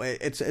know.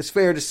 It's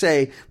fair to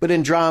say, but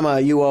in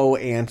drama, you owe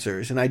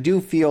answers. And I do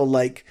feel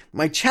like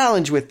my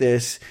challenge with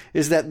this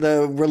is that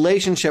the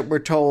relationship we're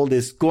told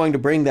is going to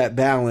bring that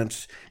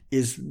balance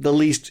is the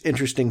least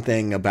interesting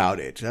thing about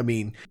it. I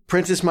mean,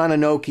 Princess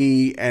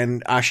Mononoke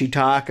and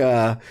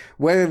Ashitaka,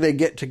 whether they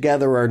get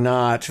together or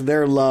not,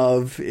 their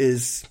love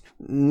is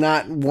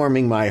not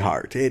warming my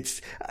heart.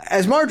 It's,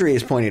 as Marjorie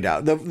has pointed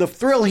out, the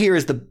thrill here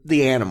is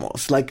the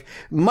animals. Like,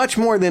 much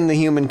more than the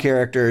human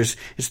characters,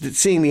 it's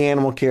seeing the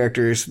animal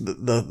characters,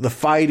 the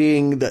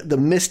fighting, the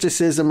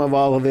mysticism of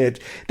all of it.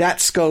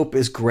 That scope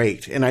is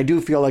great. And I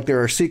do feel like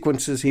there are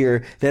sequences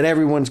here that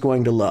everyone's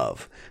going to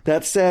love.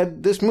 That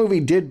said, this movie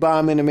did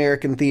bomb in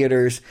American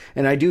theaters,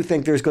 and I do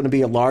think there's going to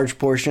be a large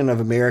portion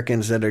of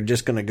Americans that are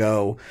just going to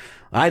go,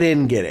 I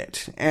didn't get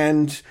it.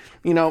 And,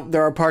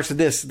 there are parts of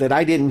this that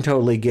I didn't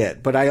totally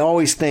get, but I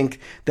always think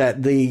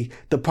that the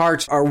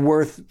parts are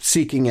worth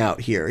seeking out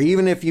here,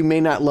 even if you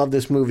may not love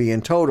this movie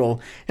in total.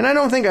 And I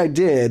don't think I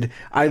did.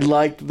 I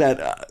liked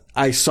that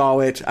I saw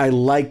it. I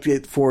liked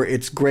it for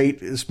its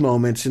greatest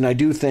moments. And I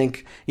do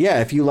think,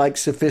 if you like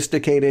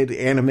sophisticated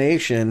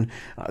animation,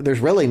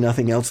 there's really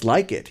nothing else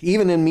like it.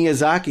 Even in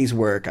Miyazaki's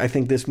work, I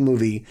think this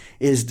movie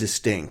is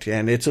distinct,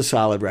 and it's a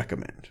solid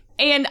recommend.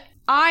 And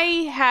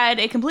I had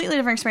a completely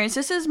different experience.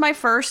 This is my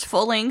first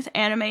full-length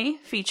anime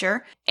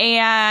feature,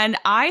 and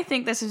I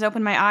think this has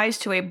opened my eyes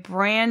to a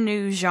brand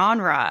new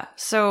genre.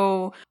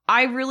 So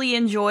I really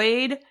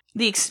enjoyed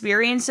the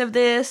experience of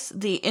this,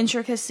 the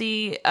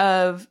intricacy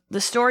of the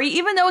story,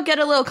 even though it got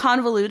a little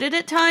convoluted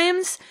at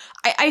times.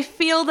 I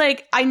feel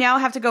like I now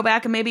have to go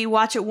back and maybe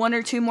watch it 1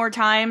 or 2 more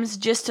times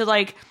just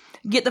to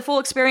get the full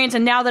experience.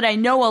 And now that I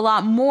know a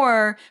lot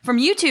more from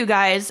you two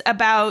guys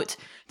about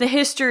the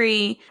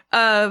history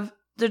of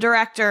the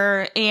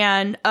director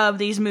and of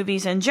these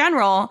movies in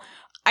general,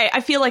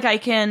 I feel like I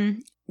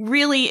can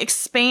really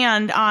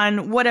expand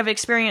on what I've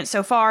experienced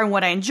so far and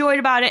what I enjoyed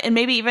about it, and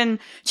maybe even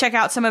check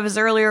out some of his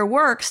earlier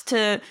works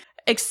to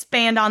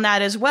expand on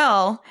that as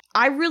well.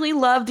 I really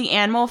loved the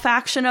animal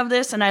faction of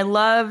this, and I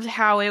loved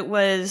how it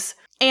was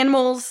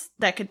animals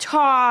that could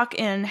talk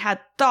and had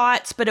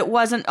thoughts, but it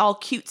wasn't all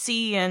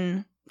cutesy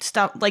and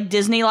stuff like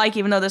Disney-like,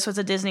 even though this was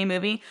a Disney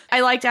movie.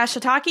 I liked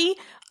Ashitaki.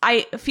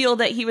 I feel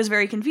that he was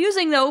very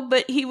confusing, though,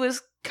 but he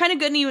was kind of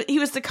good, and he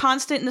was the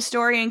constant in the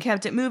story and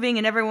kept it moving,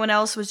 and everyone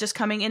else was just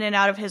coming in and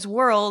out of his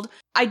world.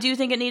 I do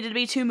think it needed to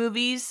be 2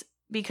 movies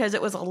because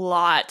it was a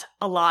lot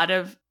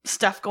of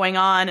stuff going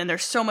on, and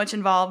there's so much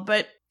involved.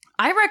 But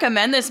I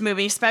recommend this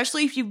movie,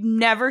 especially if you've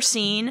never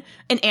seen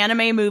an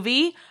anime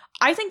movie.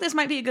 I think this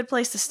might be a good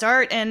place to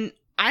start, and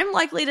I'm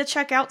likely to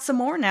check out some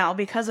more now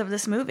because of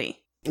this movie.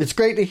 It's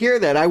great to hear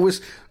that. I was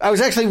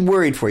actually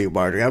worried for you,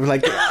 Marjorie. I was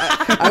like,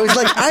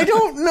 I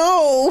don't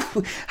know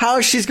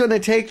how she's going to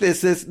take this.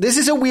 This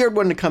is a weird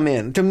one to come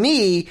in. To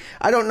me,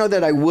 I don't know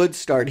that I would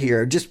start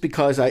here just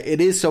because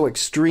it is so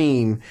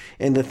extreme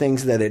in the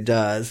things that it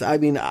does. I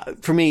mean,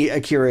 for me,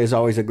 Akira is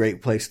always a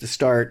great place to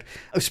start.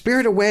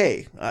 Spirited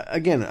Away,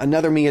 again,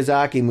 another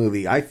Miyazaki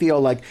movie. I feel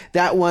like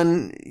that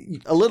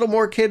one, a little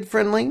more kid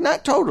friendly,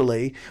 not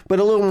totally, but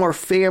a little more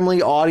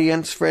family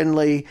audience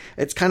friendly.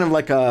 It's kind of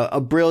like a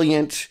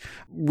brilliant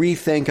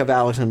rethink of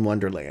Alice in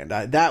Wonderland.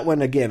 That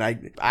one, again,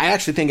 I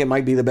actually think it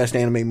might be the best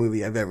anime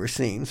movie I've ever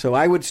seen. So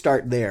I would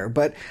start there.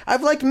 But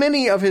I've liked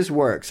many of his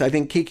works. I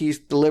think Kiki's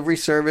Delivery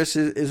Service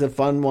is a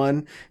fun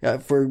one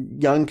for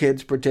young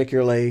kids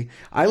particularly.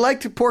 I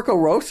liked Porco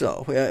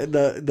Rosso,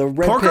 the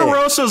red Porco pig.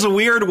 Rosso's a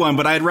weird one,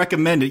 but I'd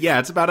recommend it. Yeah,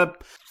 it's about a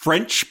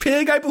French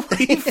pig, I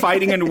believe,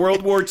 fighting in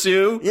World War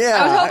II. Yeah,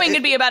 I was hoping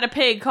it'd be about a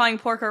pig calling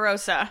Porco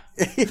Rossa.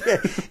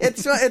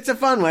 It's a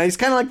fun one. He's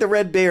kind of like the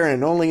Red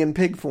Baron, only in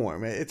pig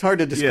form. It's hard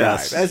to describe,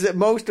 Yes. as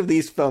most of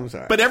these films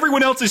are. But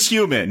everyone else is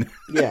human.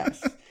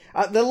 Yes.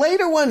 The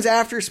later ones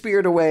after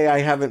Spirited Away, I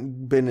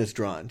haven't been as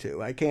drawn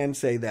to. I can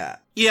say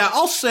that. Yeah,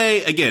 I'll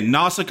say, again,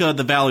 Nausicaa,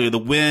 The Valley of the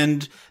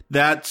Wind.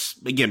 That's,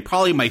 again,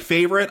 probably my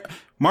favorite.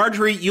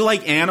 Marjorie, you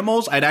like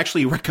animals? I'd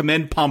actually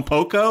recommend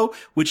Pompoko,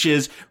 which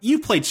is,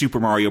 you've played Super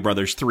Mario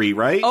Brothers 3,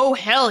 right? Oh,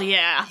 hell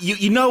yeah.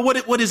 You know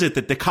what is it?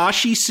 The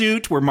Takashi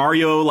suit where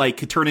Mario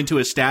could turn into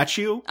a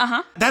statue?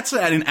 Uh-huh. That's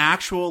an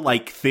actual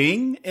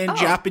thing in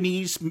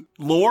Japanese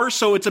lore.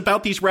 So it's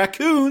about these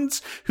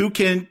raccoons who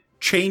can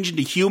change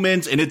into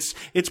humans, and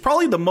it's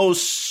probably the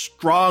most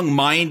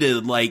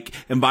strong-minded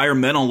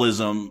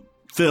environmentalism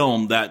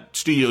film that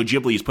Studio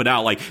Ghibli's put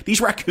out.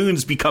 These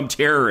raccoons become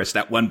terrorists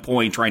at one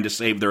point trying to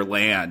save their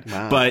land.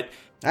 Wow. But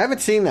I haven't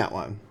seen that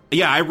one.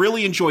 yeah, I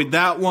really enjoyed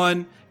that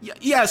one.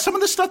 Yeah, some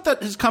of the stuff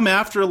that has come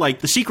after,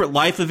 The Secret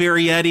Life of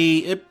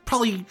Arrietty, it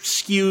probably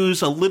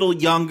skews a little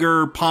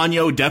younger.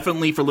 Ponyo,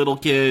 definitely for little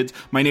kids.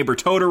 My Neighbor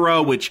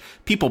Totoro, which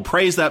people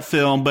praise that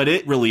film, but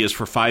it really is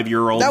for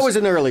 5-year-olds. That was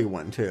an early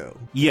one, too.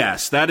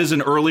 Yes, that is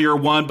an earlier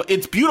one, but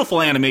it's beautiful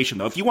animation,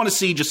 though. If you want to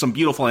see just some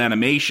beautiful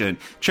animation,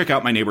 check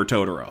out My Neighbor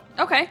Totoro.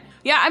 Okay.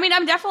 Yeah, I mean,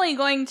 I'm definitely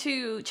going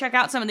to check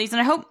out some of these,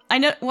 and I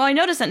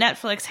noticed that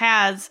Netflix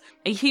has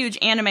a huge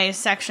anime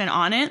section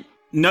on it.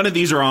 None of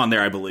these are on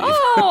there, I believe.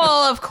 Oh,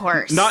 well, of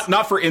course.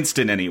 Not for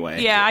instant,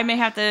 anyway. Yeah, I may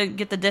have to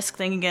get the disc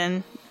thing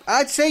again.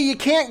 I'd say you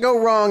can't go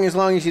wrong as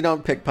long as you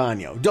don't pick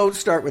Ponyo. Don't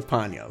start with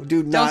Ponyo.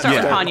 Do not start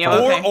with Ponyo.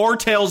 Okay. Or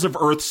Tales of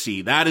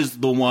Earthsea. That is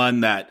the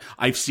one that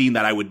I've seen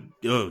that I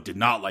did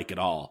not like at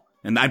all.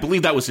 And I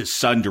believe that was his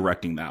son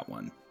directing that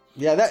one.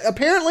 Yeah,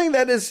 apparently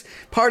that is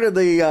part of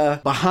the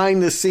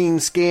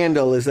behind-the-scenes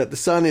scandal, is that the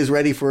son is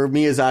ready for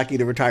Miyazaki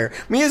to retire.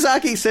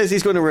 Miyazaki says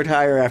he's going to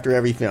retire after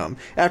every film.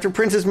 After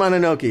Princess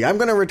Mononoke, I'm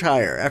going to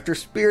retire. After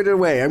Spirited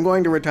Away, I'm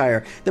going to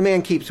retire. The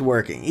man keeps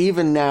working.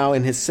 Even now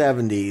in his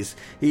 70s,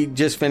 he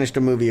just finished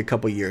a movie a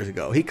couple years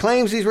ago. He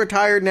claims he's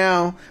retired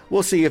now.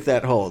 We'll see if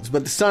that holds.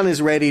 But the son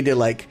is ready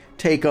to,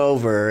 take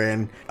over,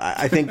 and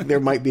I think there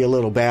might be a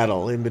little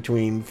battle in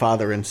between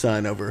father and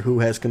son over who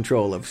has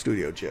control of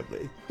Studio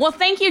Ghibli. Well,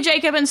 thank you,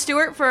 Jacob and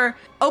Stuart, for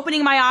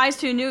opening my eyes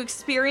to a new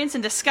experience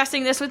and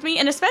discussing this with me,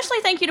 and especially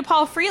thank you to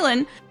Paul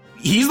Freeland.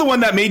 He's the one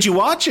that made you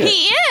watch it.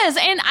 He is,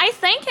 and I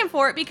thank him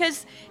for it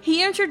because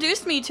he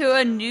introduced me to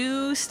a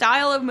new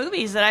style of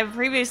movies that I've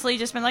previously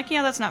just been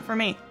yeah, that's not for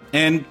me.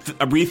 And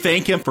we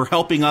thank him for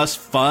helping us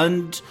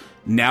fund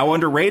Now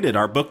Underrated,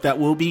 our book that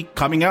will be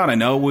coming out. I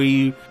know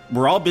we're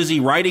all busy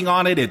writing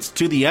on it. It's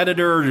to the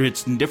editor.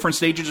 It's in different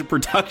stages of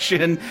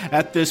production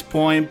at this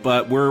point,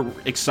 but we're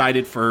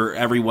excited for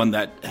everyone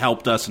that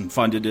helped us and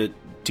funded it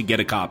to get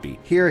a copy.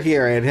 Hear,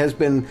 hear. It has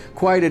been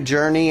quite a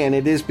journey, and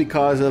it is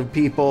because of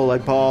people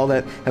like Paul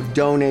that have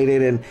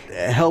donated and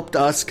helped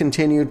us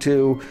continue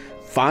to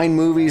find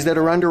movies that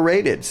are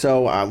underrated.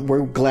 So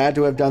we're glad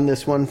to have done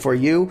this one for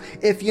you.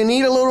 If you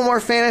need a little more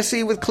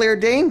fantasy with Claire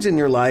Danes in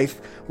your life,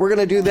 we're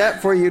going to do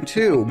that for you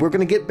too. We're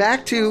going to get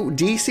back to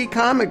DC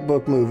comic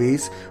book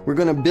movies. We're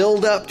going to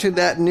build up to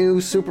that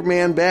new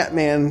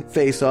Superman-Batman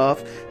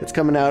face-off that's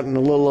coming out in a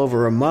little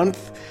over a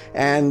month.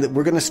 And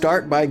we're going to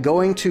start by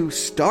going to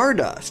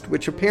Stardust,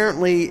 which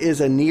apparently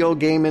is a Neil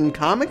Gaiman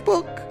comic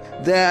book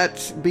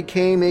that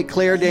became a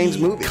Claire Danes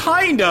movie.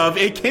 Kind of.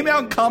 It came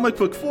out in comic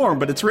book form,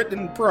 but it's written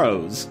in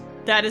prose.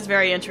 That is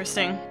very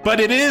interesting.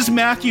 But it is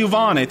Matthew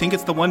Vaughn. I think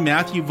it's the one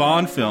Matthew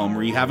Vaughn film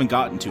where you haven't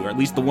gotten to, or at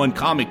least the one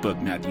comic book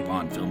Matthew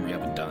Vaughn film we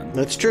haven't done.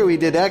 That's true. He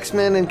did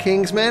X-Men and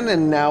Kingsman,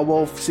 and now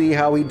we'll see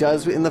how he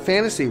does in the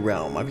fantasy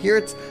realm. I hear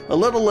it's a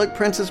little like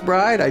Princess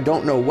Bride. I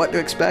don't know what to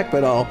expect,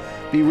 but I'll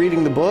be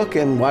reading the book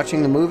and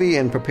watching the movie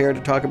and prepared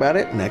to talk about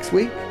it next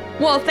week.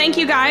 Well, thank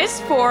you guys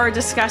for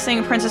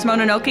discussing Princess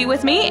Mononoke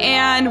with me,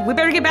 and we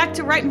better get back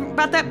to writing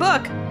about that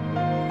book.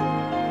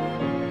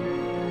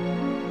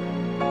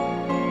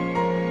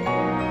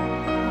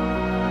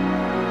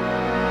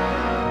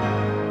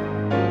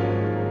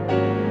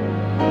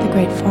 The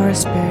Great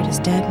Forest Spirit is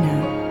dead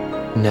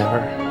now.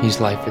 Never. He's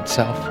life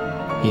itself.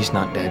 He's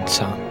not dead,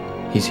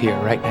 son. He's here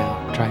right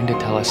now, trying to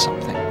tell us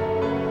something.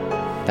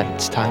 That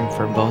it's time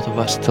for both of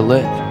us to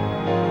live.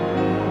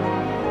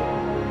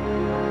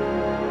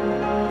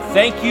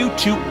 Thank you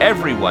to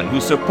everyone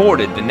who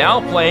supported the Now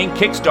Playing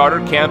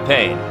Kickstarter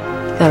campaign.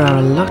 There are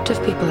a lot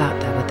of people out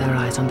there with their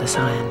eyes on the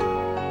cyan.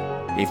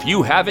 If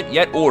you haven't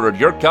yet ordered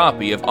your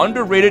copy of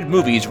Underrated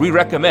Movies We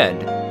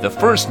Recommend, the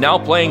first Now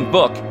Playing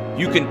book,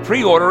 you can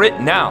pre-order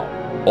it now.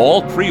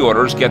 All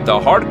pre-orders get the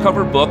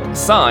hardcover book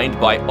signed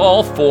by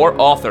all 4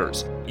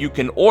 authors. You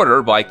can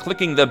order by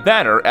clicking the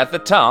banner at the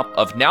top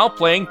of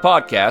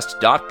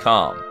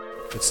NowPlayingPodcast.com.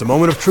 It's the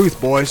moment of truth,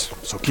 boys,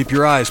 so keep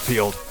your eyes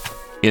peeled.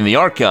 In the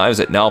archives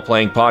at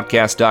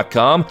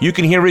NowPlayingPodcast.com, you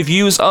can hear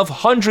reviews of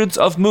hundreds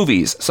of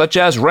movies such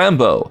as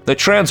Rambo, The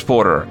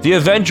Transporter, the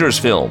Avengers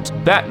films,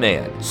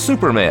 Batman,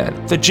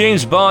 Superman, the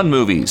James Bond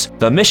movies,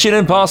 the Mission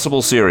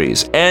Impossible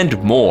series,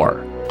 and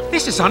more.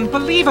 This is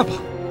unbelievable.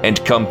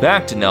 And come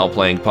back to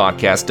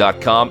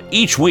NowPlayingPodcast.com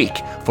each week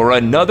for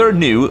another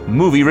new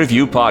movie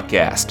review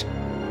podcast.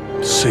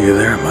 See you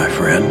there, my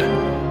friend.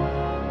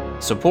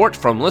 Support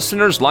from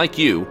listeners like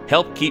you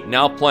help keep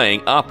Now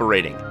Playing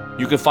operating.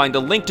 You can find a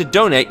link to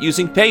donate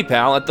using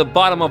PayPal at the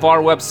bottom of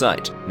our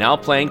website,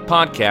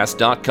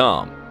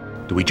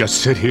 NowPlayingPodcast.com. Do we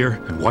just sit here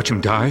and watch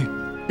him die?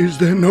 Is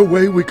there no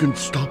way we can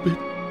stop it?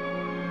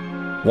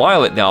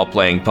 While at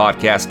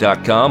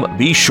NowPlayingPodcast.com,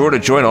 be sure to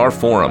join our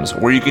forums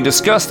where you can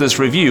discuss this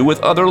review with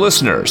other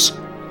listeners.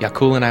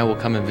 Yakul and I will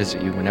come and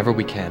visit you whenever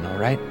we can, all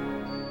right?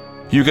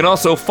 You can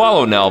also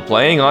follow Now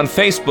Playing on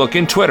Facebook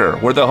and Twitter,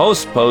 where the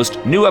hosts post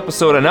new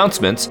episode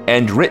announcements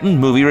and written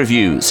movie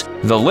reviews.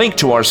 The link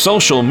to our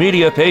social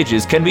media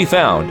pages can be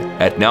found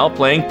at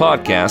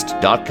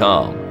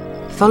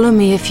NowPlayingPodcast.com. Follow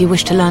me if you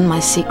wish to learn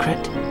my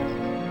secret.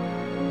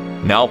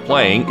 Now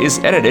Playing is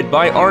edited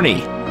by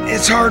Arnie.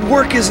 It's hard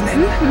work, isn't it?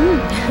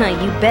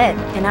 You bet.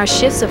 And our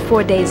shifts are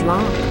 4 days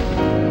long.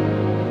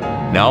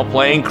 Now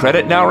Playing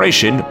credit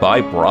narration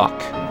by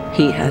Brock.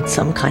 He had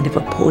some kind of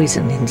a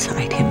poison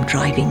inside him,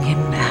 driving him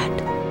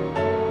mad.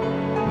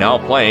 Now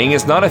Playing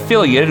is not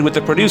affiliated with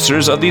the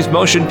producers of these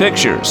motion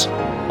pictures.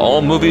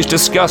 All movies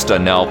discussed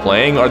on Now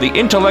Playing are the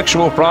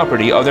intellectual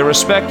property of their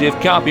respective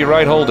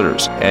copyright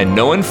holders, and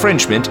no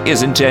infringement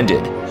is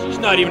intended. She's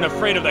not even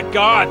afraid of the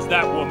gods,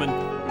 that woman.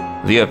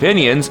 The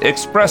opinions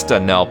expressed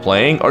on Now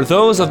Playing are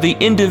those of the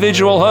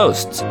individual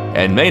hosts,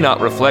 and may not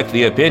reflect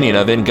the opinion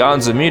of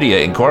Venganza Media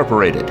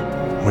Incorporated.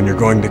 When you're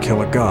going to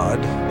kill a god,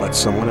 let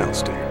someone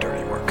else do your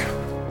dirty work.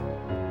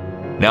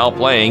 Now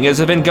Playing is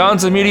a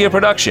Venganza Media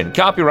production,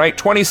 copyright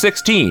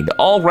 2016,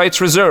 all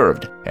rights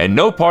reserved, and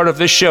no part of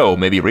this show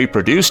may be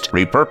reproduced,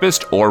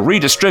 repurposed, or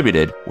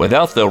redistributed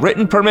without the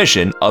written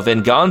permission of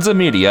Venganza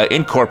Media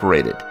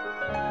Incorporated.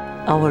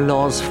 Our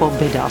laws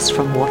forbid us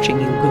from watching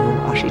you go,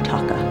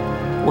 Ashitaka.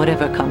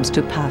 Whatever comes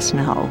to pass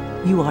now,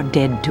 you are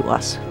dead to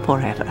us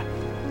forever.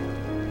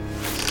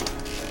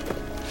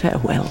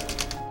 Farewell.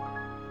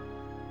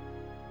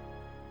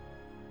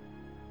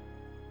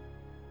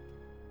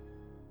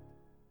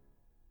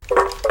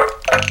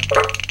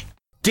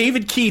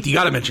 David Keith. You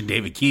got to mention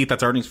David Keith.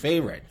 That's Arnie's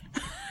favorite.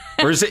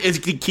 Or is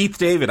it Keith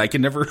David? I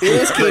can never. It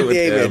is Keith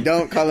David. Him.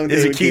 Don't call him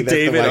David. Is it Keith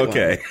David?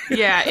 Okay.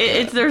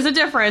 Yeah, there's a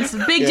difference.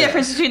 Big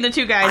difference between the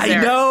two guys there.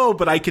 I know,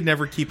 but I can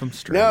never keep them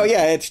straight. No,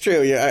 yeah, it's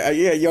true. Yeah,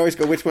 you always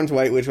go, which one's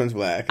white, which one's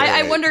black.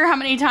 I wonder how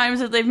many times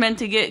that they've meant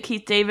to get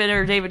Keith David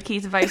or David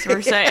Keith, vice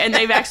versa, and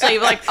they've actually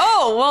like,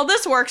 oh, well,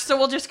 this works, so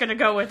we're just going to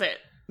go with it.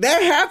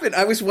 That happened.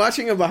 I was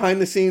watching a behind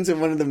the scenes of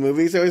one of the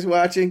movies I was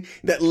watching.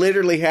 That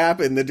literally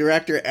happened. The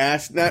director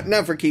asked, not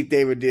for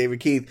David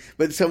Keith,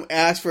 but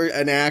asked for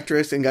an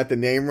actress and got the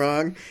name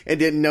wrong and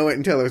didn't know it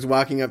until I was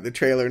walking up the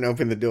trailer and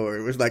opened the door.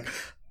 It was like,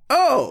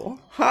 oh,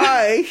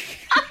 hi.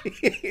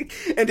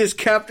 And just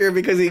kept her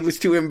because he was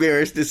too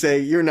embarrassed to say,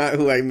 you're not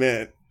who I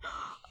meant.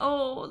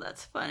 Oh,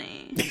 that's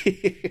funny.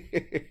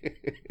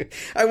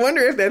 I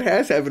wonder if that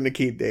has happened to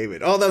Keith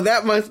David. Although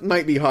that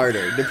might be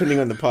harder, depending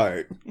on the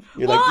part.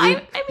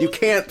 You're you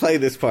can't play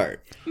this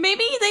part.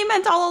 Maybe they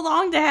meant all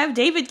along to have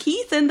David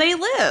Keith and they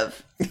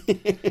live.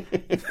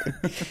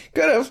 Could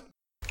have.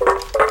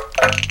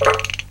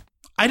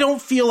 I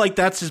don't feel like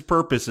that's his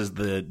purpose as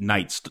the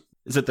Night...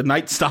 Is it the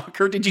Night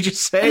Stalker, did you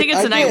just say? I think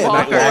it's the Night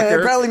Walker. I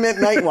probably meant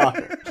Night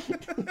Walker.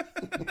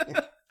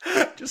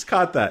 Just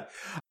caught that.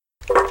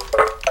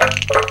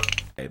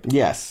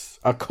 Yes,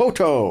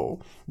 Akoto,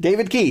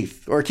 David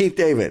Keith or Keith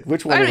David.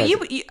 Which one? I don't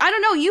know. I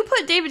don't know. You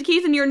put David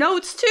Keith in your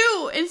notes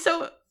too, and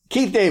so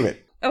Keith David.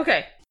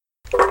 Okay.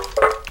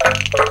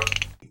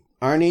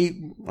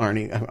 Arnie,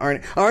 Margaret. What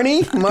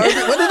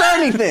did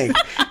Arnie think?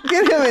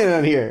 Get him in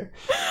on here.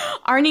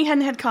 Arnie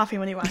hadn't had coffee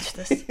when he watched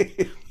this.